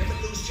 Man, never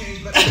lose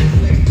change, but I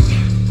reflex.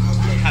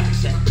 Happy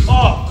set.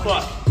 Oh,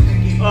 fuck.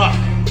 Fuck.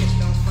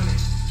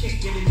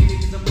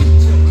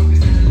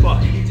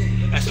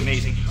 That's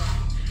amazing.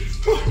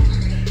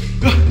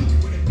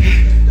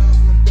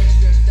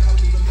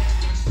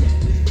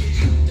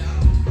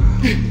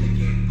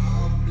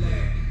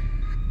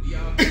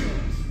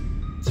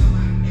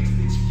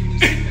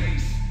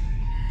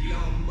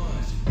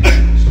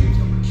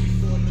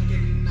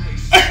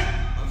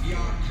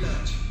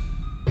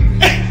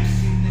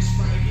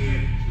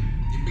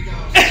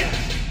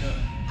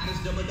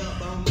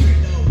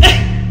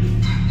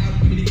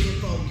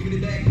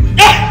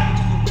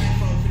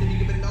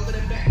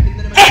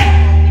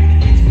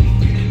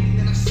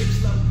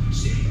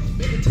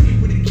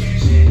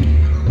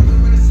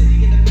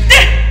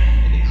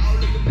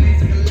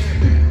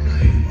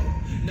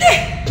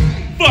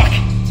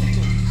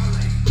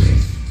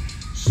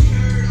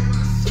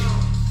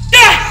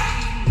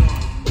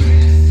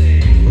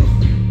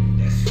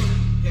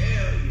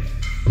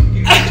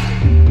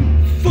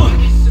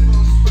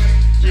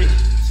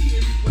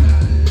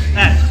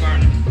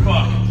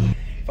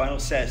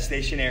 Set,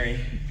 stationary,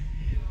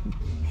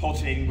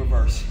 alternating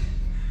reverse.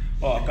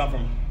 Oh, I've gone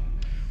from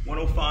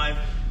 105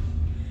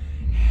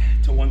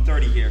 to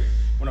 130 here.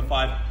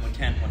 105,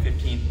 110,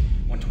 115,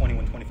 120,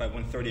 125,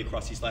 130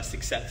 across these last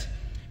 6 sets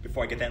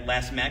before I get that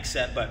last max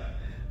set. But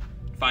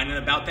finding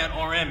about that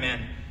RM,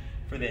 man,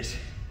 for this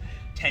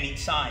 10 each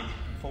side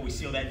before we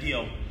seal that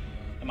deal.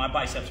 And my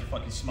biceps are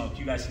fucking smoked.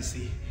 You guys can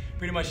see.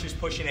 Pretty much just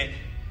pushing it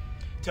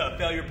to a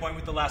failure point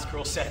with the last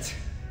curl sets.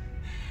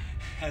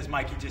 As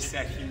Mikey just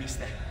said, he missed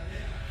that.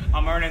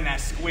 I'm earning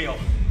that squeal.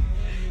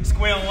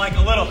 Squealing like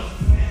I'm a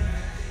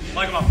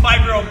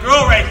 5-year-old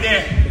girl right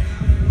there.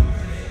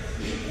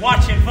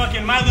 Watching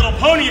fucking My Little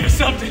Pony or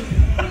something.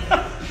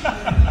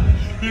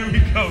 Here we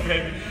go,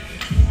 baby.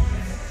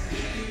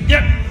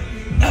 Yep.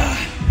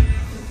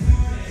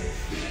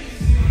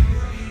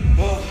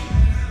 Whoa.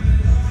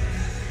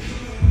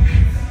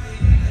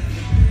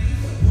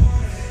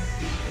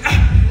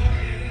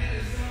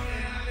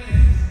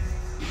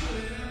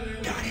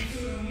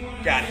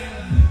 Got it.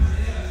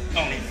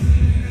 Own it.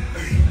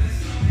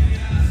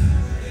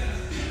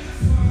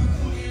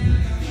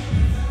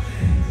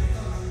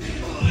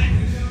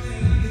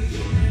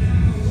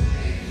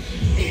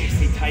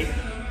 Stay tight.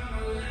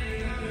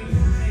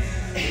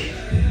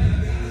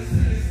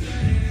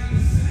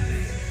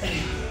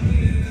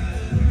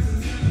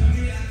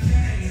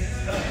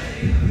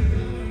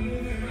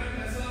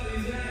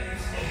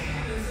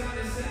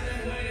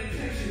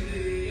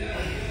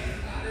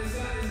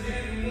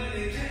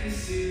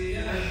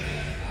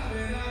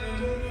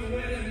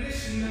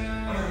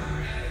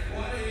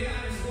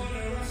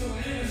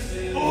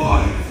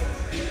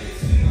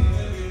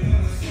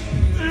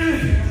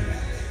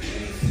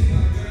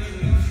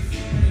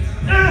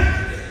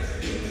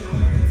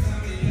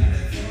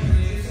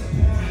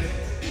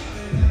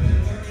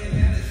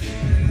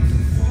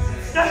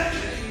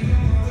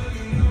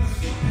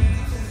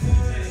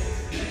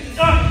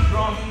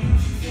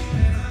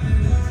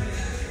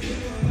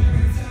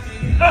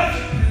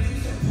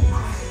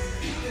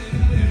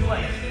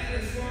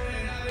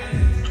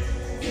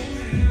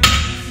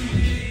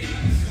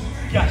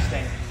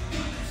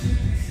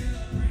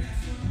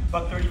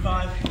 Buck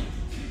 35.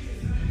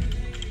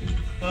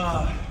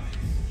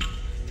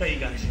 Tell you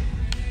guys,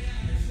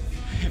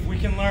 if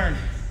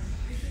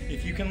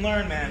you can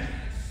learn, man,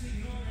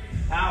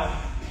 how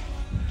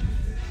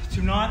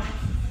to not,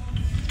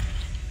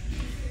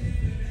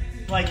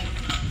 like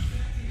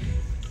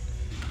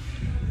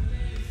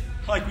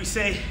we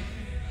say,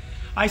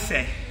 I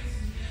say,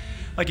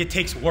 like it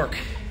takes work.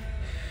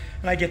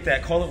 And I get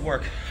that, call it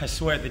work. I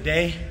swear, the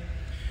day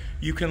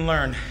you can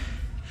learn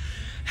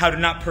how to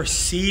not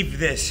perceive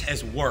this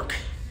as work,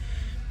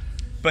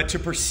 but to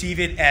perceive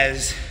it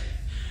as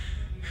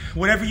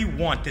whatever you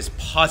want, this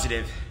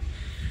positive,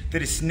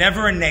 that it's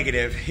never a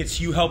negative,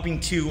 it's you helping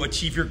to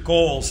achieve your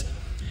goals,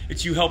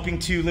 it's you helping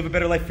to live a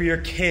better life for your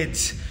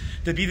kids,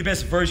 to be the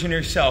best version of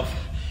yourself,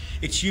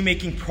 it's you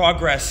making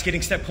progress, getting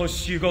a step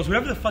closer to your goals,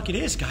 whatever the fuck it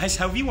is, guys,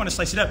 however you want to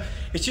slice it up,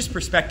 it's just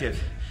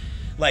perspective.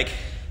 Like,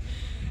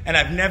 and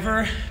I've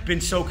never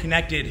been so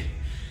connected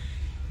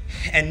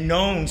and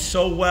known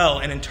so well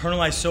and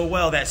internalized so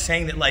well that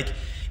saying that like,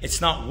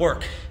 it's not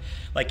work,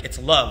 like it's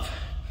love.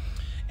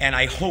 And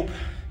I hope,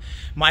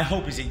 my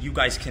hope is that you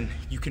guys can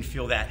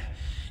feel that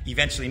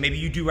eventually. Maybe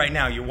you do right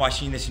now, you're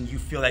watching this and you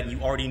feel that and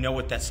you already know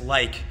what that's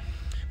like.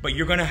 But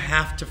you're gonna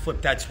have to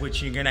flip that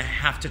switch. You're gonna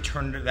have to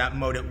turn into that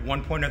mode at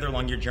one point or another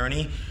along your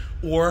journey,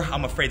 or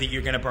I'm afraid that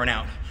you're gonna burn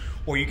out,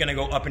 or you're gonna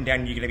go up and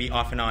down and you're gonna be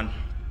off and on.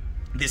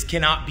 This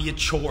cannot be a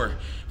chore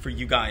for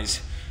you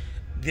guys.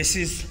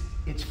 It's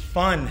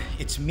fun.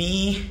 It's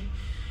me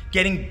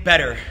getting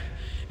better.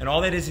 And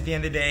all that is at the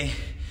end of the day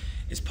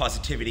is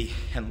positivity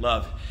and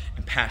love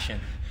and passion.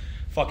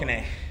 Fucking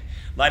A.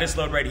 Lightest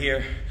load right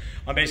here.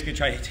 I'm basically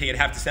trying to take it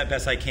half the set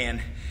best I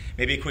can.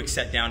 Maybe a quick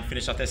set down,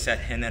 finish off that set,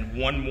 and then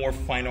one more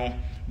final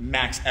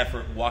max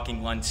effort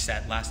walking lunge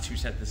set, last 2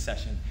 sets of the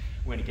session.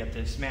 We're gonna get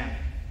this, man.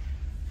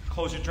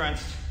 Clothes are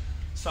drenched,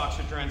 socks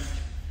are drenched,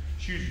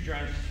 shoes are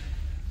drenched,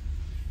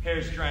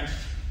 hair's drenched,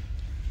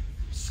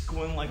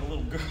 squinting like a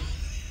little girl.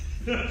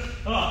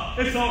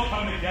 It's all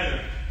coming together.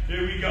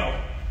 Here we go.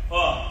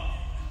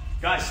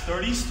 Guys,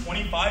 30s,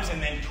 25s,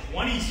 and then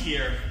 20s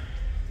here,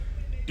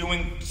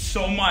 doing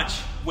so much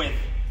with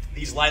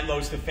these light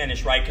loads to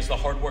finish, right? Because the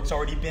hard work's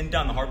already been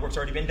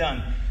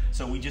done.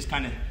 So we just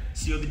kind of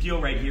seal the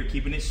deal right here,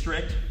 keeping it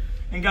strict.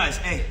 And guys,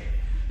 hey,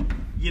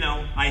 you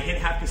know, I hit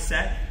half the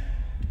set,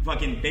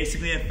 fucking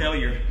basically a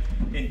failure.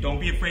 And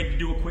don't be afraid to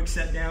do a quick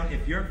set down.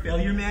 If you're a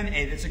failure, man,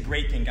 hey, that's a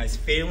great thing, guys.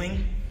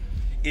 Failing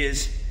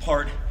is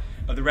part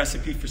of the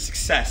recipe for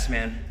success,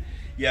 man.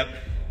 Yep,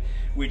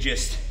 we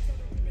just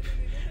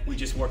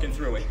working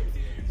through it.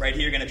 Right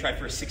here, gonna try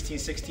for a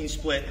 16-16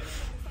 split.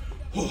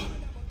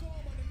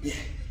 Yeah,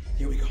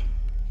 here we go.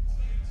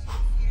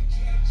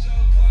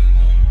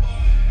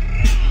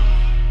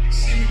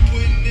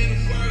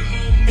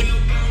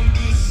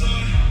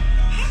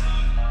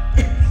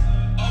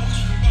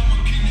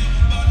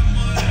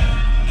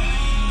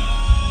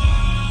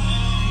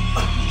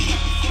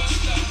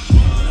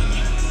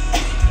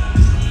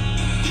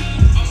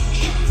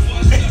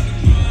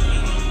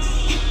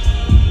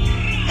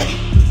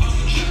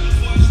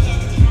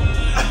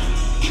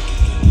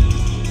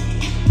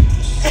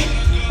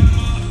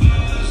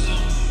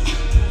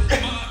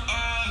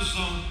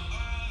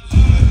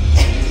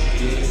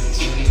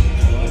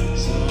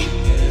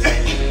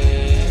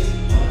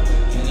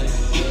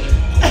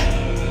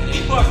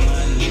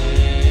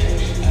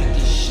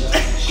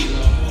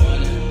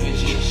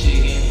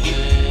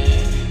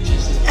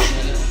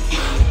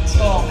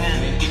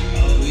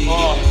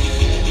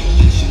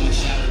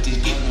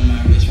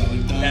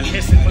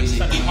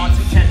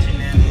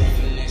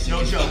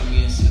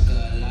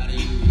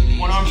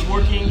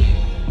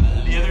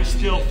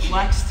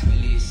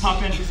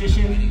 Top end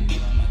position,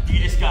 you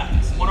just got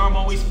one arm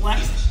always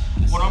flexed,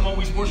 one arm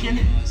always working.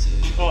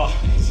 Oh,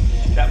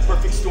 that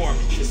perfect storm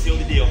to seal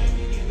the deal.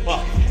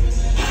 Oh.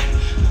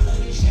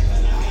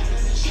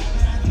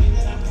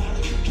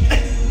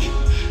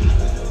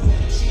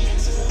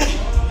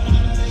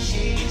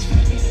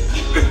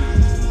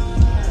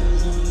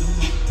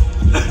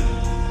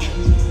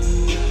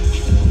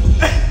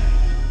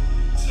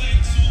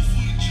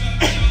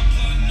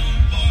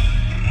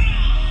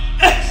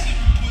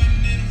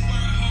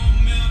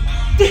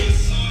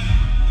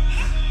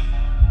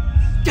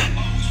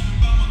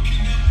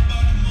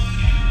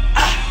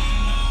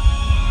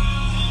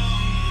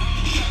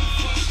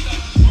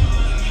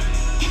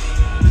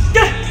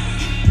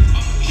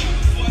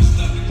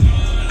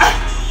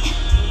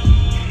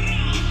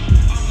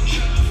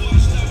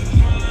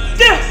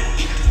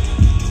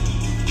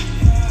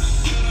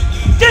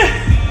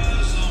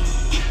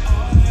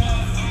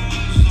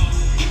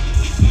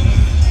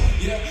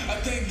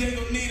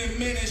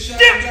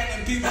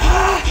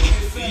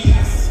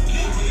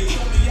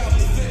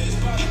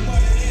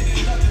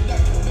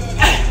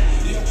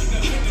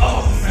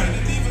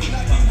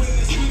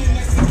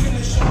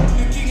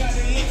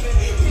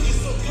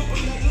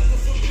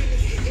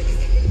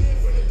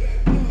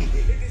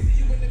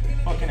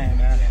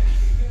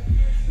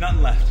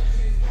 Nothing left.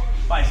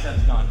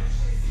 Biceps done.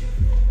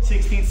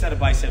 16th set of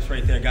biceps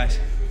right there, guys.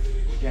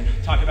 Again,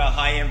 talk about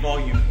high-end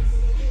volume.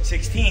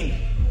 16,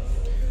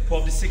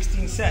 12 to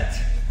 16 sets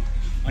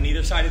on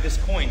either side of this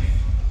coin.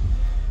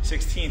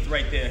 16th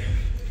right there.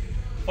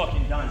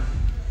 Fucking done.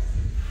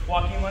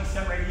 Walking lunge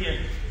set right here.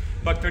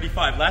 Buck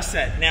 35, last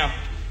set. Now,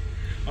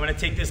 I'm gonna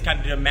take this kind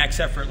of to max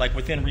effort, like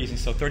within reason.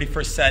 So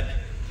 31st set.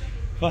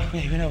 Well,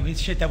 wait, no,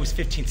 shit, that was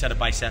 15th set of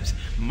biceps.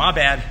 My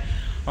bad,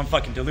 I'm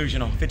fucking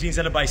delusional. 15th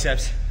set of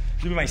biceps.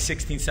 This will be my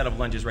 16th set of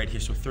lunges right here,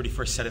 so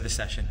 31st set of the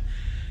session.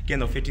 Again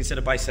though, 15th set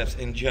of biceps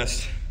and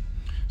just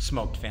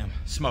smoked, fam,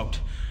 smoked.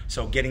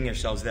 So getting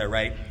yourselves there,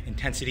 right?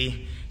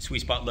 Intensity,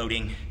 sweet spot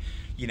loading,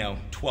 you know,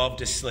 12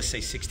 to, let's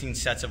say 16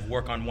 sets of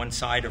work on one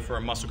side or for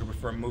a muscle group or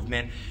for a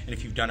movement. And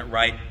if you've done it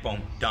right,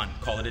 boom, done.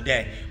 Call it a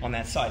day on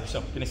that side. So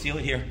I'm gonna seal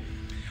it here.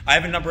 I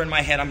have a number in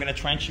my head I'm gonna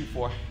try and shoot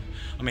for.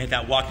 I'm gonna hit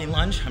that walking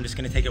lunge. I'm just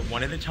gonna take it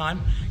one at a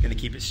time. I'm gonna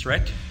keep it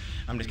strict.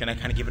 I'm just gonna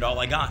kind of give it all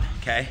I got,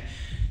 okay?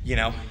 You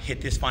know,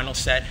 hit this final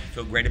set,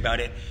 feel great about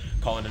it,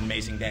 call it an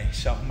amazing day.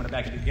 So I'm gonna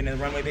back at the beginning of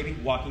the runway, baby.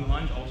 Walking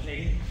lunge,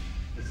 alternating.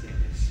 Let's hit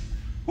this.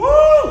 Woo!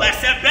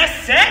 Last set,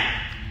 best set!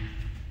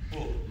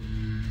 Whoa.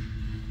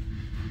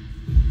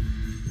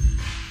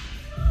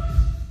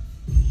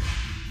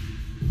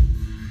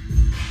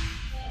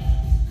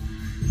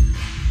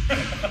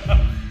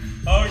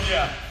 Oh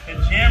yeah,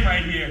 a jam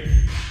right here.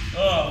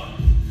 Oh.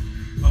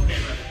 Okay,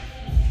 brother.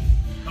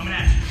 Coming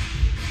at you.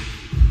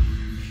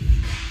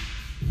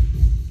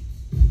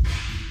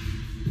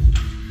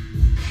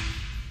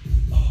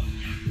 Oh,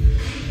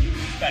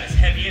 yeah. About as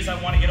heavy as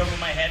I want to get over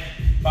my head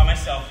by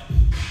myself.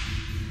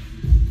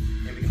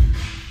 Here we go.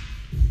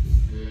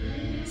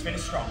 Let's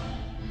finish strong.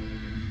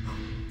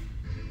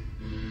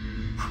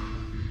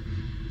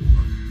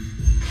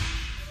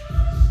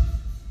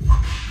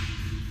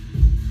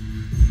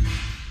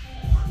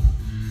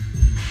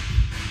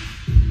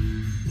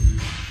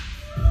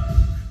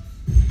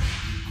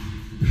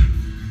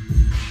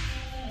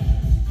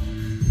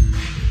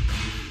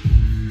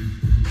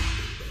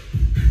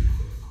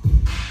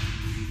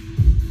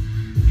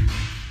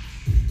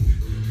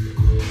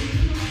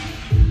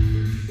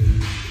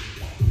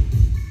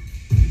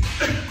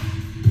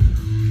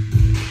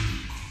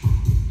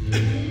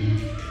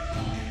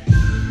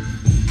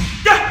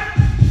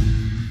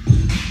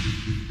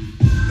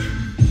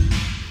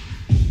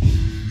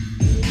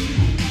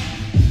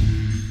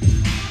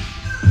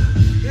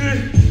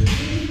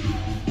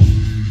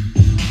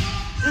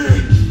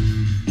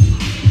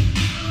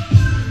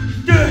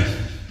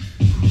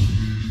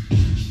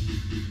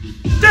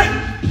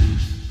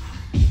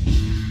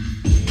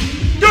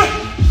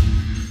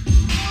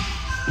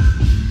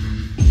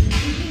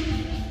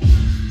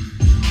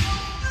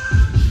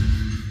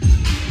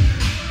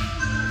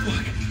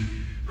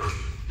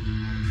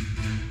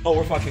 Oh,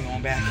 we're fucking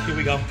going back. Here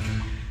we go.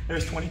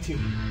 There's 22.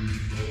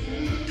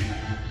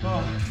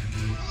 Oh.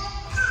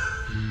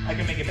 I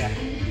can make it back.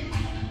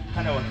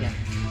 I know I can.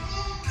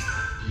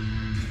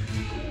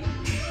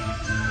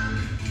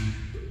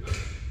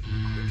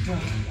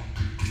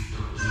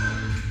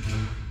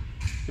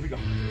 Here we go.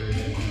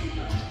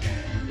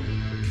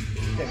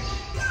 Finish.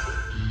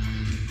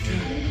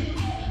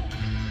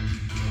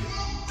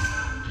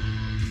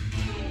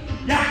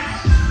 Yeah!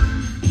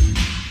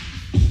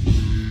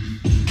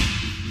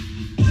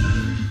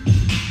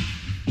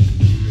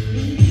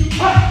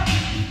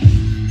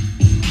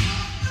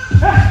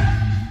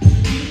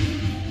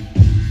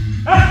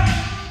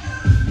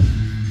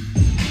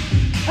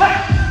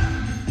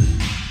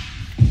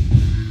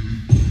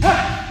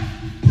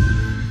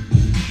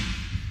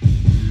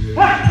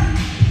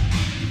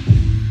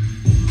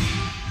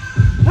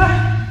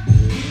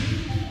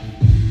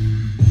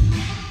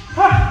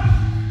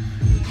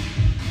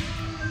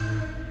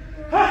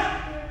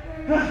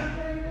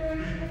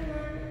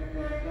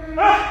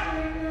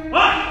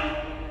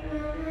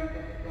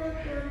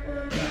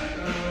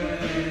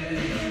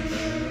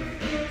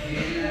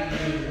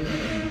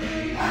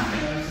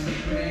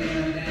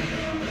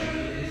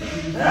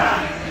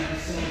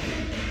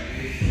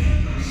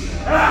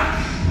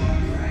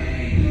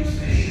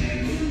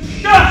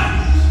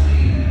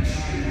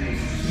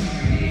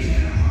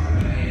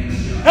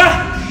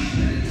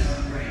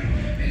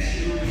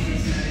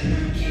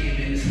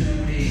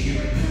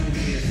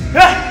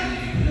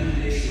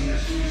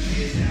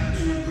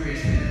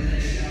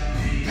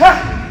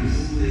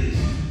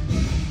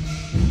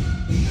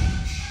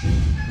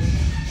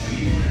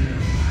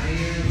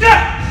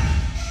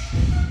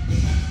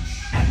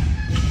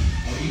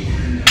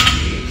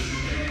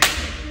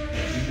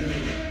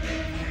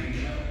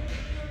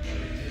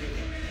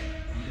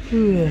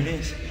 There it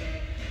is.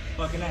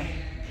 Fucking A.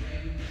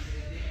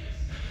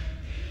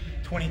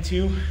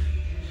 22.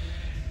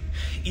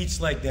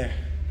 Each leg there.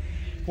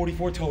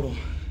 44 total.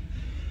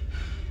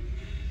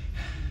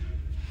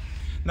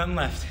 Nothing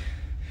left.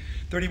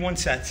 31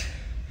 sets.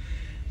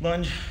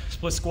 Lunge,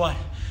 split squat,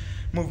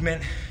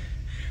 movement,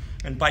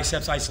 and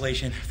biceps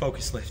isolation,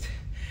 focus lift.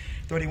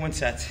 31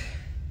 sets.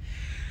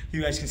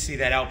 You guys can see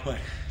that output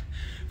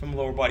from the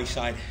lower body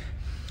side.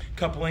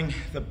 Coupling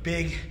the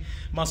big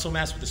muscle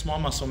mass with the small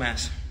muscle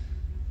mass.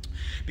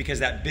 Because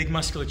that big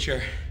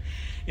musculature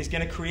is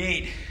gonna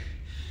create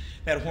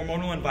that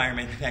hormonal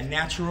environment, that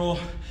natural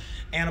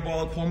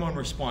anabolic hormone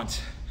response,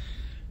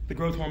 the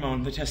growth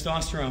hormone, the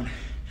testosterone,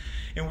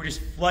 and we're just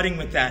flooding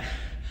with that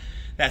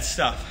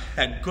stuff,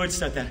 that good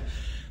stuff,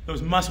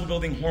 those muscle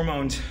building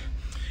hormones,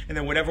 and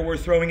then whatever we're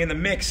throwing in the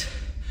mix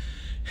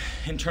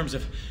in terms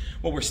of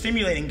what we're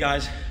stimulating,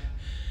 guys,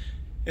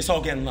 it's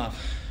all getting love.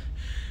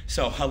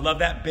 So I love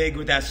that big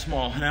with that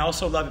small, and I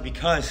also love it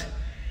because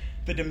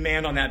the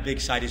demand on that big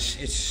side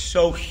is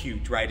so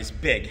huge, right? It's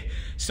big.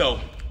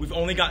 So we've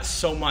only got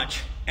so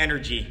much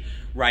energy,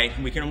 right?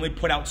 And we can only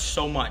put out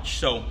so much.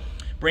 So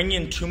bringing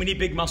in too many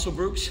big muscle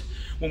groups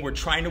when we're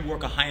trying to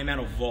work a high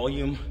amount of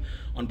volume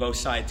on both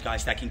sides,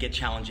 guys, that can get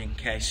challenging,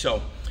 okay?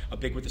 So a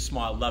big with a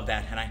small, I love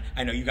that. And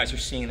I know you guys are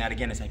seeing that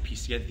again as I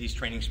piece together these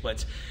training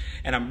splits.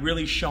 And I'm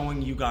really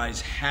showing you guys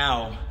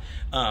how,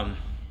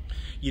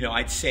 you know,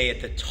 I'd say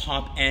at the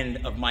top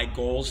end of my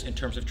goals in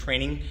terms of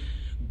training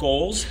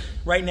goals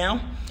right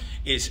now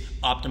is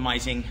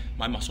optimizing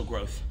my muscle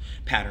growth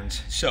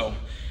patterns. So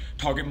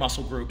target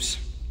muscle groups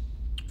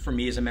for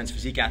me as a men's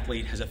physique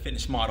athlete, as a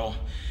fitness model,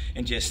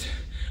 and just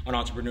an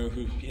entrepreneur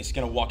who is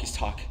gonna walk his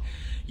talk.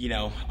 You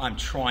know, I'm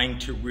trying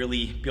to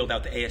really build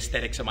out the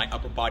aesthetics of my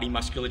upper body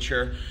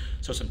musculature.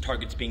 So some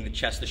targets being the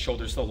chest, the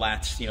shoulders, the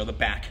lats, you know, the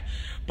back.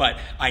 But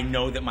I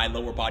know that my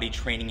lower body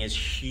training is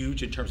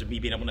huge in terms of me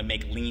being able to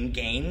make lean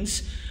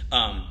gains,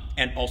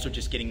 and also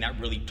just getting that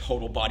really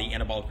total body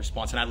anabolic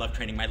response. And I love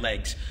training my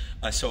legs.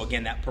 So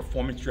again, that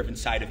performance-driven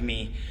side of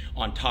me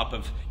on top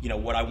of, you know,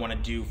 what I want to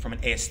do from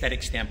an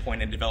aesthetic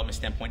standpoint and development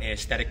standpoint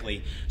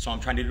aesthetically. So I'm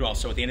trying to do it all.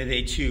 So at the end of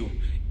the day too,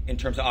 in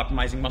terms of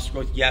optimizing muscle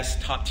growth,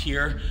 yes, top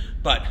tier,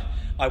 but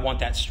I want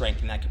that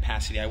strength and that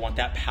capacity. I want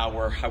that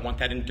power. I want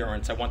that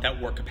endurance. I want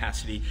that work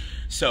capacity.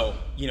 So,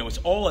 you know, it's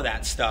all of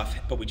that stuff,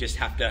 but we just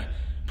have to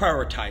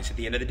prioritize at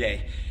the end of the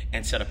day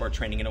and set up our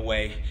training in a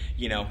way,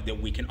 you know,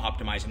 that we can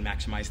optimize and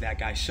maximize that,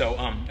 guys. So,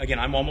 again,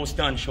 I'm almost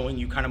done showing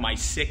you kind of my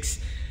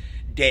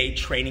 6-day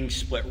training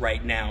split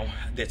right now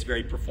that's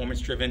very performance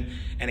driven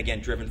and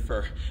again driven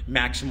for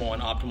maximal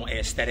and optimal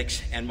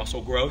aesthetics and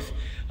muscle growth,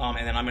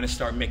 and then I'm going to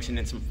start mixing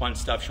in some fun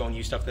stuff, showing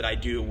you stuff that I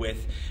do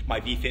with my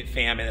VFit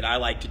fam and that I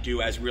like to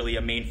do as really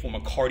a main form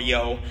of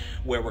cardio,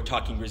 where we're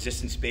talking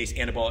resistance based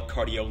anabolic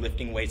cardio,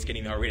 lifting weights,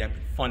 getting the heart rate up,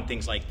 fun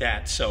things like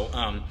that. So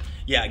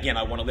yeah, again,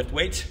 I want to lift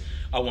weights.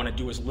 I want to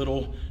do as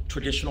little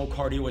traditional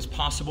cardio as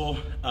possible.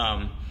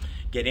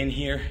 Get in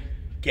here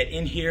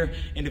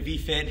into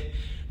VFit,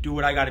 do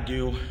what I got to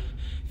do,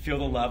 feel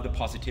the love, the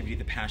positivity,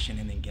 the passion,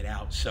 and then get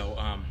out. So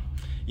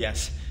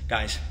yes,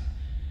 guys,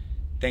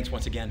 thanks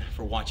once again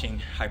for watching.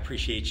 I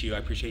appreciate you. I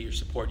appreciate your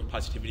support, your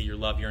positivity, your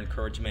love, your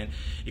encouragement.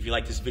 If you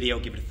like this video,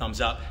 give it a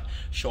thumbs up,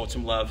 show it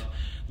some love,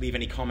 leave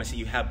any comments that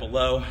you have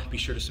below. Be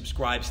sure to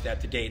subscribe, stay up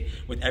to date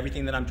with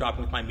everything that I'm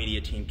dropping with my media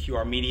team,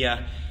 QR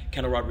Media,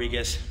 Kendall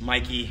Rodriguez,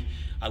 Mikey.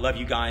 I love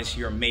you guys.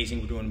 You're amazing.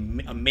 We're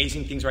doing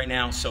amazing things right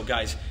now. So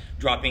guys,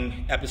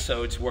 dropping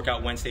episodes,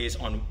 Workout Wednesdays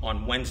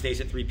on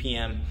Wednesdays at 3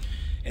 p.m.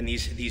 And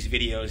these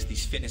videos,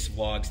 these fitness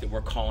vlogs that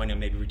we're calling them,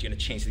 maybe we're going to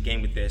change the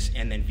game with this,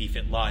 and then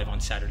VFit Live on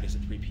Saturdays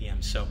at 3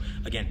 p.m. So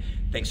again,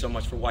 thanks so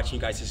much for watching,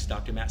 you guys. This is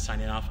Dr. Matt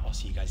signing off. I'll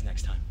see you guys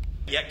next time.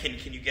 Yeah, can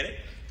you get it?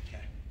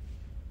 Okay.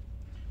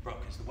 Bro,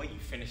 because the way you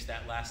finished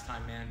that last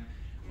time, man,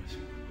 was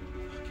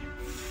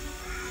okay.